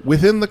appear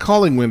within the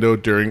calling window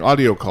during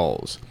audio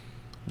calls.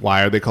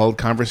 Why are they called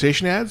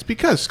conversation ads?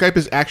 Because Skype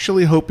is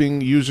actually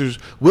hoping users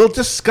will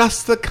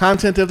discuss the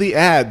content of the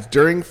ads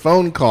during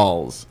phone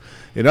calls.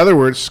 In other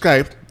words,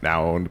 Skype,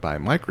 now owned by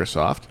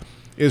Microsoft,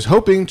 is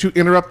hoping to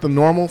interrupt the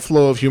normal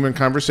flow of human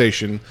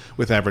conversation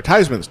with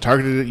advertisements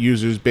targeted at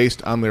users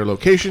based on their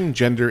location,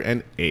 gender,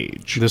 and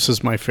age. This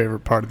is my favorite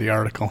part of the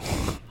article.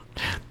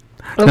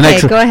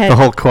 Okay, go ahead. The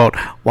whole quote.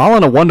 While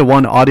on a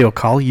one-to-one audio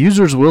call,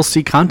 users will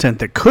see content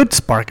that could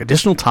spark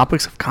additional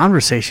topics of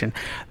conversation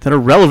that are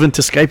relevant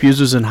to Skype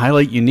users and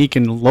highlight unique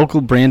and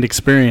local brand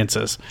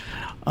experiences.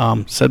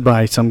 Said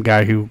by some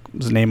guy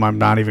whose name I'm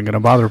not even going to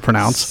bother to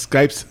pronounce.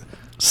 Skype's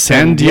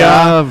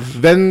Sandhya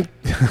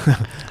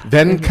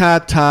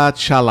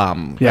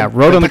Venkatachalam. Yeah,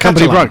 wrote on the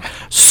company blog.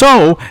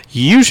 So,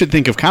 you should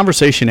think of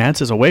conversation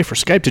ads as a way for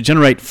Skype to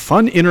generate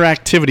fun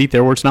interactivity,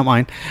 their words, not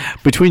mine,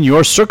 between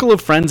your circle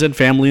of friends and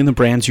family and the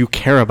brands you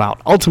care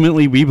about.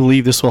 Ultimately, we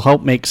believe this will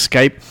help make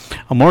Skype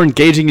a more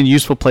engaging and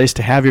useful place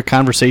to have your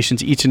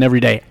conversations each and every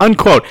day.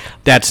 Unquote.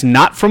 That's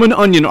not from an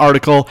Onion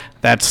article.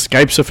 That's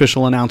Skype's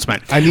official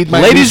announcement. I need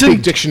my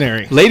Newspeak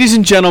dictionary. Ladies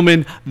and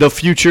gentlemen, the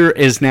future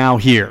is now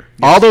here.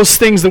 All those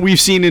things that we've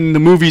seen in the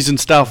movies and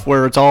stuff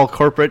where it's all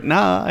corporate,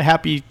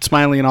 happy,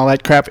 smiling, and all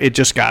that crap, it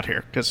just got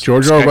here. Because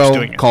George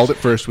Orwell called it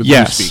first with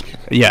Yes. Newspeak.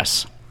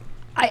 Yes.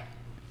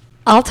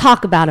 I'll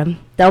talk about them.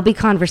 There'll be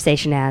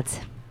conversation ads.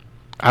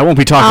 I won't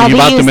be talking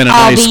about them in a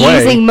nice way. I'll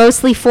be using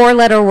mostly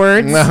 4-letter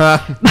words.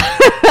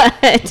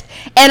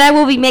 And I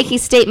will be making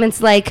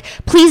statements like,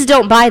 please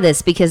don't buy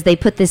this because they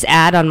put this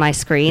ad on my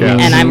screen Yes.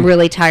 and I'm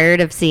really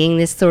tired of seeing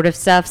this sort of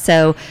stuff.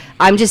 So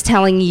I'm just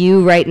telling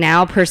you right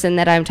now, person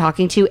that I'm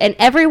talking to, and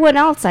everyone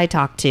else I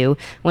talk to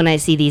when I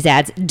see these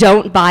ads,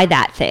 don't buy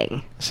that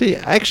thing. See,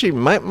 actually,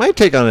 my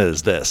take on it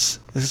is this.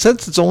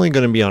 Since it's only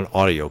going to be on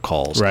audio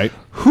calls, right?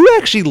 Who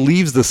actually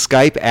leaves the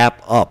Skype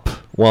app up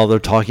while they're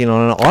talking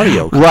on an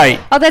audio call? Right.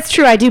 Oh, that's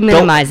true. I do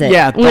minimize it.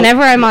 yeah,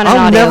 Whenever I'm on an I'll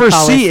audio never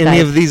call see with any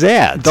Skype. of these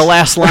ads. The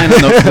last line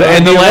in the,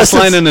 and the last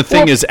line in the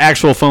thing Well- is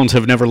actual phones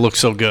have never looked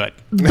so good.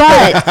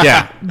 But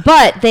Yeah.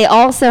 but they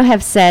also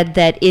have said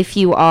that if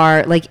you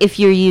are if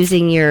you're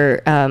using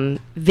your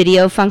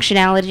video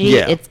functionality,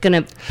 Yeah. it's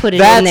gonna put it in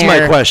That's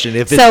there. my question.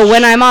 If so it's-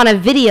 when I'm on a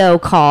video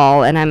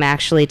call and I'm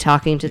actually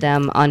talking to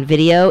them on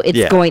video, it's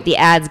Yeah. the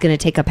ad's gonna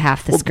take up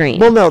half the screen.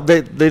 Well, no,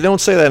 they don't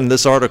say that in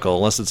this article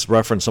unless it's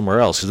referenced somewhere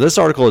else. Because this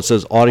article it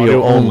says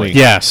audio only.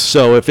 Yes.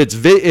 So if it's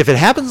if it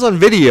happens on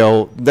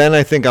video, then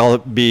I think I'll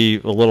be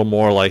a little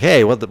more like,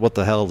 hey, what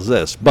the hell is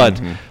this? But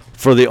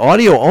for the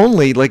audio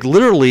only, like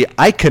literally,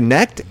 I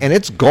connect and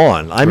it's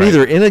gone. I'm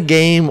either in a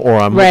game or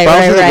I'm Right,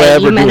 browsing right, the right.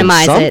 web You or doing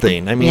minimize it.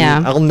 something. I mean,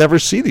 Yeah. I'll never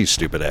see these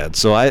stupid ads.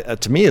 So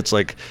to me, it's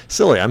like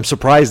silly. I'm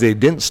surprised they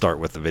didn't start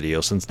with the video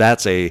since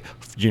that's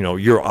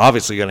you're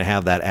obviously going to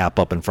have that app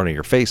up in front of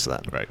your face then.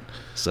 Right.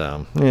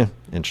 So, yeah,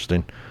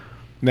 interesting.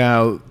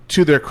 Now,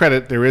 to their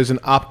credit, there is an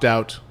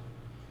opt-out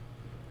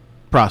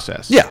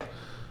process. Yeah.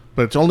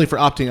 But it's only for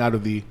opting out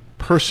of the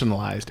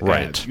personalized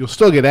Right. ads. You'll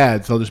still get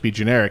ads. They'll just be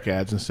generic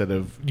ads instead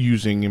of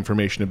using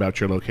information about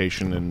your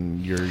location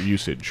and your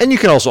usage. And you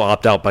can also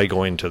opt out by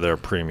going to their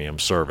premium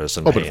service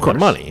and Oh, but of paying the course.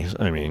 money.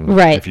 I mean,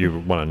 Right. if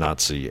you want to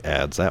not see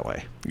ads that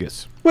way.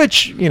 Yes.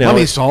 Which,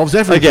 Money solves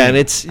everything. Again,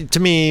 it's to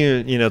me,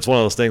 it's one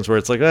of those things where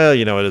it's like,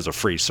 it is a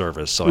free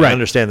service. So Right. I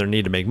understand their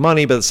need to make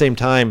money, but at the same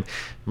time,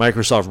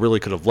 Microsoft really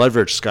could have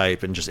leveraged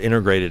Skype and just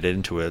integrated it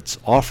into its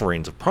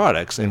offerings of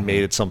products and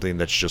made it something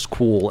that's just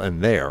cool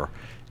and there.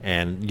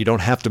 And you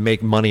don't have to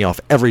make money off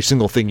every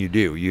single thing you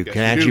do. You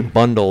can actually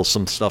bundle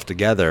some stuff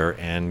together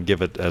and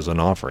give it as an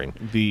offering.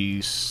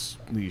 The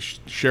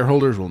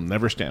shareholders will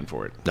never stand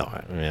for it. No,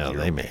 yeah,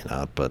 they may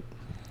not, but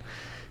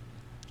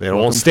they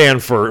won't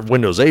stand for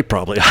Windows 8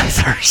 probably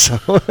either. So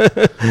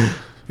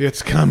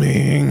it's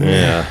coming.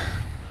 Yeah.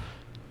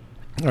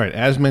 All right,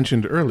 as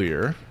mentioned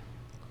earlier,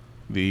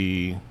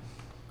 the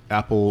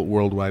Apple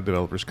Worldwide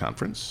Developers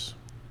Conference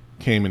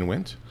came and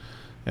went.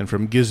 And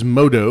from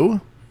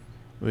Gizmodo,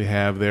 we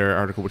have their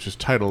article, which is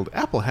titled,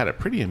 Apple had a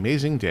pretty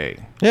amazing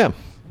day. Yeah.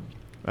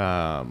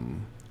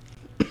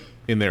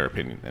 In their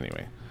opinion,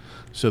 anyway.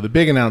 So the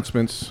big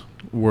announcements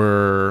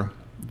were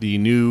the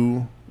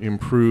new,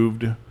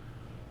 improved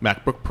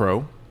MacBook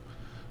Pro,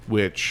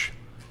 which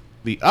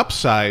the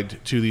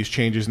upside to these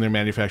changes in their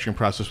manufacturing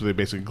process, where they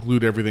basically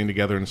glued everything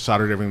together and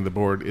soldered everything to the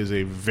board, is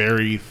a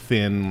very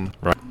thin,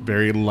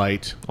 very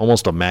light.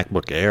 Almost a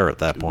MacBook Air at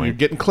that point. You're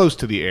getting close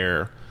to the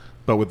Air,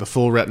 but with the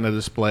full Retina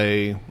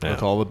display,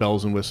 with all the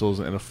bells and whistles,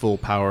 and a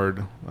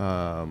full-powered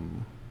Core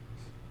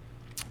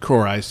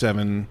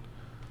i7,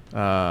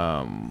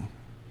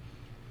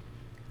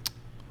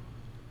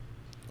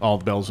 all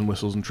the bells and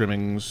whistles and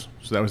trimmings.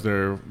 So that was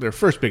their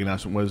first big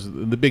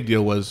announcement. The big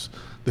deal was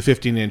the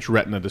 15-inch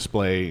Retina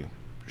display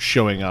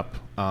showing up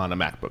on a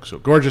MacBook. So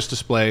gorgeous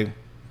display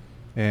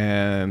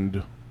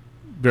and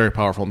very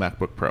powerful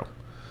MacBook Pro.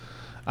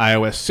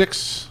 iOS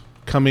 6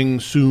 coming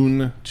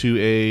soon to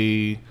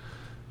a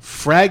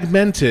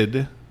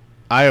fragmented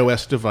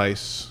iOS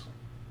device.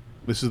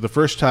 This is the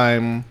first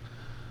time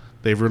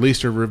they've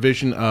released a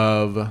revision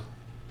of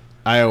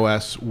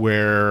iOS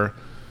where,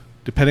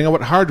 depending on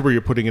what hardware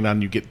you're putting it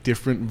on, you get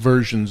different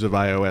versions of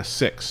iOS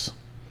 6.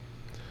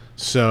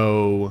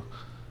 So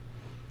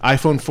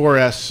iPhone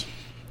 4S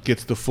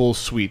gets the full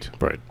suite.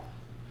 Right.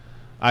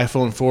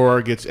 iPhone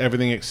 4 gets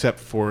everything except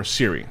for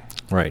Siri.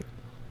 Right.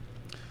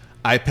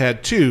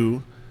 iPad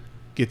 2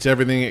 gets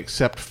everything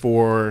except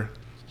for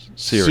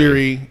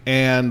Siri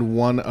and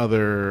one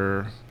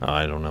other.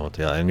 I don't know what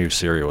I knew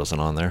Siri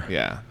wasn't on there.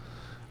 Yeah.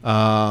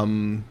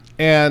 And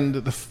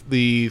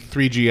the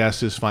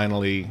 3GS is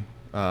finally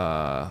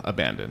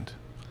abandoned,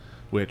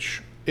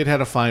 which it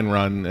had a fine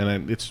run,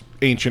 and it's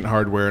ancient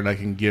hardware, and I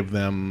can give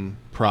them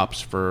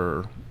props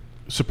for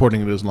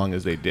supporting it as long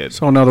as they did.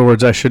 So in other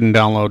words, I shouldn't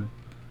download.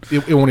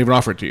 It won't even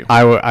offer it to you.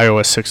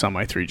 iOS 6 on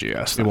my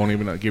 3GS. It won't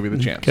even give you the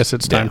chance. Guess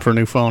it's time for a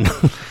new phone.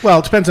 Well,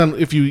 it depends on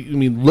if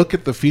look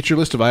at the feature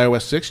list of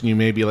iOS 6, and you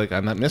may be like,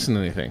 I'm not missing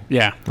anything.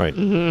 Yeah. Right.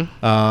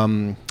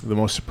 Mm-hmm. The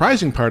most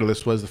surprising part of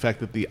this was the fact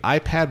that the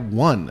iPad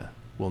 1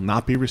 will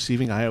not be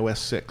receiving iOS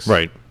 6.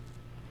 Right.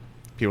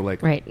 People are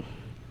like, right.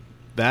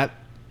 That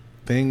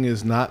thing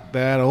is not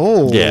that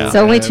old. Yeah. It's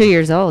only 2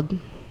 years old.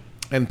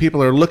 And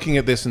people are looking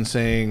at this and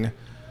saying,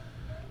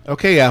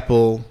 okay,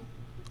 Apple,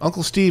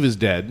 Uncle Steve is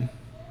dead.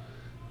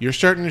 You're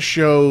starting to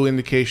show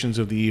indications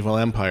of the evil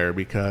empire,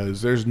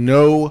 because there's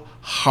no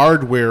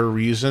hardware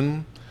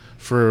reason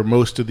for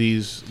most of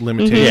these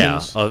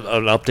limitations. Yeah,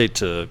 an update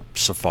to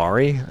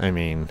Safari. I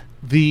mean,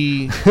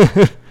 the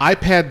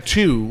iPad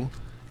 2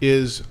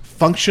 is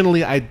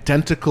functionally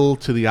identical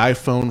to the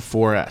iPhone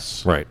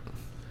 4S. Right.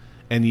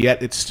 And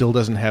yet it still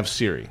doesn't have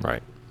Siri.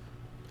 Right.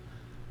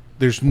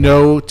 There's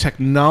no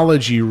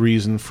technology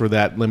reason for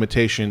that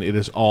limitation. It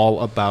is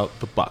all about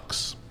the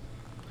bucks.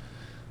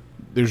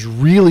 There's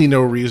really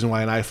no reason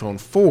why an iPhone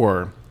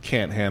 4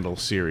 can't handle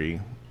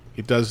Siri.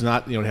 It does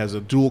not, it has a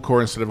dual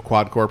core instead of a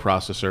quad core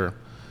processor.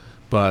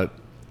 But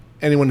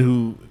anyone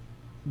who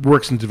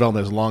works in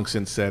development has long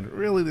since said,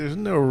 really, there's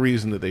no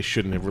reason that they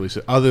shouldn't have released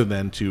it other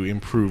than to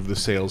improve the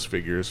sales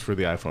figures for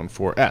the iPhone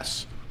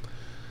 4S.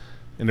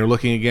 And they're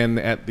looking again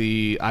at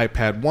the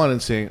iPad 1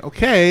 and saying,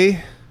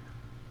 okay,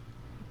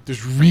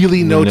 there's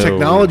really no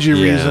technology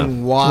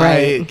reason why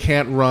it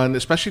can't run,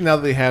 especially now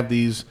that they have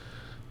these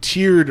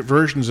tiered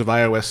versions of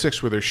iOS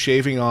 6 where they're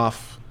shaving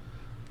off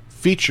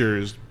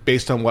features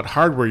based on what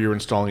hardware you're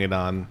installing it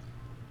on.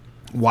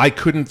 Why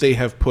couldn't they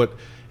have put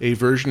a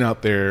version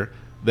out there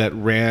that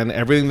ran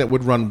everything that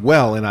would run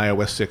well in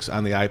iOS 6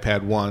 on the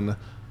iPad 1,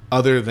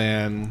 other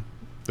than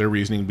their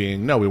reasoning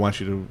being, no, we want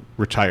you to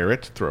retire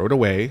it, throw it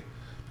away,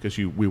 because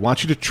we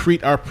want you to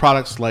treat our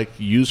products like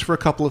use for a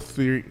couple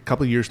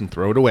of years and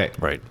throw it away.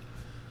 Right.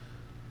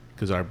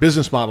 Because our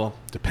business model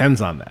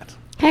depends on that.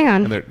 Hang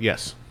on. And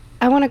yes.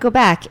 I want to go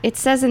back. It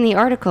says in the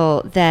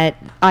article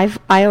that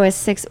iOS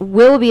 6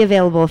 will be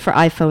available for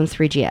iPhone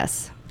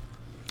 3GS.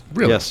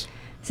 Really? Yes.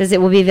 It says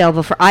it will be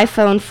available for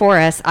iPhone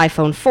 4S,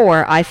 iPhone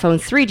 4, iPhone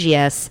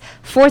 3GS,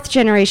 4th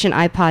generation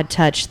iPod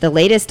Touch, the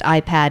latest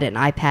iPad, and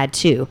iPad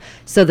 2.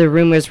 So the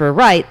rumors were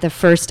right. The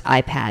first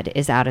iPad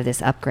is out of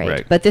this upgrade.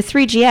 Right. But the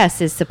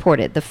 3GS is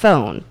supported. The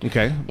phone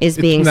is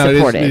being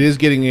supported. It is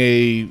getting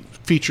a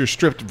feature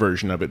stripped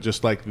version of it,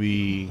 just like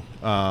the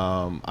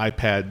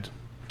iPad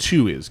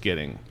 2 is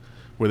getting,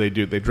 where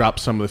they drop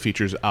some of the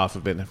features off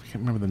of it. I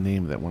can't remember the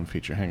name of that one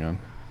feature. Hang on.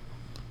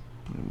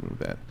 Let me move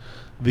that.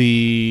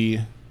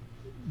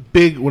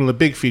 One of the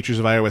big features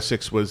of iOS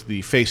 6 was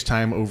the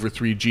FaceTime over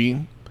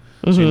 3G.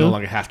 So you no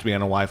longer have to be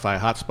on a Wi-Fi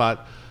hotspot.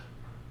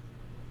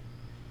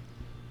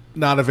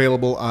 not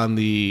available on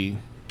the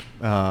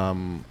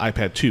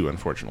iPad 2,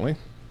 unfortunately,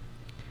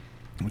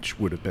 which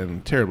would have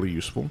been terribly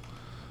useful.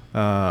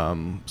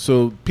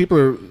 So people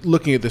are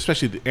looking at this,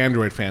 especially the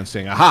Android fans,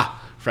 saying,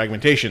 aha,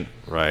 fragmentation.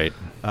 Right.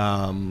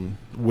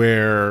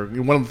 Where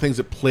one of the things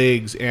that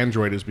plagues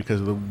Android is because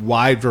of the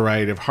wide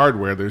variety of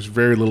hardware, there's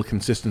very little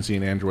consistency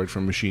in Android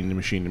from machine to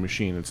machine to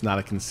machine. It's not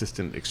a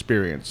consistent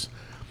experience.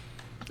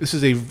 This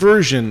is a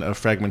version of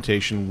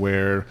fragmentation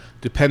where,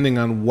 depending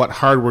on what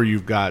hardware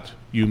you've got,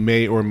 you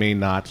may or may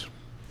not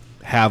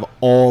have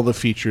all the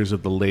features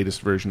of the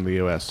latest version of the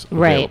OS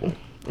available.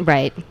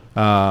 Right.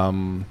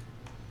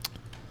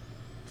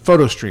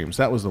 Photo streams,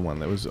 that was the one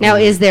that was... Now,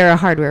 is there a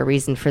hardware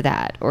reason for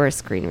that, or a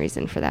screen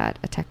reason for that,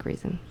 a tech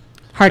reason?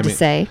 Hard to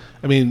say.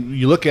 I mean,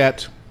 you look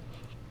at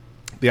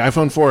the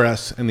iPhone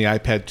 4S and the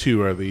iPad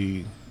 2 are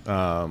the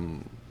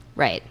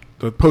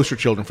the poster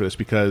children for this,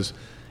 because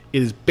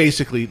it is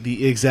basically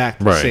the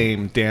exact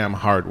same damn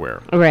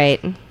hardware.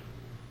 Right.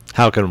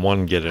 How can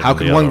one get it? How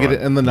can one get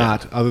it and the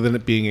not, other than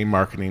it being a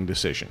marketing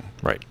decision?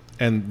 Right.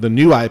 And the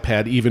new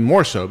iPad even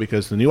more so,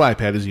 because the new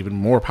iPad is even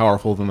more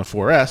powerful than the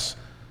 4S,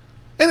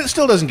 and it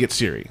still doesn't get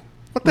Siri.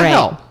 What the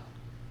hell?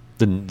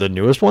 The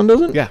newest one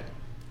doesn't? Yeah.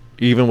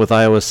 Even with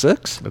iOS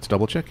 6? Let's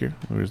double check here.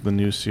 Where's the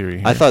new Siri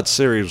here? I thought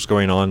Siri was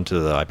going on to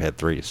the iPad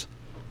 3s.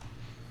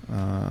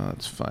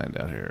 Let's find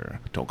out here.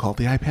 Don't call it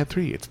the iPad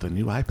 3. It's the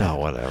new iPad. Oh,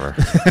 whatever.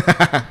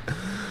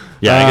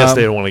 Yeah, I guess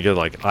they don't want to get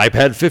like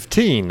iPad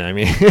 15. I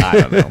mean,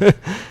 I don't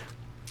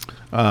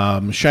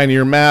know.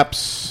 Shinier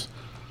Maps.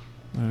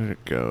 Where did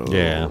it go?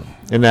 Yeah.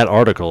 In that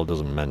article, it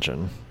doesn't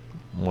mention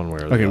one way or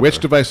the other. Okay, which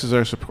devices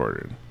are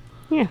supported?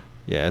 Yeah.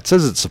 Yeah, it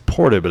says it's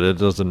supported, but it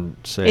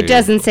doesn't say. It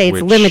doesn't say it's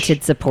which.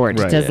 limited support.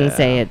 Right. It doesn't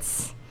say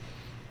it's.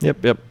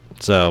 Yep.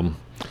 So,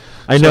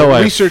 I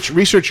know.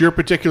 Research your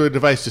particular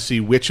device to see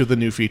which of the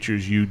new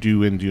features you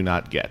do and do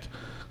not get.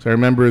 So I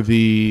remember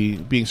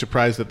being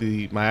surprised that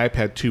my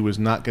iPad 2 was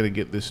not going to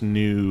get this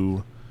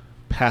new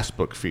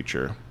Passbook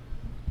feature.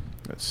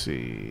 Let's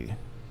see.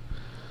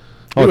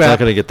 Oh, it's not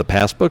going to get the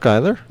Passbook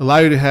either? Allow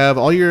you to have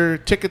all your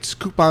tickets,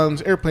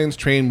 coupons, airplanes,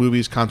 train,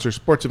 movies, concerts,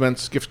 sports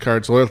events, gift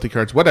cards, loyalty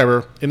cards,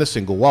 whatever, in a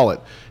single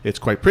wallet. It's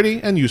quite pretty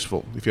and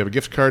useful. If you have a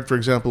gift card, for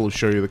example, it'll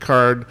show you the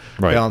card,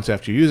 balance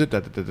after you use it,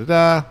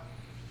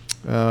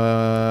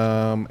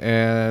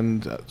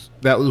 and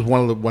that was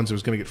one of the ones that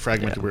was going to get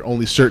fragmented, where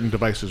only certain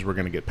devices were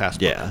going to get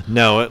Passbook. Yeah.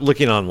 No,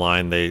 looking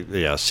online,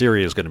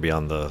 Siri is going to be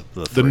on the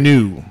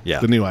new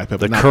iPad. The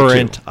but not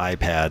current the 2.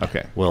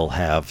 iPad will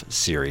have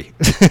Siri.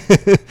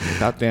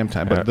 About damn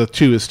time, but the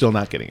 2 is still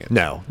not getting it.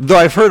 No. Though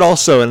I've heard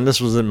also, and this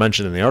wasn't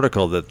mentioned in the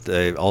article, that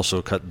they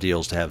also cut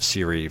deals to have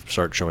Siri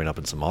start showing up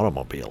in some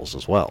automobiles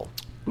as well.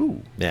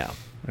 Ooh. Yeah.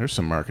 There's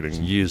some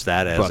marketing. Use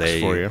that as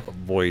a for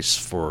voice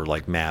for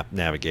like map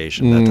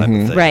navigation, that type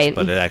of thing. Right.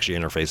 But it actually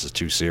interfaces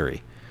to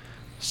Siri.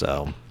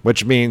 So,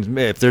 which means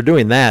if they're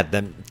doing that,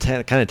 then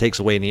kind of takes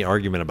away any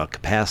argument about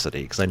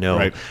capacity. Because I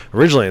know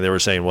originally they were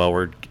saying,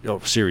 well,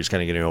 Siri's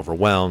kind of getting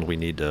overwhelmed. We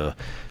need to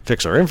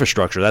fix our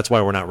infrastructure. That's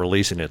why we're not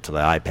releasing it to the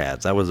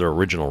iPads. That was their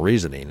original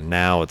reasoning. And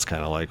now it's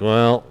kind of like,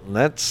 well,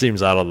 that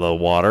seems out of the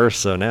water.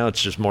 So now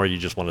it's just more you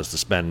just want us to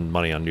spend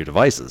money on new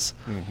devices.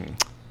 Mm-hmm.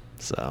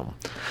 So,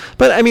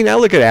 but I mean, I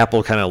look at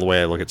Apple kind of the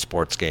way I look at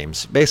sports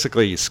games.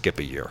 Basically, you skip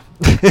a year.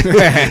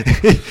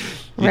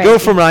 You go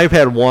from an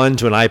iPad 1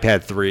 to an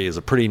iPad 3 is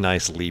a pretty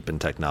nice leap in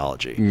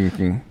technology.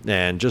 Mm-hmm.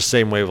 And just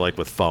same way like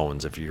with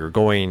phones. If you're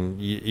going,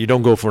 you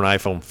don't go from an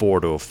iPhone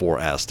 4 to a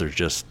 4S. There's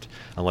just,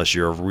 unless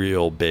you're a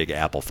real big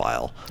Apple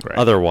file. Right.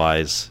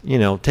 Otherwise,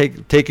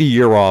 take a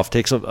year off,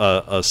 take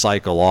a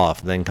cycle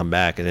off, then come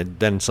back, and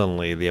then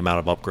suddenly the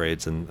amount of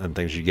upgrades and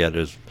things you get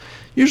is.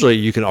 Usually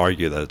you can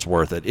argue that it's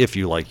worth it if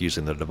you like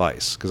using the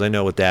device. Because I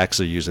know with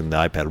Daxa using the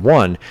iPad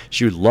 1,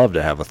 she would love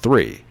to have a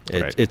 3.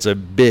 It's a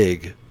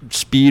big,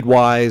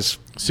 speed-wise...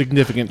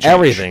 significant change.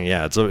 Everything,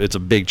 yeah. It's a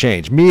big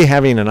change. Me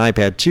having an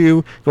iPad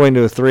 2, going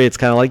to a 3, it's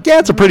kind of like,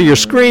 it's a prettier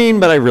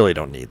screen, but I really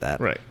don't need that.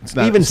 Right.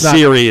 Even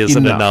Siri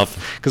isn't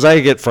enough. Because I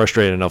get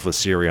frustrated enough with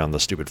Siri on the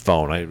stupid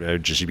phone. I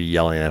would just be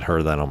yelling at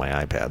her then on my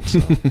iPad. So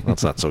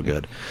that's not so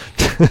good.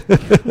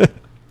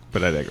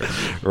 But I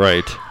digress.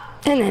 Right.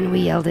 And then we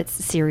yelled at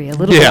Siri a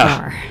little bit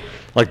more.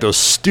 Like those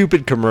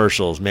stupid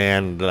commercials,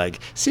 man. Like,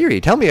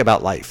 Siri, tell me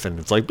about life. And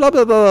it's like, blah,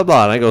 blah, blah, blah,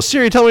 blah. And I go,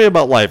 Siri, tell me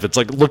about life. It's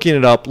like looking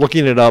it up.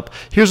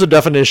 Here's a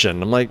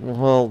definition. I'm like,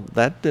 well,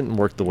 that didn't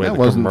work the way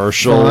the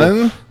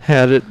commercial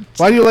had it.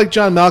 Why do you like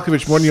John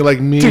Malkovich more than you like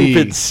me?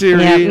 Stupid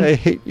Siri, I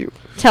hate you.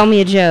 Tell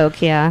me a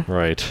joke, yeah.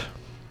 Right.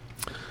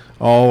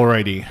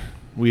 Alrighty.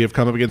 We have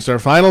come up against our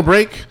final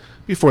break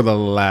before the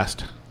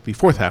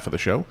fourth half of the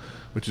show,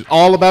 which is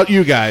all about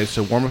you guys.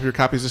 So warm up your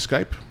copies of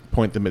Skype,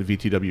 point them at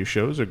VTW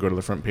shows, or go to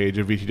the front page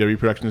of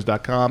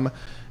VTWProductions.com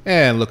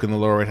and look in the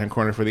lower right-hand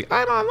corner for the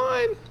I'm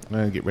online,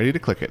 and get ready to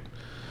click it.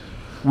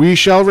 We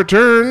shall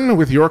return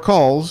with your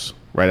calls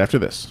right after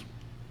this.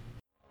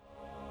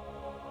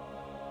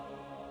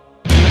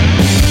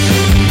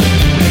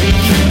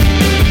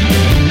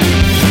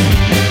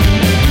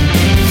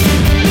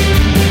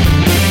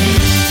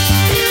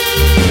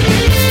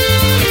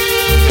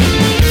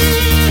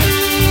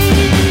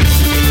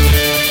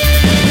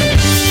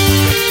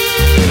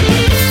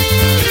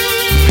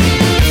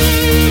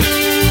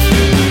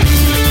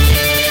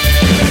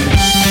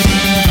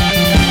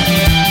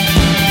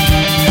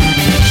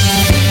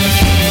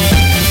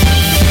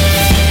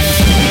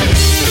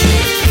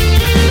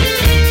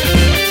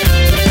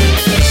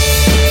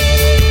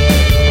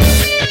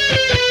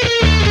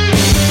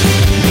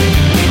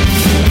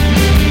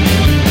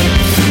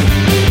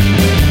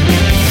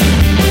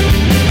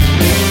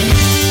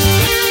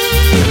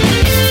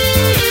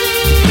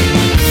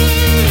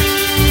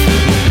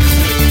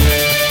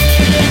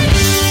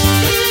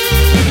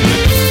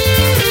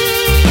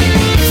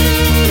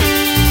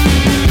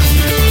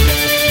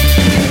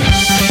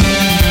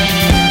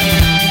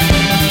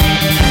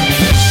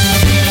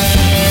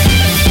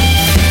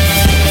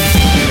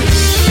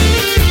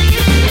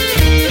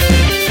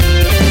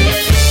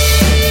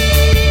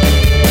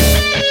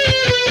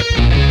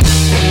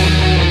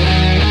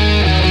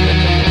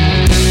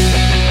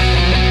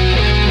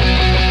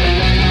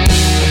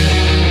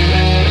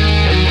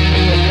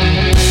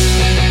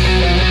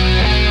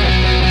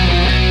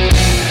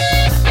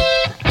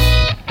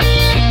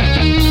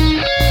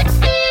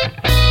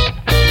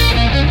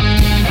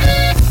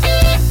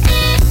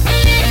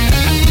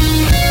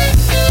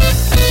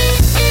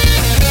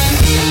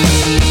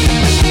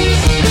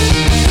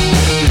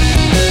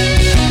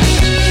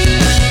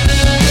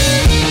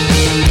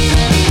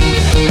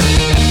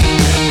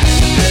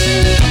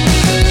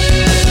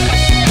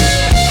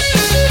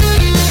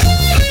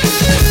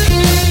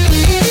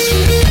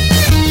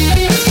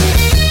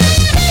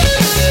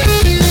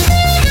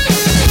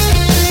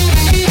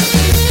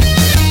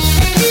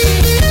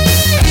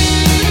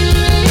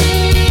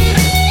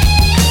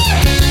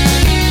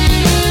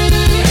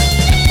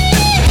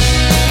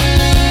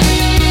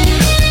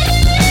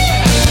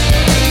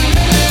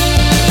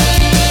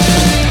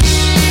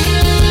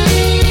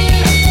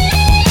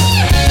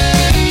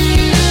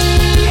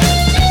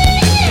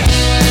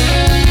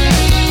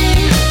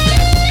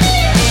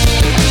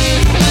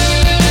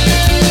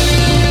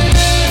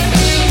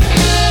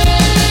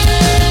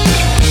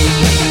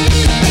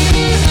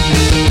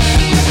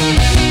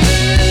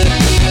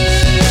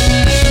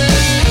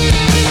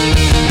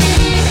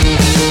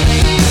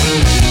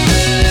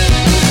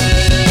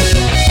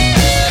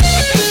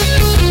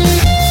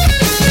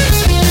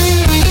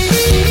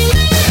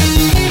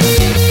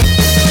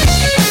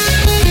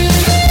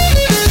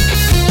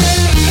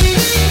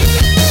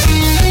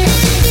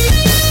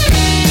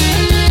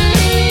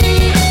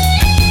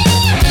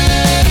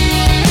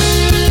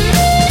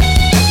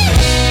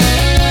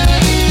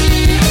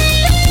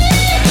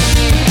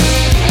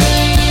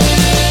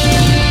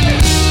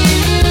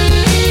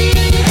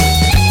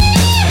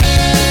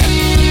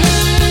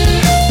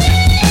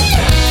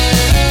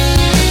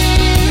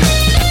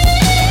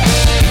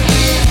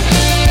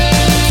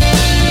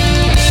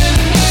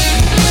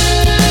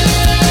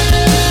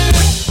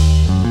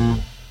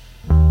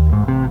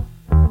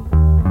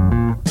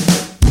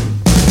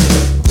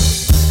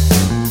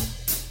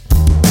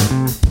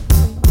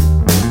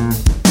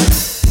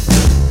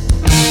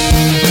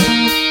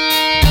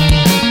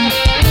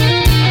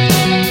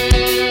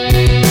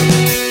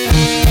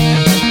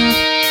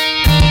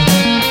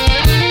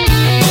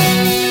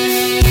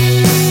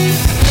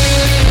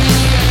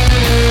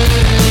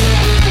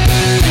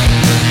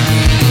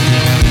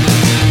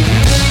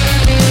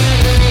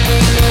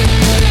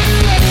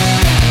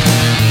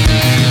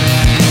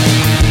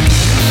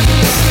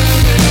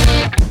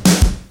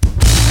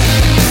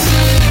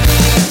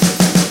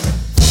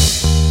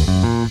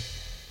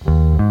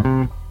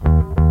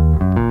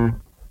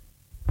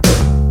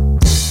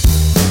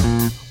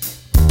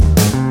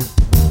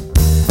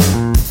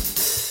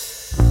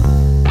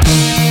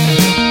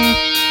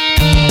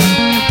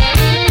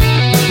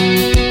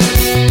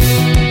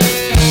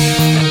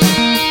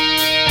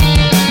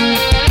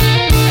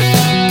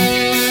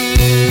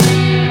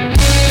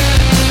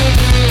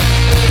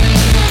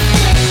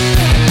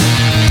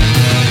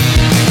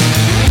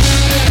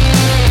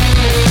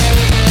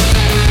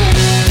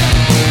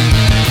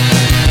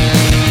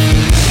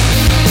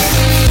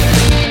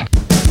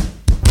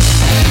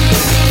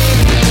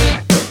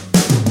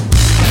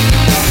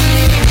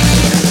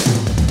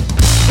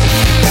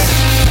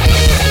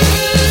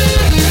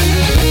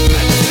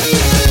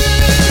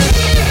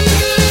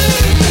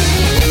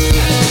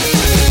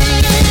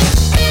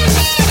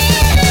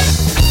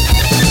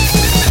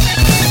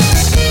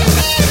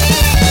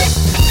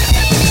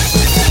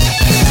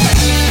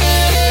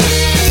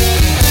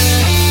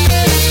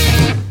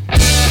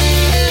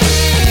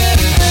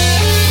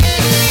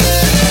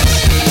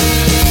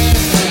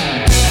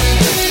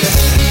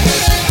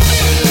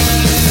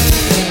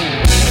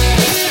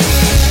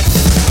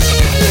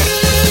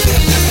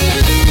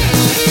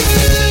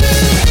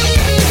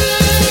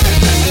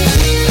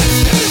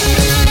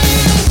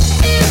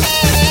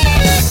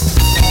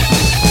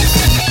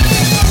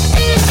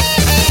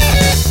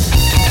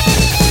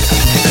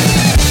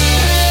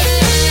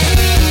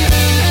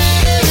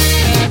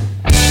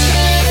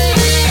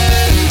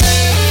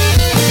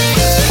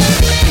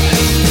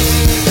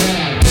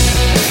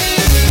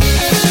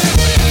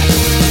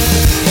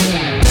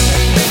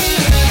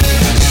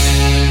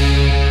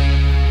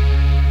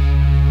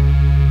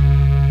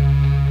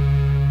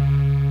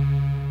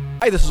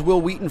 Hi, this is Will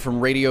Wheaton from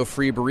Radio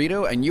Free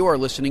Burrito, and you are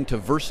listening to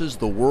Versus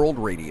the World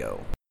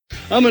Radio.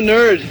 I'm a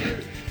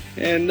nerd,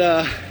 and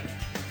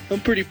I'm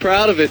pretty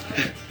proud of it.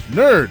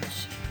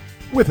 Nerds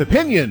with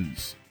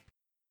opinions.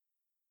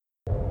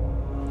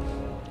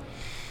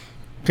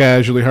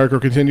 Casually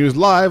Hardcore continues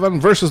live on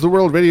Versus the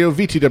World Radio,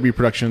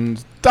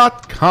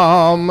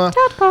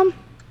 VTWProductions.com.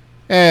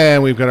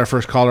 And we've got our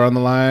first caller on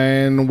the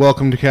line.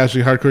 Welcome to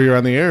Casually Hardcore. You're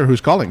on the air.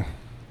 Who's calling?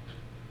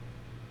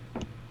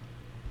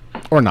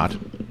 Or not.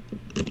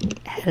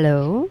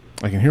 Hello?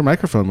 I can hear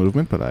microphone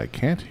movement, but I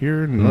can't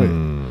hear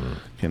noise.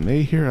 Can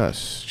they hear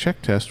us?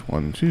 Check test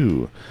 1,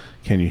 2.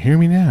 Can you hear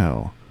me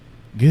now?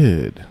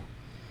 Good.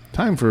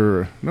 Time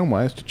for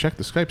Gnomewise to check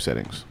the Skype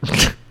settings.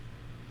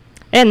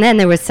 And then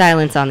there was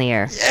silence on the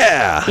air.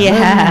 Yeah.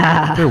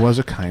 Yeah. There was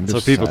a kind of So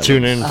people silence.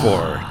 tune in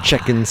for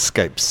checking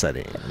Skype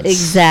settings.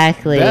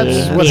 Exactly.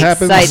 That's what the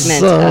happens.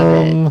 excitement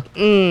of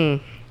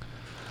it.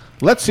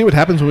 Let's see what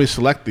happens when we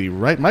select the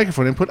right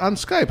microphone input on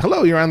Skype.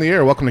 Hello, you're on the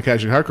air. Welcome to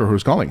Casually Hardcore.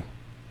 Who's calling?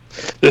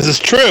 This is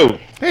True.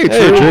 Hey,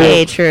 True.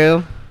 Hey,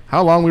 True.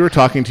 How long we were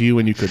talking to you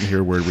when you couldn't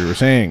hear a word we were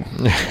saying?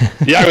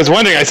 Yeah, I was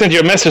wondering. I sent you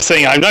a message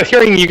saying I'm not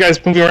hearing you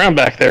guys moving around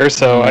back there,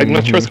 so I'm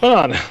not sure what's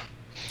going on.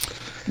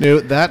 No,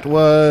 that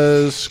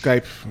was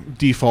Skype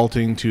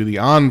defaulting to the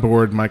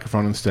onboard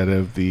microphone instead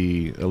of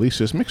the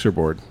Alesis mixer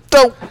board.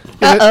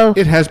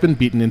 It has been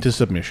beaten into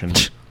submission.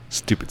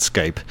 Stupid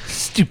Skype.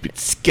 Stupid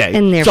Skype.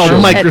 And It's all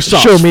therefore,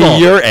 Microsoft's Show me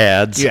fault. your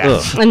ads.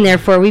 Yes. and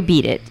therefore we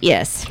beat it.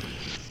 Yes.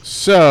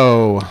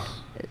 So,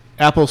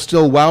 Apple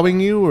still wowing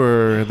you,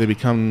 or have they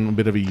become a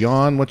bit of a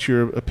yawn? What's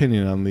your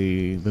opinion on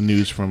the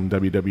news from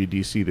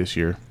WWDC this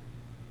year?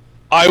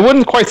 I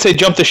wouldn't quite say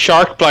jump the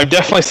shark, but I'm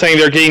definitely saying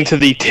they're getting to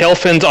the tail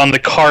fins on the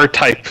car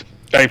type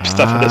stuff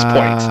at this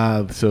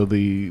point. So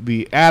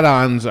the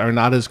add-ons are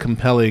not as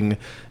compelling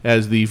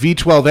as the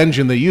V12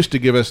 engine they used to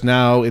give us.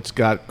 Now it's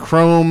got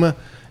chrome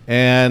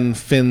and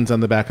fins on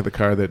the back of the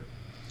car that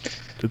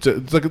it's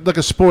like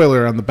a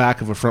spoiler on the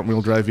back of a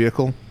front-wheel drive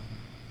vehicle.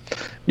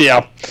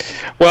 Yeah.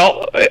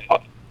 Well,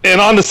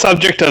 and on the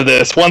subject of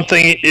this, one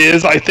thing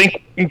is I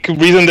think the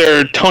reason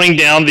they're toning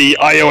down the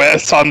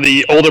iOS on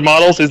the older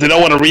models is they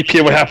don't want to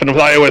repeat what happened with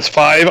iOS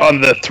 5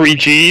 on the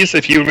 3Gs.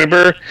 If you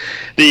remember,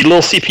 the little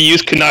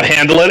CPUs could not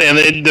handle it,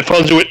 and the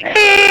phones would,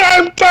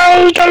 I'm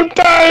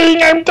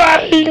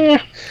dying.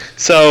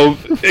 So,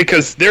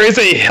 because there is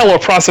a hell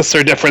of a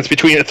processor difference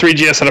between a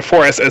 3GS and a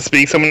 4S as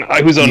being someone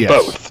who's owned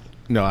both.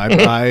 No,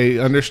 I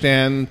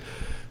understand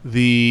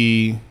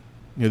the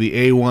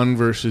A1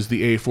 versus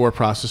the A4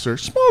 processor.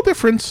 Small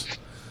difference.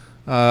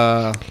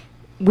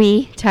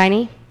 Wee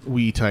tiny,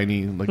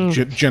 like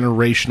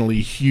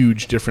generationally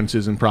huge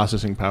differences in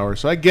processing power.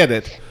 So I get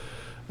it.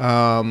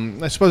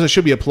 I suppose I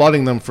should be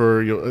applauding them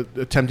for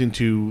attempting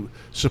to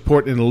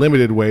support in a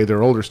limited way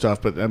their older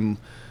stuff, but I'm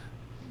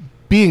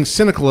being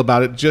cynical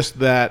about it just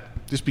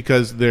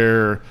because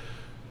they're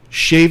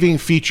shaving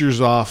features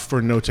off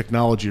for no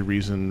technology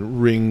reason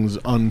rings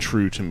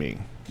untrue to me.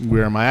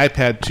 Where my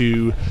iPad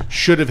 2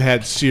 should have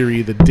had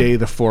Siri the day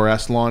the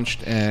 4S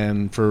launched,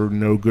 and for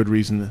no good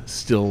reason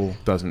still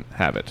doesn't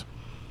have it.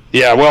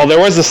 Yeah, well, there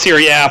was a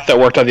Siri app that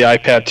worked on the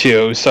iPad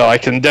too, so I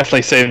can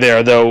definitely say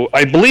there, though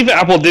I believe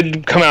Apple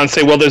did come out and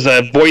say, well, there's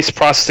a voice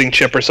processing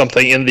chip or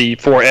something in the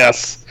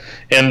 4S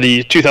and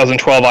the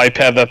 2012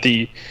 iPad that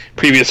the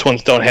previous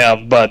ones don't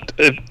have. But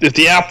if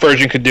the app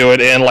version could do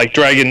it, and like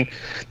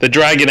the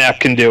Dragon app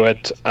can do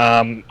it,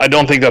 I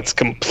don't think that's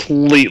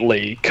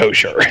completely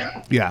kosher.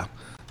 Yeah.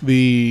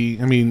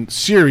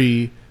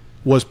 Siri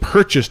was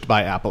purchased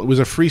by Apple. It was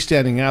a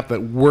freestanding app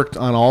that worked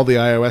on all the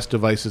iOS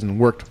devices and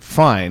worked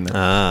fine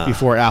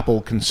before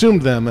Apple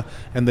consumed them.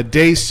 And the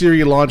day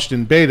Siri launched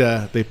in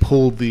beta, they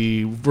pulled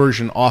the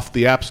version off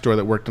the App Store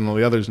that worked on all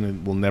the others, and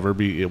it will never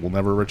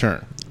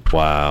return.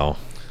 Wow.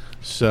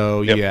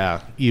 So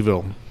yeah,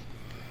 evil.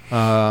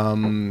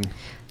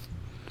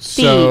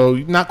 So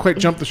not quite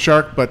jump the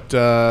shark, but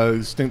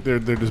I think they're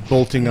just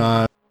bolting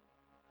on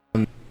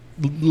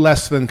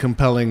less than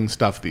compelling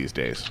stuff these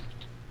days.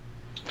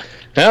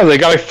 Yeah, they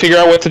got to figure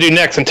out what to do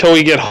next until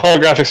we get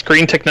holographic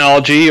screen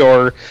technology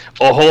or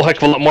a whole heck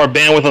of a lot more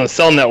bandwidth on the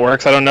cell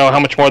networks. I don't know how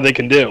much more they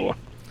can do.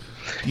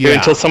 Yeah.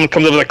 Until someone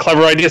comes up with a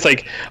clever idea, it's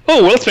like,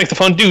 oh, well, let's make the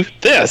phone do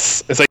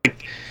this. It's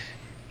like,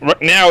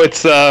 right now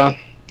it's,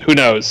 who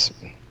knows?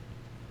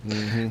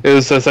 Mm-hmm.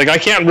 It's like, I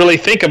can't really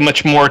think of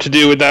much more to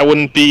do that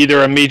wouldn't be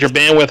either a major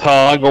bandwidth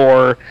hog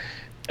or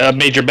a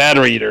major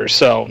battery eater.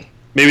 So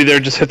maybe they're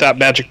just hit that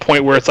magic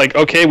point where it's like,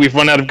 okay, we've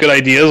run out of good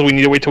ideas. We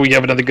need to wait till we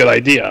have another good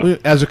idea.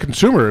 As a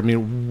consumer,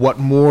 what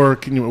more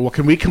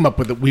can we come up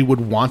with that we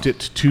would want it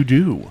to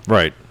do?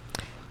 Right.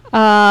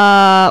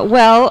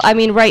 Well,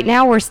 right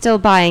now we're still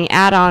buying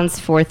add-ons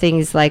for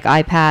things like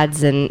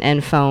iPads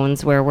and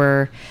phones where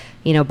we're,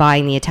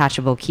 buying the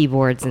attachable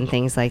keyboards and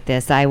things like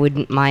this. I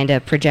wouldn't mind a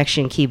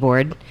projection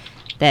keyboard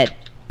that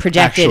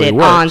projected Actually it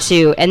works.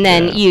 onto and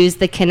then use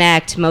the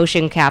Kinect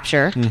motion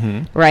capture,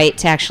 Mm-hmm. right,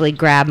 to actually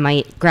grab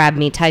me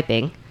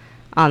typing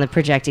on the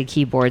projected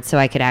keyboard so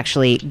I could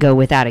actually go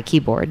without a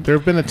keyboard. There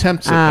have been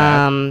attempts at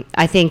that.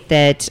 I think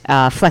that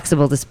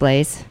flexible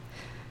displays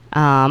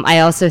I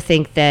also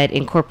think that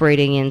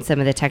incorporating in some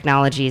of the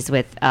technologies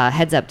with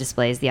heads-up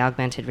displays, the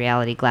augmented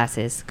reality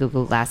glasses,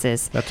 Google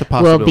Glasses, That's a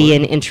will be possibility.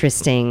 an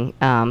interesting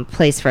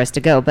place for us to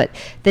go. But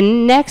the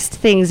next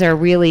things are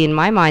really, in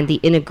my mind, the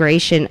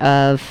integration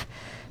of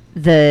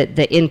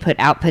the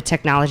input-output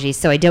technology.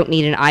 So I don't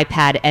need an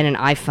iPad and an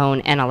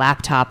iPhone and a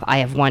laptop. I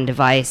have one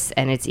device,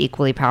 and it's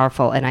equally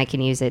powerful, and I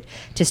can use it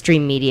to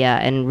stream media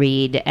and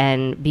read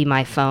and be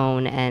my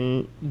phone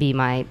and be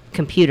my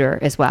computer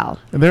as well.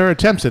 And there are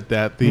attempts at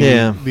that.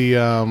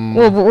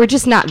 Well, but we're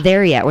just not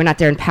there yet. We're not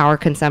there in power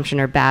consumption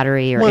or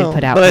battery or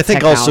input-output but I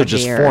think also technology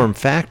just or- form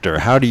factor.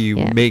 How do you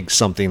make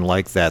something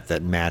like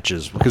that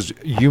matches? Because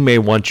you may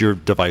want your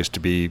device to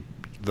be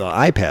the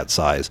iPad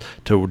size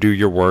to do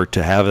your work,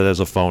 to have it as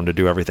a phone, to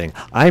do everything.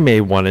 I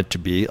may want it to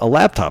be a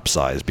laptop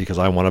size because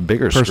I want a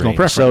bigger Personal screen.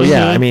 preference. So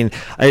yeah, I mean,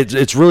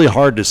 it's really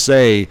hard to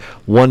say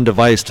one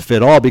device to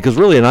fit all, because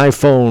really an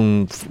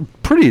iPhone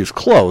pretty is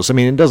close. I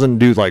mean, it doesn't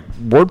do like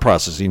word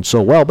processing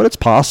so well, but it's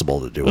possible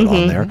to do it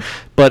on there.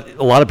 But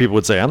a lot of people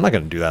would say, I'm not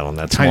going to do that on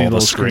that Tiny small of a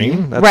little screen.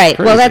 screen. That's Right.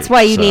 Well, crazy. that's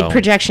why you need So-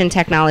 projection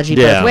technology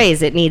Yeah. both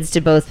ways. It needs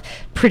to both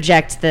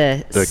project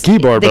the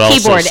keyboard, but also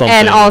keyboard something.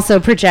 and also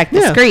project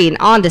the screen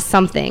onto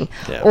something,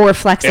 Yeah. or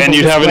flexible And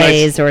you'd have a nice-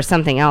 displays or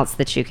something else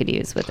that you could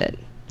use with it.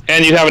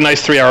 And you'd have a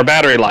nice 3-hour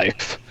battery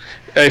life.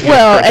 if you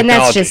Well, have and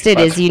that's technology, just it.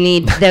 but- Is you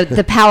need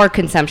the power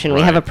consumption.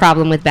 We have a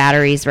problem with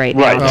batteries right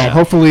now. Right. Well,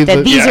 hopefully that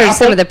the- these Yeah. are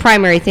some of the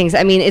primary things.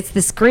 I mean, it's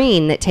the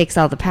screen that takes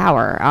all the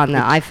power on the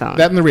iPhone.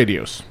 That and the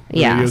radios.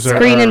 The Yeah, radios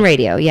screen are- and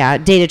radio. Yeah,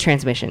 data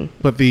transmission.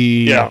 But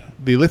the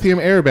lithium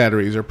air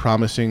batteries are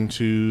promising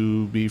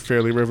to be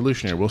fairly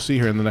revolutionary. We'll see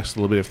here in the next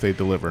little bit if they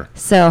deliver.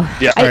 So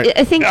All right.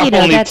 I think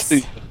Apple needs that's.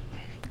 to-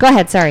 Go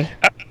ahead. Sorry.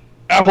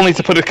 Apple needs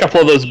to put a couple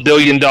of those $1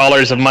 billion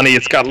of money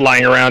it's got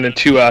lying around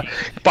into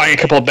buying a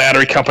couple of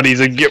battery companies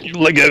and get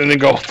and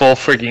go full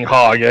freaking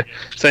hog,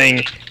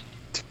 saying,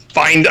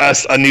 "Find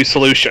us a new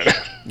solution."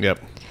 Yep.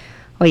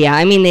 Well, yeah.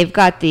 I mean, they've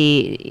got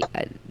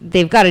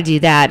to do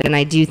that, and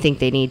I do think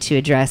they need to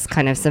address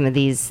kind of some of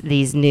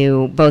these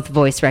new both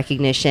voice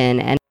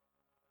recognition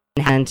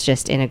and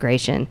just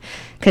integration,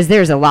 because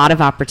there's a lot of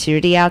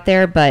opportunity out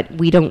there, but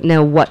we don't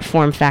know what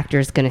form factor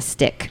is going to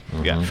stick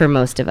for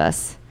most of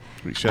us.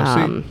 We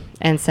shall see.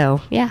 And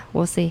so, yeah,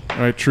 we'll see. All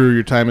right, True,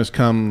 your time has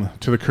come.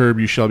 To the curb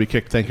you shall be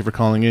kicked. Thank you for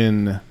calling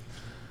in. And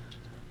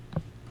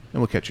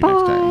we'll catch you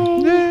next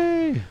time.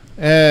 Yay!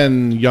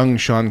 And young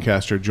Sean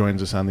Caster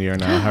joins us on the air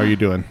now. How are you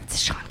doing? It's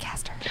Sean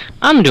Caster.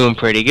 I'm doing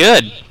pretty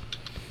good.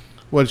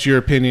 What's your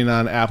opinion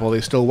on Apple?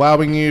 They still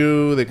wowing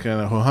you? They kind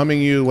of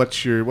humming you?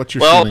 What's your Well,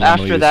 feeling on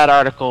after these? that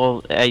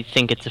article, I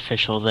think it's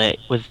official that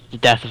with the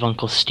death of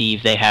Uncle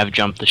Steve, they have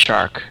jumped the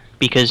shark,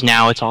 because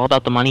now it's all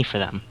about the money for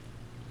them.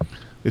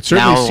 It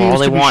certainly now all seems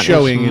they to be want is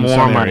showing in more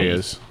some money.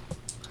 areas.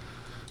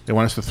 They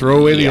want us to throw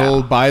away the Yeah.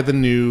 old, buy the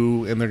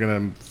new, and they're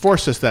going to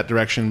force us that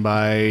direction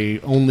by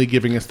only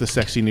giving us the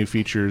sexy new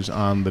features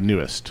on the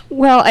newest.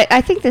 Well, I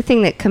think the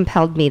thing that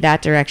compelled me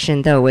that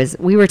direction, though, was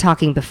we were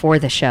talking before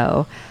the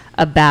show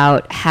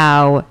about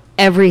how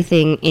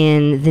everything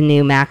in the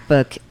new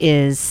MacBook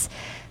is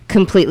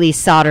completely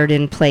soldered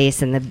in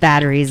place and the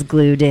battery's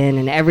glued in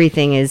and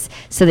everything is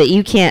so that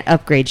you can't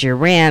upgrade your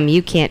RAM,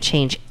 you can't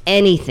change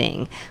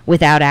anything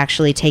without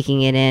actually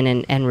taking it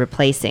in and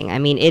replacing. I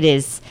mean, it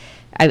is,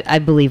 I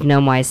believe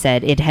Gnomewise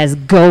said, it has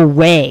go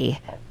away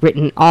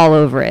written all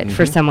over it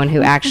for someone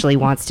who actually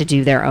wants to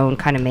do their own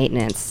kind of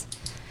maintenance.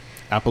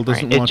 Apple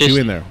doesn't It want just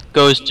you in there.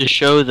 goes to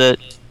show that,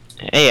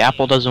 hey,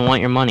 Apple doesn't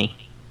want your money.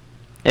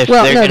 If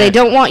Well, they're no, they gonna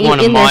don't want you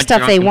wanna in their mod stuff.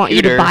 your They own want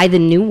you to computer- buy the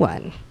new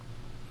one.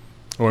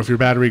 Or if your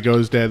battery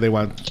goes dead, they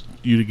want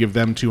you to give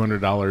them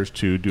 $200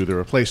 to do the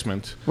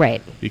replacement.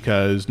 Right.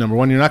 Because, number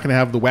one, you're not going to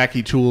have the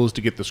wacky tools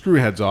to get the screw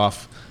heads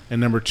off. And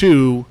number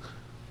two,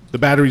 the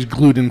battery's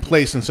glued in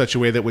place in such a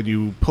way that when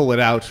you pull it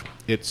out,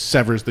 it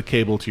severs the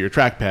cable to your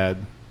trackpad.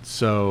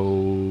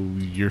 So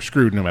you're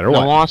screwed no matter No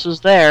what. loss is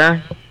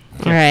there.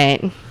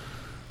 Right.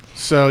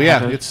 So, yeah,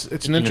 Have a- it's an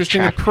in a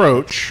interesting track.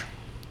 approach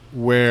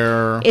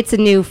where... It's a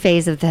new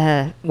phase of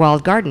the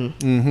walled garden.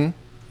 Mm-hmm.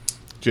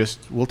 Just,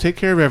 we'll take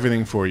care of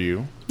everything for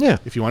you. Yeah.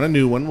 If you want a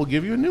new one, we'll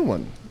give you a new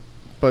one.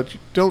 But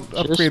don't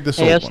upgrade this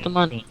pay old us one. the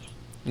money.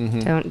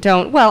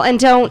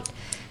 Mm-hmm.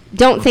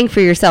 Don't think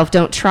for yourself.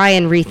 Don't try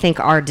and rethink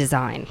our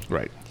design.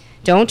 Right.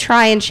 Don't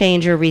try and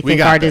change or rethink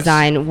got our this.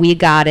 design. We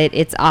got it.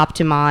 It's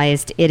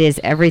optimized. It is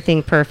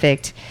everything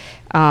perfect.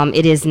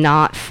 It is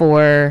not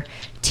for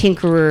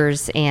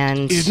tinkerers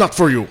and... It's not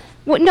for you.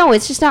 Well, no,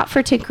 it's just not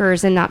for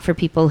tinkerers and not for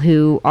people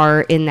who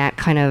are in that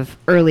kind of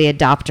early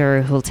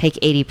adopter who'll take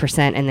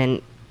 80% and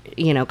then,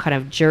 kind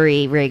of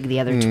jury rig the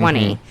other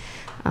 20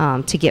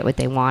 to get what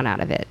they want out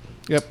of it.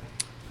 Yep.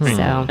 So,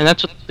 And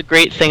that's what the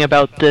great thing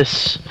about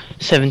this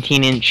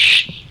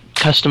 17-inch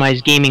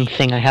customized gaming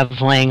thing I have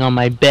laying on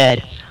my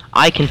bed.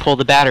 I can pull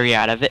the battery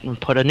out of it and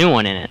put a new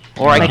one in it.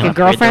 Or I like can a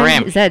upgrade the girlfriend?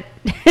 RAM. Is that...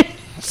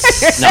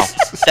 No,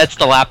 that's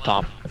the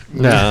laptop.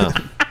 No.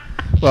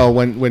 Well,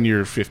 when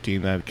you're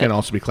 15, that can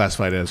also be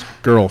classified as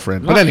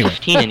girlfriend. I'm But not anyway.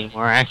 15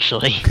 anymore,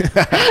 actually.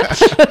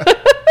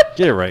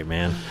 Get it right,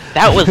 man.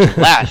 That was the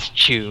last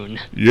tune.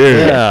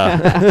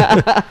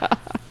 Yeah.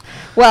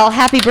 Well,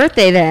 happy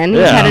birthday then. Yeah.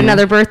 You had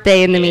another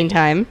birthday in the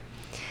meantime.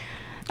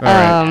 All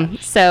right.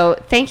 So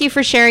thank you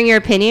for sharing your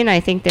opinion. I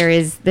think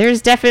there's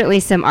definitely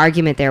some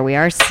argument there. We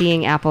are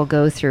seeing Apple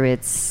go through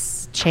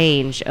its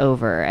change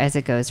over as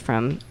it goes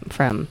from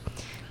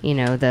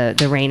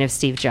the reign of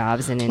Steve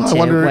Jobs and into I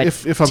wonder what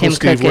if Uncle Tim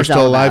Steve Cook were is still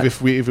all alive,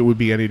 about. if it would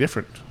be any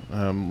different.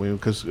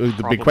 Because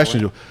the big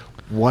question is,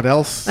 what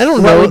else? I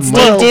don't What know. would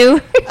Steve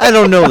do? I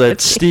don't know that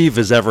Steve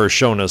has ever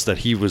shown us that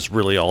he was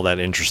really all that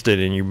interested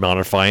in you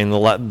modifying the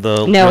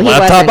No, he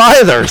laptop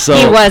wasn't. either. So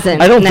He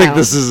wasn't, I don't think no.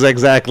 this is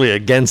exactly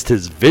against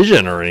his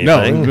vision or No,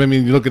 anything. I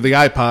mean, you look at the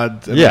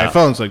iPod and Yeah. the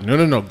iPhone's like,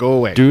 no, go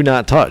away. Do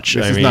not touch.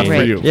 This I is mean, not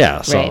for you.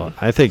 Yeah, so Right.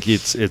 I think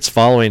it's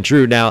following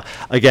true. Now,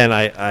 again,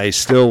 I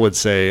still would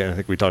say, and I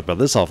think we talked about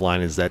this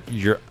offline, is that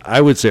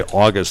I would say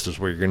August is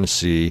where you're going to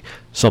see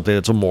something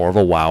that's more of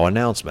a wow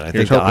announcement. I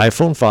Here's think the hoping.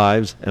 iPhone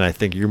 5s, and I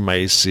think you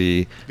may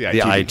see The the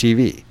iTV.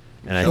 iTV.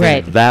 And I think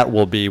Right. that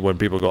will be when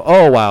people go,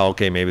 oh, wow,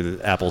 okay, maybe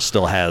the Apple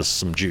still has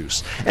some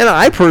juice. And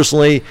I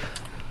personally,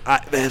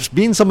 as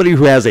being somebody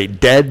who has a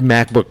dead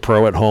MacBook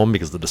Pro at home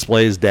because the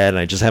display is dead and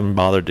I just haven't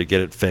bothered to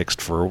get it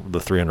fixed for the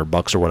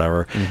 $300 or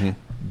whatever,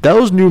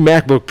 those new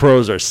MacBook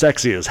Pros are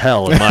sexy as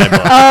hell in my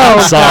book. Oh,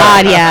 I'm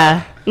sorry. God,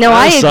 yeah. No,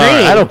 I I'm sorry.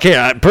 agree. I don't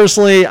care.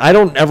 Personally, I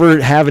don't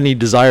ever have any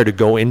desire to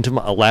go into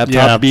a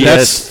laptop, be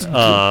that's it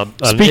an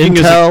speaking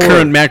as Intel a or-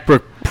 current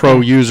MacBook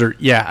Pro user.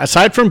 Yeah,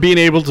 aside from being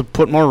able to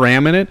put more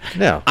RAM in it,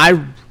 Yeah. I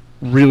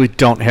really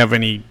don't have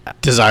any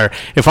desire.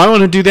 If I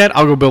want to do that,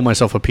 I'll go build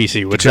myself a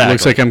PC, which it looks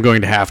Exactly. like I'm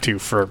going to have to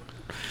for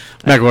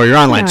MacWarrior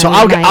Online. No, So you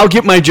I'll might. I'll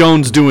get my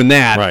Jones doing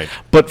that. Right.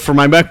 But for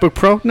my MacBook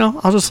Pro, no,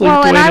 I'll just leave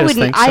Well, it the and way I it is.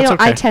 wouldn't. Thanks. I That's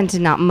don't. okay. I tend to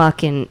not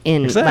muck in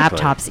Exactly.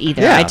 laptops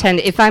either. Yeah. I tend.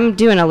 If I'm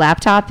doing a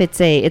laptop, it's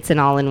an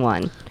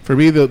all-in-one. For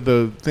me,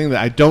 the thing that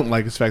I don't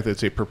like is the fact that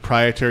it's a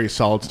proprietary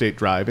solid-state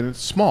drive and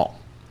it's small.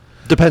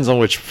 Depends on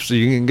which, so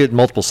you can get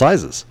multiple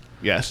sizes.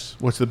 Yes.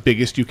 What's the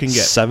biggest you can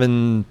get?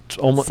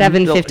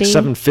 750?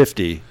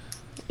 750.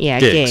 Yeah,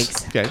 Gigs.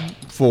 gigs. Okay.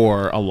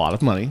 For a lot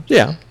of money.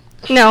 Yeah.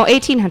 No,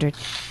 1800.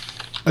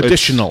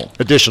 Additional.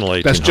 Additional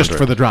 1800. That's just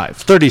for the drive.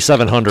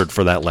 3700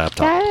 for that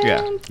laptop.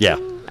 Yeah. Yeah.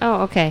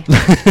 Oh, okay.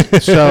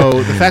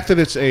 So the fact that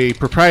it's a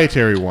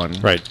proprietary one,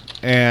 Right.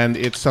 and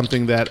it's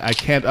something that I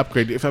can't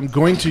upgrade. If I'm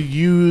going to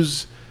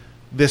use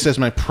this as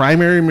my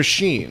primary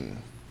machine,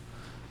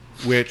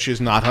 which is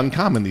not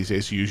uncommon these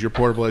days, to use your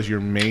portable as your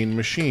main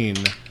machine,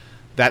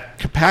 that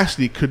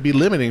capacity could be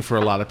limiting for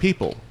a lot of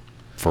people.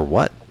 For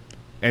what?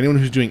 Anyone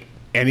who's doing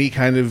any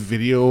kind of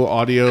video,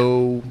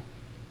 audio,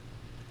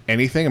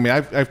 anything. I mean,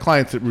 I have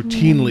clients that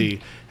routinely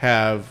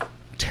have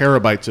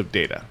terabytes of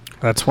data.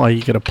 That's why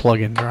you get a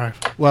plug-in drive.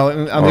 Well,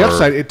 and on the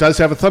upside, it does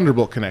have a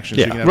Thunderbolt connection.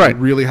 So Yeah. you can have Right.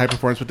 really high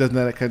performance, but doesn't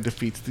that kind of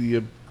defeats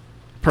the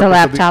purpose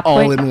laptop of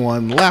the point?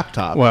 all-in-one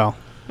laptop? Well,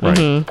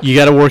 Right. you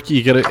got to work.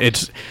 You got to.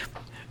 It's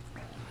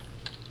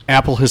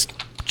Apple has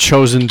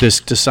chosen this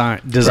design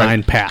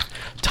Right. path.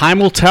 Time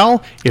will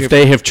tell if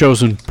they have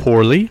chosen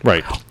poorly,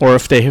 Right. or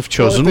if they have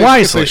chosen if they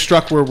wisely.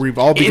 struck where we've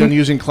all begun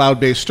using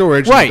cloud-based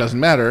storage, Right. it doesn't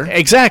matter.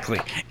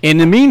 Exactly. In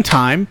the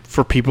meantime,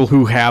 for people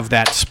who have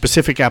that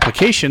specific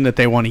application that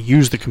they want to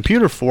use the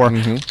computer for,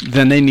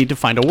 then they need to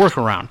find a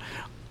workaround.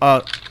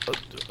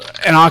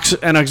 An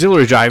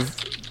auxiliary drive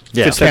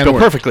Yeah. fits that Can bill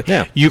work. perfectly.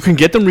 Yeah. You can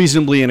get them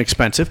reasonably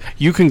inexpensive.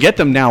 You can get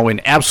them now in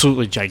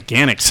absolutely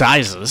gigantic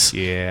sizes.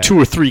 Yeah. 2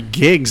 or 3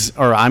 gigs,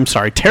 or I'm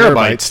sorry,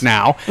 terabytes Terabytes.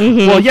 now.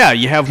 Well, yeah,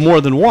 you have more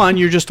than one.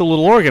 You're just a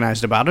little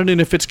organized about it. And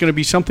if it's going to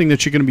be something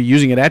that you're going to be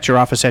using it at your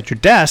office, at your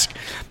desk,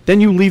 then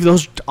you leave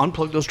those,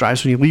 unplug those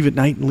drives when you leave at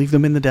night and leave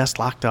them in the desk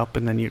locked up,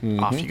 and then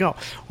off you go.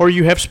 Or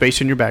you have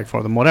space in your bag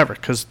for them, whatever,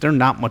 because they're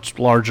not much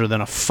larger than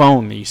a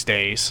phone these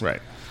days. Right.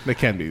 They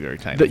can be very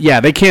tiny. Yeah,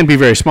 they can be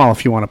very small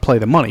if you want to pay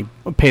the money,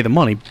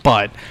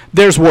 but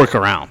there's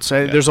workarounds.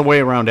 There's a way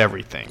around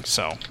everything.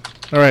 So,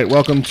 All right,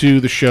 welcome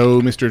to the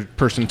show, Mr.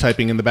 Person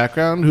typing in the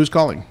background. Who's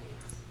calling?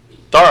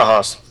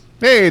 Darahas.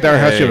 Hey,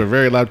 Darhash, you have a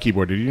very loud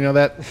keyboard. Did you know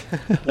that?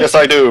 Yes,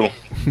 I do.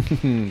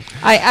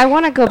 I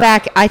want to go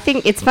back. I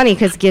think it's funny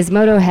because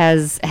Gizmodo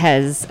has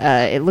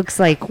it looks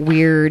like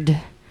weird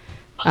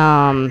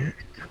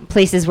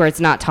places where it's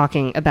not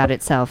talking about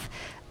itself.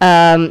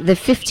 The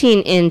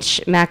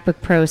 15-inch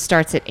MacBook Pro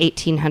starts at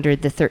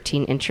 $1,800. The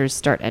 13-inchers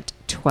start at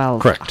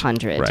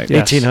 $1,200. Right.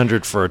 Yes.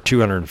 1800 for a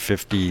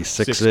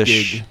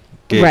 256-ish gig.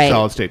 Right.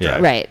 Solid state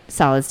drive. Right,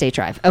 solid state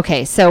drive.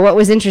 Okay, so what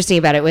was interesting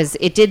about it was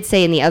it did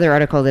say in the other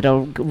article that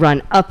it'll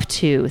run up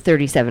to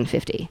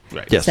 $3,750.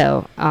 Right. Yes.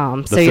 So,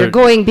 so The you're third-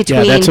 going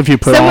between that's if you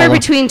put somewhere all the-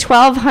 between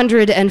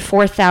 $1,200 and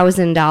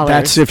 $4,000.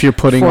 that's if you're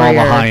putting for all the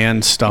your-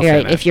 high-end stuff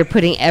Right, in it. if you're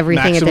putting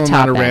everything Maximum at the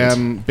top amount of end.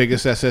 RAM,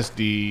 biggest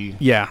SSD.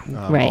 Yeah.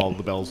 Right. All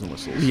the bells and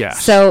whistles. Yeah.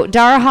 So,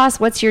 Dara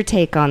Haas, what's your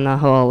take on the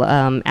whole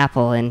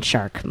Apple and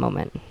Shark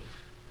moment?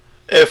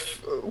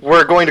 If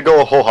we're going to go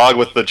a whole hog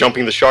with the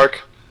jumping the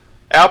shark,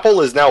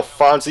 Apple is now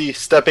Fonzie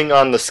stepping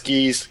on the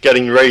skis,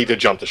 getting ready to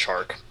jump the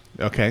shark.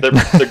 Okay.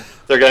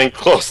 They're getting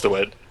close to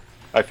it,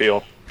 I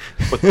feel.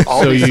 With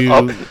all So these you-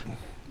 up,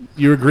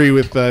 you agree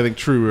with I think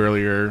True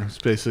earlier. It's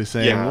basically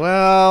saying, Yeah.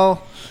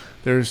 well,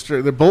 they're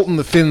bolting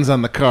the fins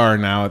on the car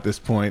now at this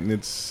point, and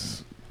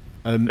it's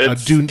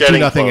do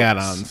nothing close.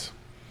 add-ons.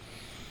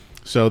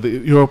 So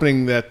you're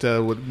hoping that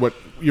what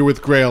you're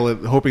with Grail,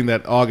 hoping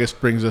that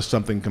August brings us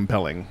something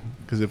compelling.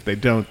 Because if they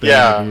don't, then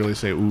you can really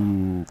say,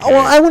 ooh. Okay.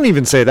 Well, I wouldn't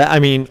even say that. I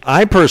mean,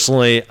 I'm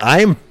personally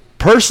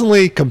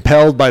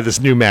compelled by this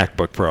new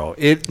MacBook Pro.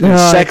 It's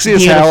sexy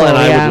as hell, and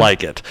I would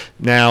like it.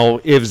 Now,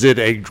 is it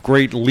a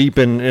great leap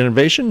in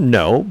innovation?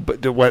 No.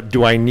 But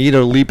do I need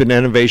a leap in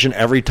innovation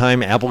every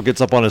time Apple gets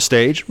up on a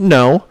stage?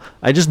 No.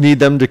 I just need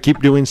them to keep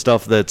doing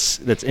stuff that's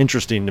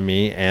interesting to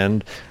me.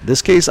 And in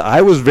this case, I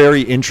was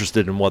very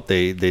interested in what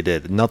they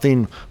did.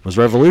 Nothing was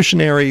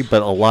revolutionary,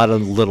 but a lot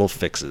of little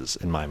fixes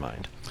in my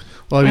mind.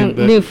 Well, I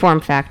mean, new form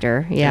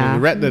factor, yeah. I mean,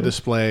 the Retina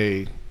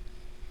display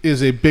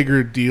is a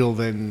bigger deal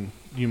than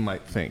you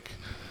might think,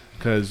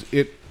 because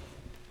it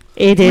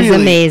is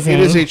amazing.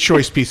 It is a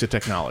choice piece of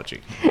technology.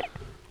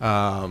 We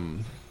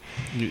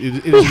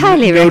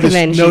highly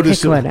recommend you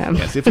pick one up.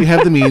 Yes, if you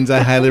have the means, I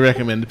highly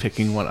recommend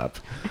picking one up.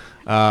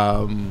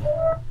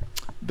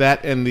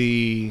 That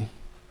and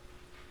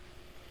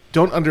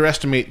don't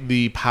underestimate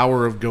the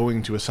power of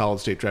going to a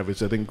solid state drive,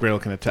 which I think Grail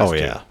can attest to.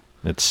 Oh yeah,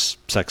 it's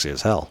sexy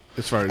as hell.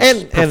 As far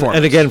as performance.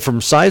 And again,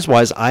 from size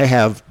wise, I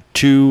have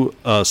 2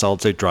 solid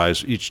state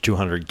drives, each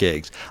 200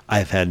 gigs.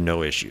 I've had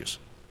no issues.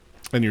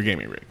 In your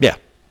gaming rig. Yeah,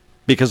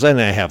 because then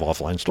I have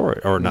offline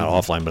storage, or not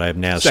offline, but I have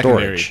NAS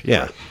storage.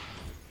 Yeah. Right.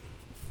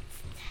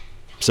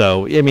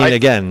 So I mean,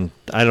 again,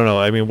 I don't know.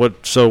 I mean,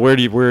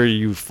 where are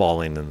you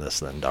falling in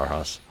this then,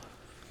 Darhas?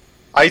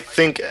 I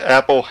think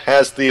Apple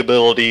has the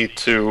ability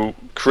to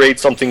create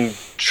something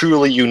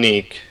truly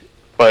unique,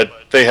 but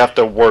they have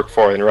to work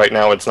for it. And right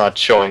now, it's not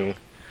showing.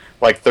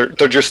 Like they're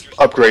just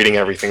upgrading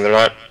everything. They're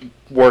not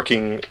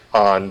working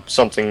on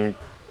something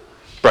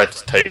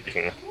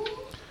breathtaking.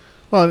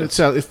 Well,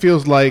 it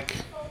feels like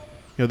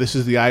this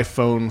is the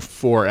iPhone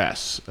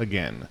 4S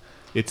again.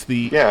 It's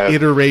the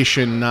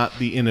iteration, not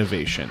the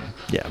innovation.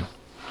 Yeah.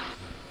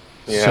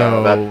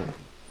 So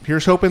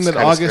here's hoping that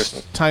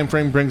August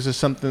timeframe brings us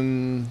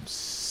something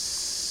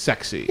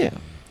sexy. Yeah.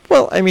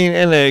 Well, I mean,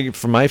 and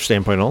from my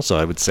standpoint also,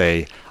 I would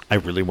say I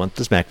really want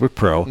this MacBook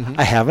Pro. Mm-hmm.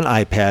 I have an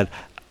iPad.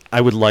 I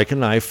would like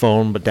an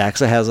iPhone, but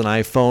Daxa has an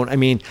iPhone. I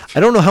mean,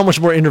 I don't know how much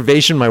more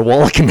innovation my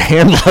wallet can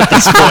handle at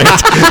this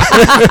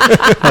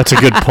point. That's a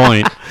good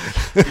point.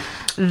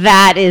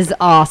 That is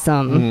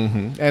awesome.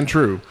 Mm-hmm. And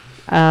true.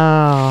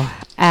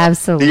 Oh,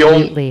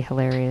 absolutely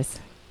hilarious.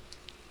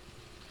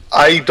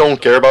 I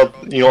don't care about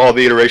all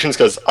the iterations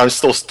because I'm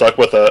still stuck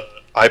with a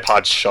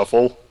iPod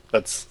Shuffle.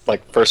 That's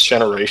like first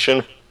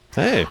generation.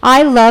 Hey,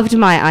 I loved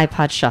my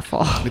iPod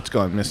Shuffle. It's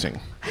gone missing.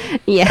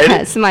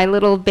 Yes, my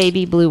little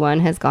baby blue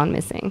one has gone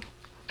missing.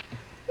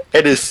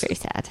 It is very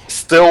sad.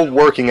 Still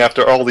working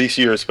after all these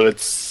years, but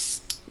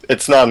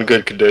it's not in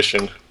good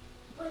condition.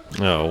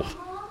 No.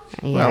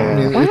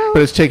 Yeah. Well,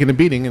 but it's taken a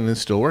beating and it's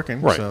still working.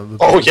 Right. So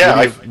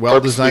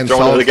well-designed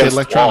solid-state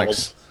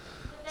electronics.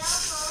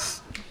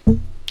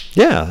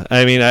 Yeah,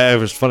 I mean, it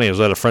was funny. I was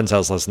at a friend's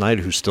house last night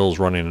who still is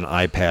running an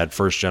iPad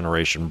first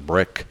generation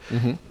brick,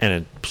 and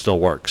it still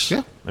works.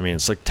 Yeah. I mean,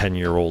 it's like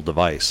 10-year-old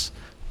device.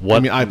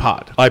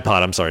 iPod.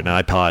 I'm sorry,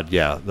 not iPod.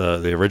 Yeah,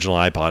 the original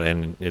iPod,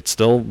 and it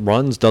still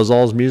runs, does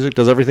all his music,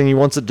 does everything he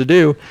wants it to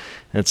do.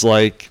 And it's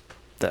like,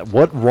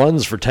 what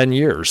runs for 10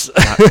 years?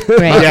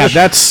 Right. Yeah,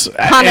 that's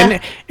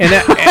and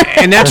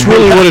that's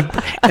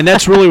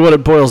really what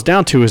it boils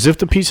down to. Is if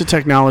the piece of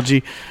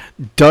technology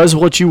does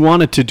what you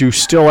want it to do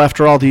still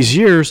after all these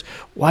years,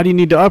 why do you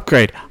need to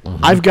upgrade?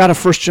 Mm-hmm. I've got a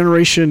first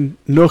generation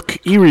Nook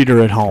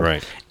e-reader at home,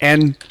 right?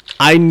 And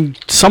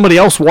somebody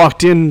else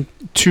walked in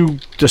to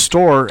the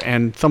store,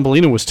 and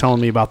Thumbelina was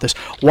telling me about this.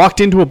 Walked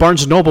into a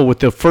Barnes & Noble with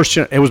the first.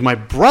 It was my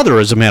brother,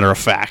 as a matter of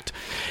fact.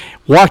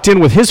 Walked in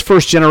with his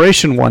first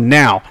generation one.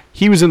 Now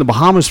he was in the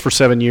Bahamas for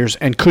 7 years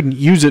and couldn't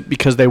use it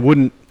because they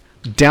wouldn't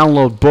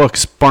download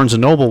books. Barnes &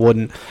 Noble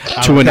wouldn't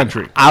to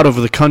an out of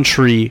the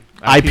country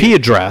IP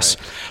address.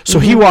 Right. So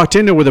he walked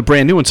in there with a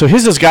brand new one. So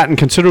his has gotten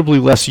considerably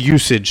less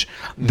usage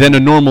than a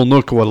normal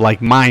Nook would,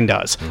 like mine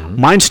does.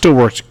 Mm-hmm. Mine still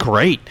works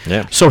great.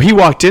 Yeah. So he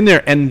walked in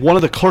there, and one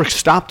of the clerks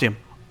stopped him.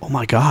 Oh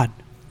my God,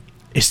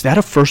 is that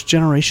a first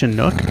generation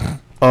Nook?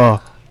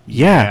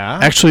 Yeah,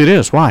 actually it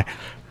is. Why?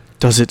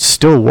 Does it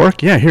still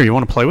work? Yeah, here, you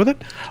want to play with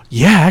it?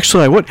 Yeah,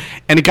 actually I would.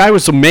 And the guy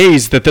was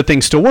amazed that the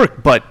thing still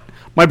worked, but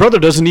my brother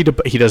doesn't need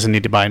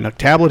to buy a Nook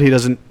tablet. He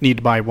doesn't need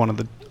to buy one of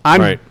the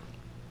right.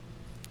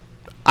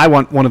 I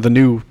want one of the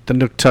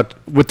Nook Touch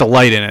with the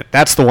light in it.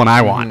 That's the one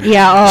I want.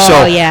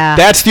 Yeah, yeah.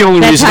 That's the only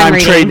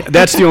reason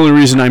that's the only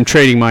reason I'm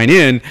trading mine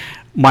in.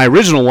 My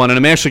original one, and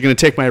I'm actually going to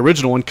take my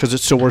original one because it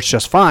still works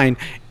just fine,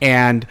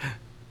 and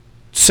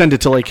send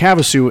it to Lake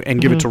Havasu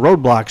and give it to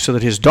Roadblock so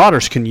that his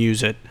daughters can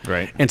use it.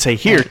 Right. And say,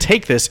 here,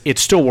 take this. It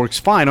still works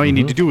fine. All you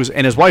need to do is,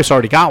 and his wife's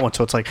already got one,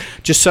 so it's like,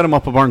 just set him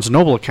up a Barnes &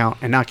 Noble account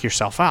and knock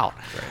yourself out.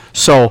 Right.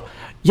 So,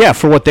 yeah,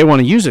 for what they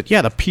want to use it,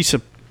 the piece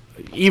of,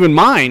 even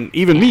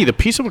me, the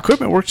piece of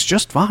equipment works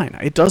just fine.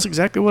 It does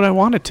exactly what I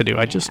want it to do.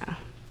 I just,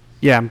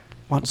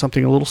 want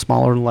something a little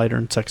smaller and lighter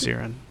and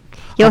sexier. And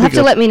You'll have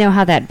to let me know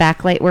how that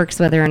backlight works,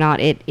 whether or not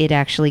it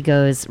actually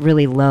goes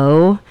really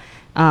low.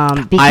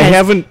 Because I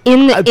haven't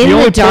in the the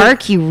only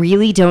dark you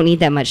really don't need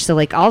that much. So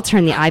like I'll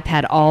turn the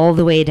iPad all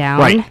the way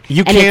down, right.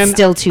 You and can. it's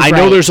still too I bright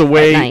know there's a at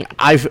way. night.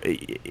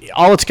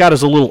 All it's got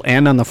is a little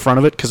N on the front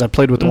of it because I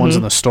played with the ones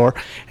in the store,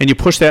 and you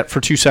push that for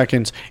 2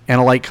 seconds,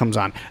 and a light comes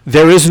on.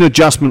 There is an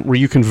adjustment where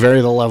you can vary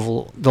the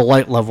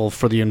light level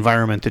for the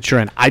environment that you're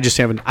in. I just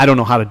haven't. I don't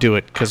know how to do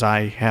it because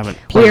I haven't.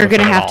 Played You're with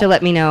gonna it at have all. to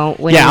let me know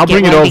when. Yeah, you I'll get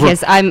bring it one over.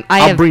 because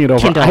I'll bring it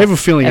over. Kindles I have a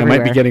feeling I might be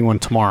everywhere. getting one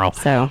tomorrow.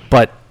 So,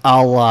 but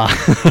I'll.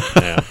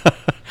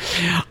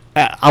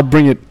 I'll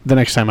bring it the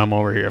next time I'm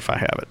over here if I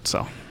have it.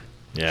 So.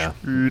 Yeah.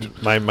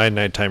 My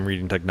nighttime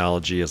reading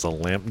technology is a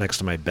lamp next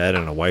to my bed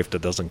and a wife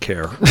that doesn't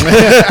care.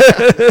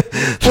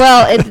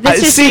 Well,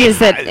 this just is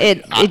that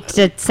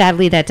it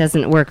sadly that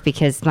doesn't work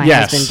because my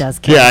husband does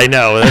care. Yeah, I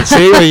know.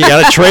 See, you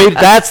got to trade.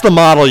 That's the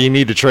model you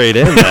need to trade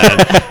in. Then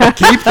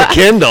keep the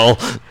Kindle.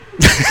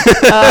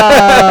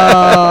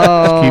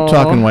 Oh. Keep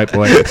talking, white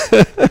boy.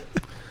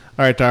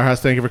 All right, Darhaus,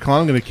 thank you for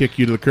calling. I'm going to kick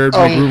you to the curb,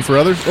 make room for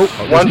others. Oh,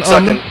 One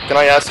second. Can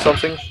I ask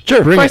something? Sure,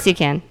 Of course you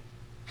can.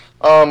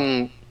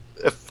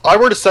 If I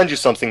were to send you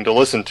something to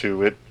listen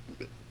to,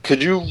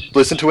 could you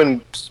listen to it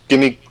and give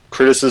me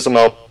criticism?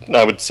 I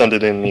would send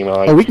it in an email.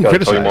 Oh, we can I'll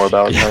criticize. tell you more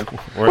about it.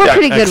 We're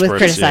pretty good with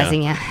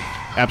criticizing, yeah.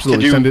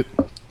 Absolutely. Could Send it.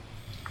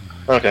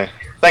 Okay.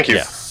 Thank you.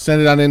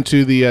 Send it on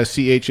into the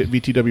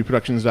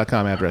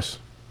ch@vtwproductions.com address.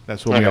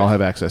 That's what we all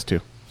have access to.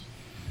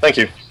 Thank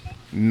you.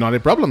 Not a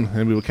problem.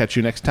 And we will catch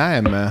you next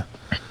time.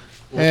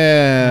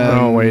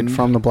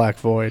 From the Black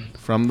Void.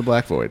 From the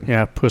Black Void.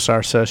 Yeah,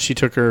 Pussar says she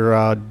took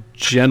her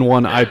Gen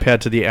 1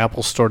 iPad to the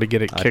Apple Store to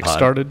get it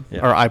kickstarted.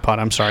 Yeah. Or iPod,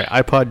 I'm sorry.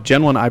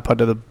 Gen 1 iPod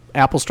to the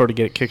Apple Store to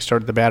get it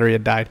kickstarted. The battery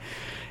had died.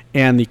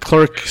 And the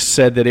clerk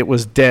said that it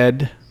was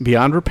dead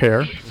beyond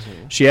repair.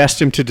 She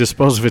asked him to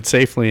dispose of it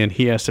safely, and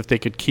he asked if they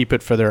could keep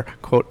it for their,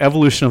 quote,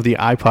 evolution of the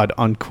iPod,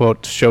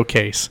 unquote,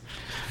 showcase.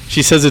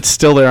 She says it's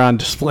still there on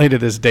display to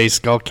this day,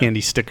 Skull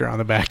Candy sticker on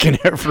the back and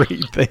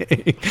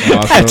everything.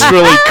 Awesome. That's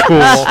really cool.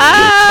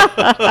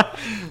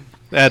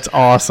 That's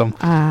awesome.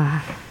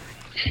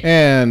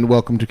 And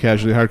welcome to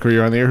Casually Hardcore.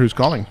 You're on the air. Who's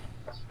calling?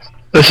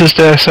 This is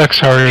Deus Ex.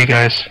 How are you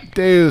guys?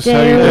 Deus,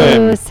 how you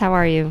doing? Deus, how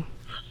are you?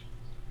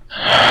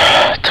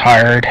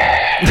 Tired.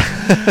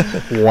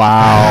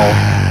 Wow.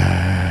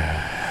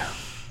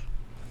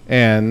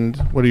 And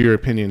what are your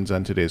opinions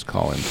on today's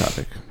call-in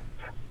topic?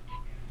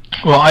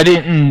 Well,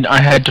 I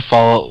had to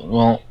follow.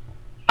 Well,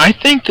 I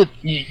think that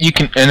you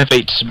can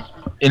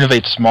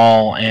innovate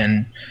small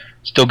and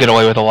still get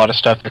away with a lot of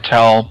stuff. That's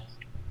how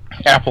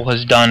Apple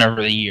has done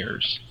over the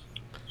years.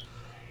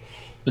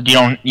 But you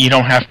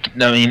don't have to.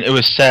 I mean, it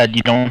was said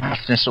you don't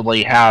have to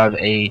necessarily have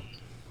a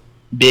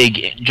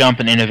big jump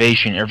in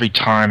innovation every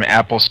time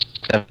Apple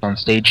steps on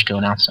stage to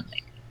announce something.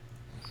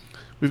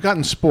 We've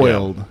gotten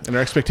spoiled, and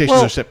our expectations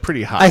are set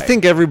pretty high. I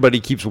think everybody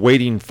keeps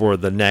waiting for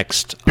the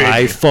next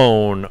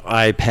iPhone,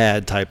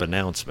 iPad type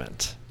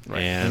announcement.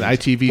 Right. And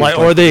ITV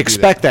or they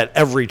expect that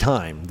every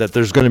time that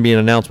there's going to be an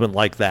announcement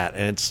like that,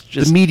 and it's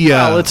just the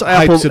media it's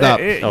hypes Apple, it up.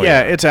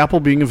 It's Apple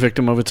being a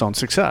victim of its own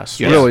success.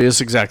 Yes. It really is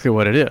exactly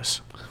what it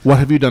is. What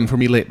have you done for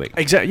me lately?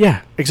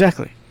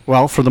 Exactly.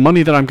 Well, for the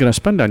money that I'm going to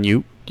spend on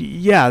you,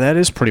 yeah, that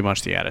is pretty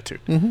much the attitude.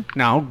 Mm-hmm.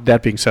 Now,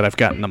 that being said, I've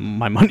gotten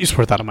my money's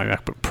worth out of my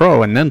MacBook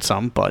Pro and then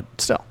some, but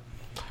still.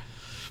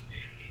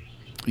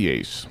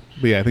 Yes.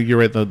 But yeah, I think you're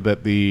right, though,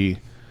 that the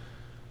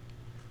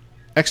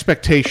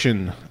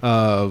expectation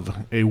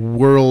of a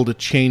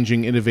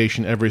world-changing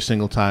innovation every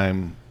single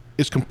time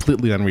is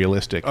completely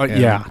unrealistic.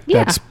 Yeah,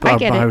 that's I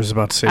get it. I was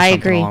about to say I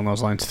something agree. along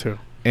those lines, too.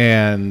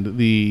 And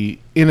the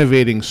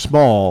innovating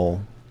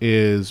small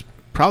is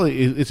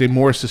probably it's a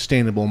more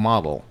sustainable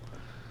model.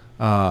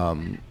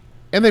 And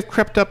they've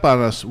crept up on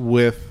us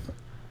with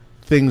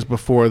things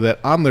before that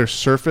on their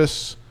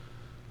surface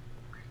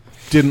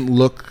didn't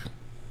look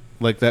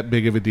like that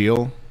big of a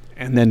deal.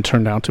 And then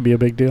turned out to be a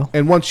big deal.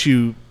 And once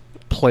you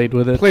played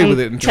with it and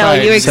Until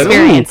tried you and said,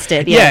 experienced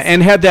it, yes. Yeah,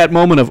 and had that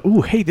moment of,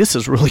 ooh, hey, this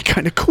is really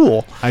kind of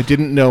cool. I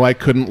didn't know I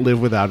couldn't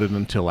live without it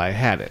until I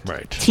had it.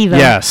 Right. TiVo.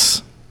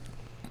 Yes.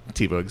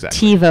 TiVo,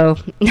 exactly.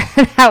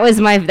 TiVo. that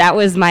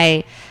was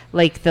my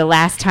like the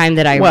last time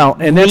that I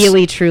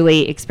really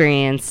truly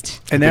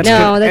experienced. And that's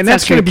that's going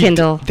not true,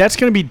 Kindle. That's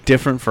going to be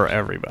different for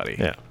everybody.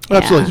 Yeah.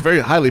 Absolutely. It's a very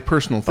highly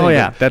personal thing. Oh,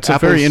 yeah. That's a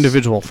very Apple's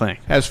individual thing.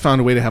 Has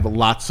found a way to have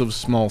lots of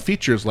small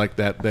features like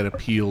that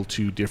appeal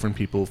to different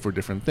people for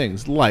different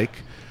things. Like,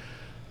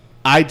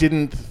 I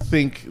didn't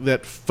think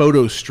that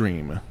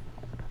PhotoStream,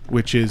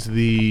 which is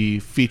the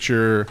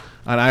feature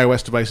on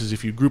iOS devices,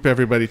 if you group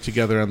everybody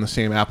together on the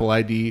same Apple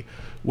ID,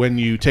 when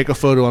you take a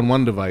photo on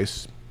one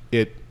device,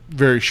 it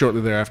very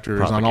shortly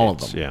thereafter is on all of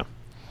them. Yeah.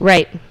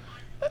 Right.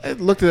 I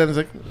looked at that and was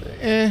like,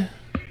 eh.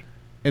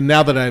 And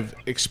now that I've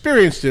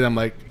experienced it, I'm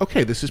like,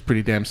 okay, this is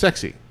pretty damn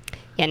sexy.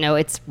 Yeah, no,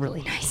 it's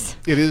really nice.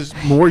 It is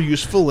more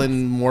useful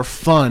and more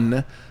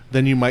fun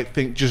than you might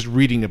think just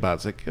reading about.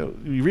 It's like,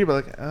 you read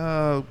about it,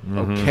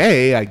 like,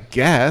 okay, I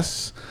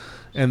guess.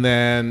 And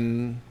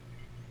then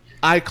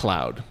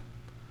iCloud.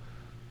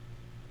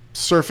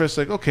 Surface,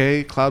 like,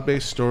 okay,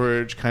 cloud-based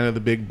storage, kind of the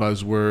big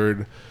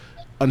buzzword,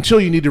 until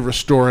you need to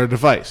restore a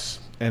device.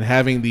 And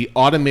having the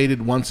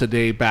automated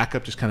once-a-day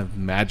backup just kind of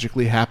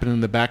magically happen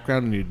in the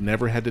background, and you'd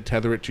never had to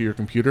tether it to your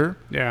computer.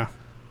 Yeah.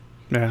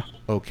 Yeah.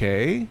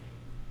 Okay.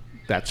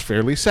 That's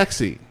fairly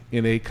sexy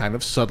in a kind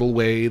of subtle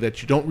way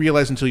that you don't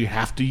realize until you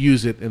have to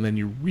use it, and then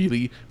you're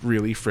really,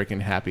 really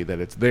freaking happy that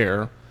it's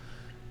there,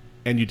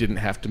 and you didn't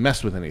have to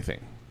mess with anything.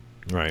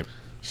 Right.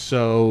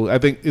 So I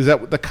think, is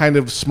that the kind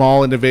of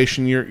small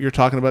innovation you're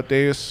talking about,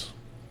 Deus?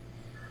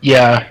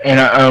 Yeah,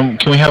 and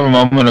can we have a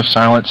moment of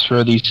silence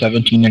for these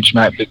 17-inch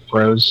MacBook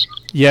Pros?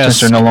 Yes.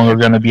 Since they're no longer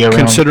going to be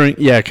around.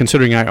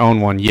 Considering I own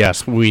one,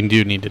 yes, we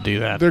do need to do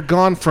that. They're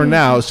gone for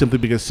now simply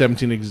because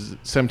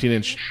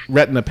 17-inch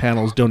Retina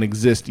panels don't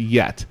exist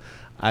yet.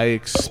 I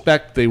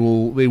expect they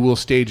will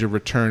stage a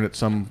return at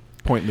some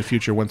point in the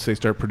future once they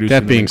start producing.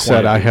 That being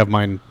said, I have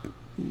mine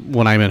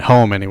when I'm at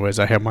home. Anyways,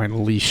 I have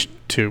mine leashed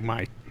to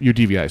your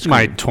DVI screen,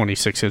 my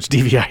 26-inch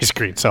DVI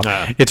screen. So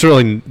it's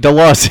really, the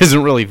loss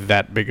isn't really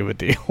that big of a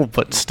deal,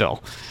 but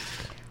still.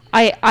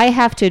 I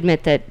have to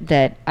admit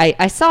that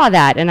I saw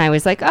that and I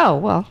was like, oh,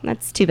 well,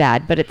 that's too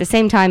bad. But at the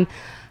same time,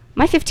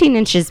 my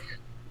 15-inch is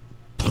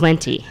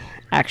plenty,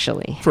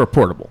 actually. For a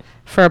portable.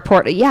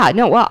 Yeah,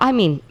 no, well, I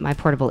mean, my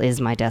portable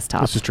is my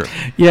desktop. This is true.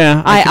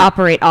 Yeah. I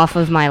operate off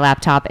of my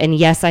laptop, and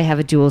yes, I have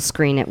a dual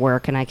screen at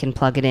work and I can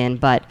plug it in,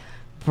 but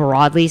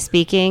broadly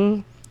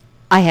speaking,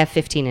 I have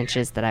 15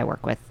 inches that I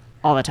work with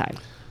all the time.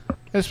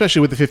 Especially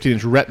with the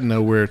 15-inch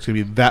Retina where it's going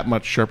to be that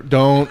much sharper.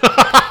 Don't.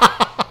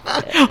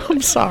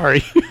 I'm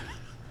sorry.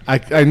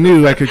 I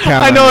knew I could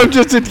count. I know I'm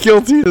just as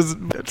guilty as.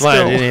 That's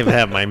why I didn't even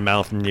have my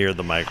mouth near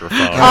the microphone.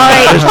 All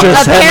right.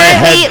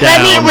 Apparently,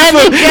 let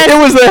me just. It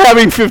was the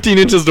having 15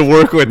 inches to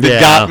work with that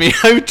got me.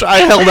 I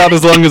held out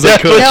as long as I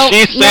could.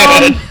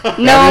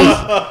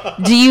 No.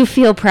 Do you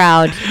feel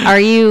proud? Are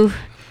you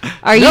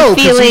No, 'cause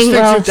he feeling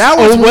thinks that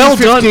was well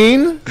done.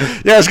 15?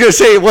 Yeah, I was gonna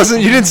say it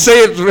wasn't. You didn't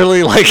say it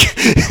really like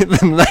in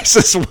the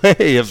nicest way.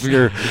 If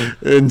you're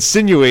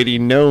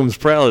insinuating gnome's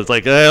proud, it's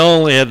like I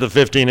only had the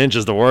 15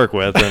 inches to work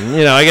with,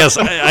 and I guess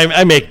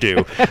I make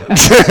do.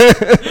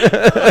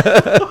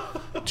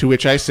 To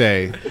which I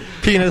say,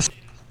 penis.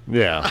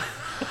 Yeah.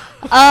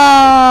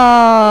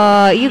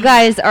 Oh, you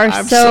guys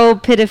are so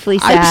pitifully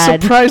sad.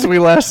 I'm surprised we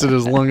lasted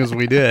as long as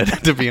we did,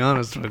 to be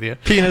honest with you.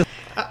 Penis.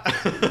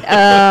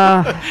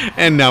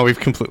 And now we've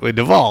completely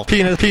devolved.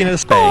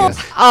 Penis. All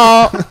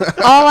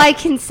I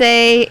can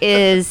say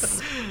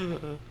is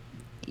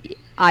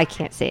I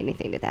can't say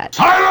anything to that.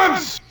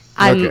 Silence!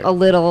 I'm Okay. a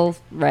little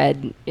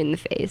red in the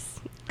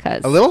face.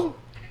 A little?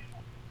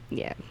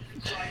 Yeah.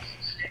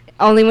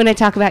 Only when I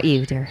talk about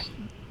you, dear.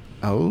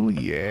 Oh,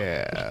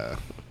 yeah.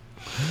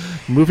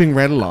 Moving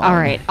right along. All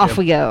right, off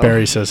we go.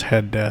 Barry says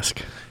head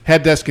desk.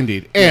 Head desk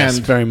indeed. And Yes,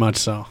 very much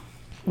so.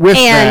 with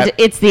And that,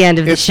 it's the end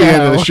of the it's show. the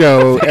end of the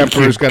show. Thank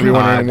Emperor's you, got to be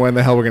wondering God. when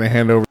the hell we're going to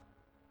hand over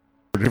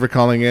for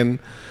calling in.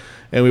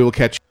 And we will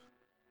catch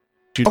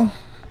you.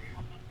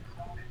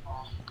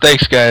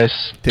 Thanks,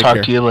 guys. Take Talk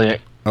care. to you later.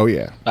 Oh,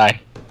 yeah. Bye.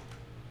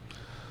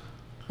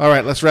 All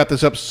right, let's wrap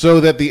this up so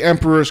that the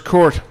Emperor's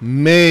Court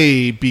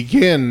may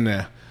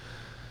begin.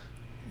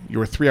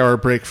 Your 3-hour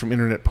break from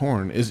internet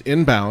porn is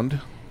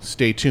inbound.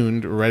 Stay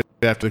tuned right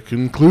after the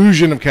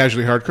conclusion of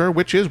Casually Hardcore,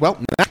 which is,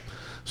 well, now.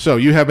 So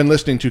you have been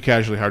listening to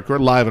Casually Hardcore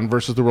live on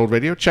Versus the World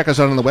Radio. Check us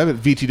out on the web at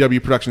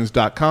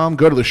vtwproductions.com.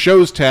 Go to the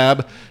shows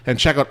tab and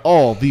check out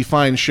all the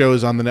fine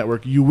shows on the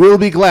network. You will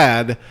be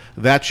glad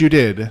that you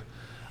did.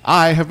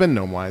 I have been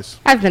Gnomewise.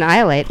 I've been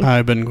Iolate.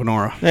 I've been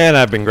Gwenora. And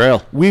I've been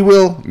Grail. We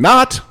will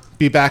not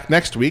be back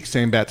next week.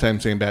 Same bat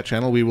time, same bat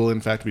channel. We will, in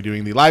fact, be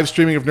doing the live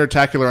streaming of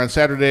Nerdtacular on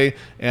Saturday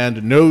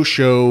and no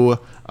show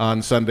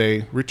on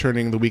Sunday,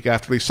 returning the week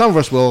after. Some of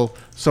us will.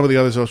 Some of the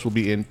others of us will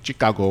be in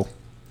Chicago.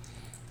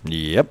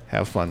 Yep.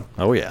 Have fun.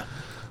 Oh, yeah.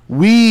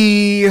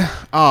 We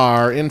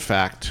are, in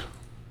fact,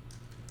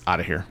 out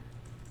of here.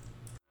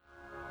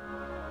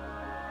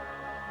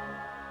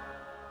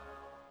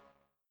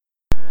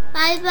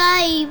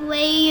 Bye-bye,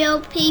 radio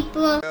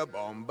people. Until we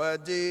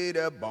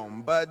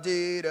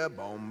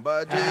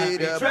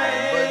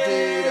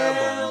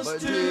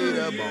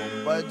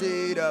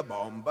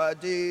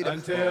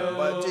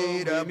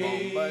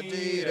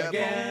meet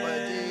again.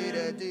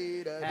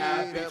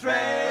 Happy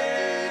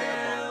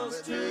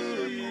trails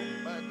to you.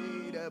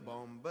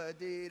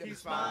 Keep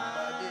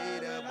smiling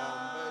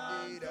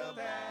till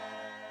then.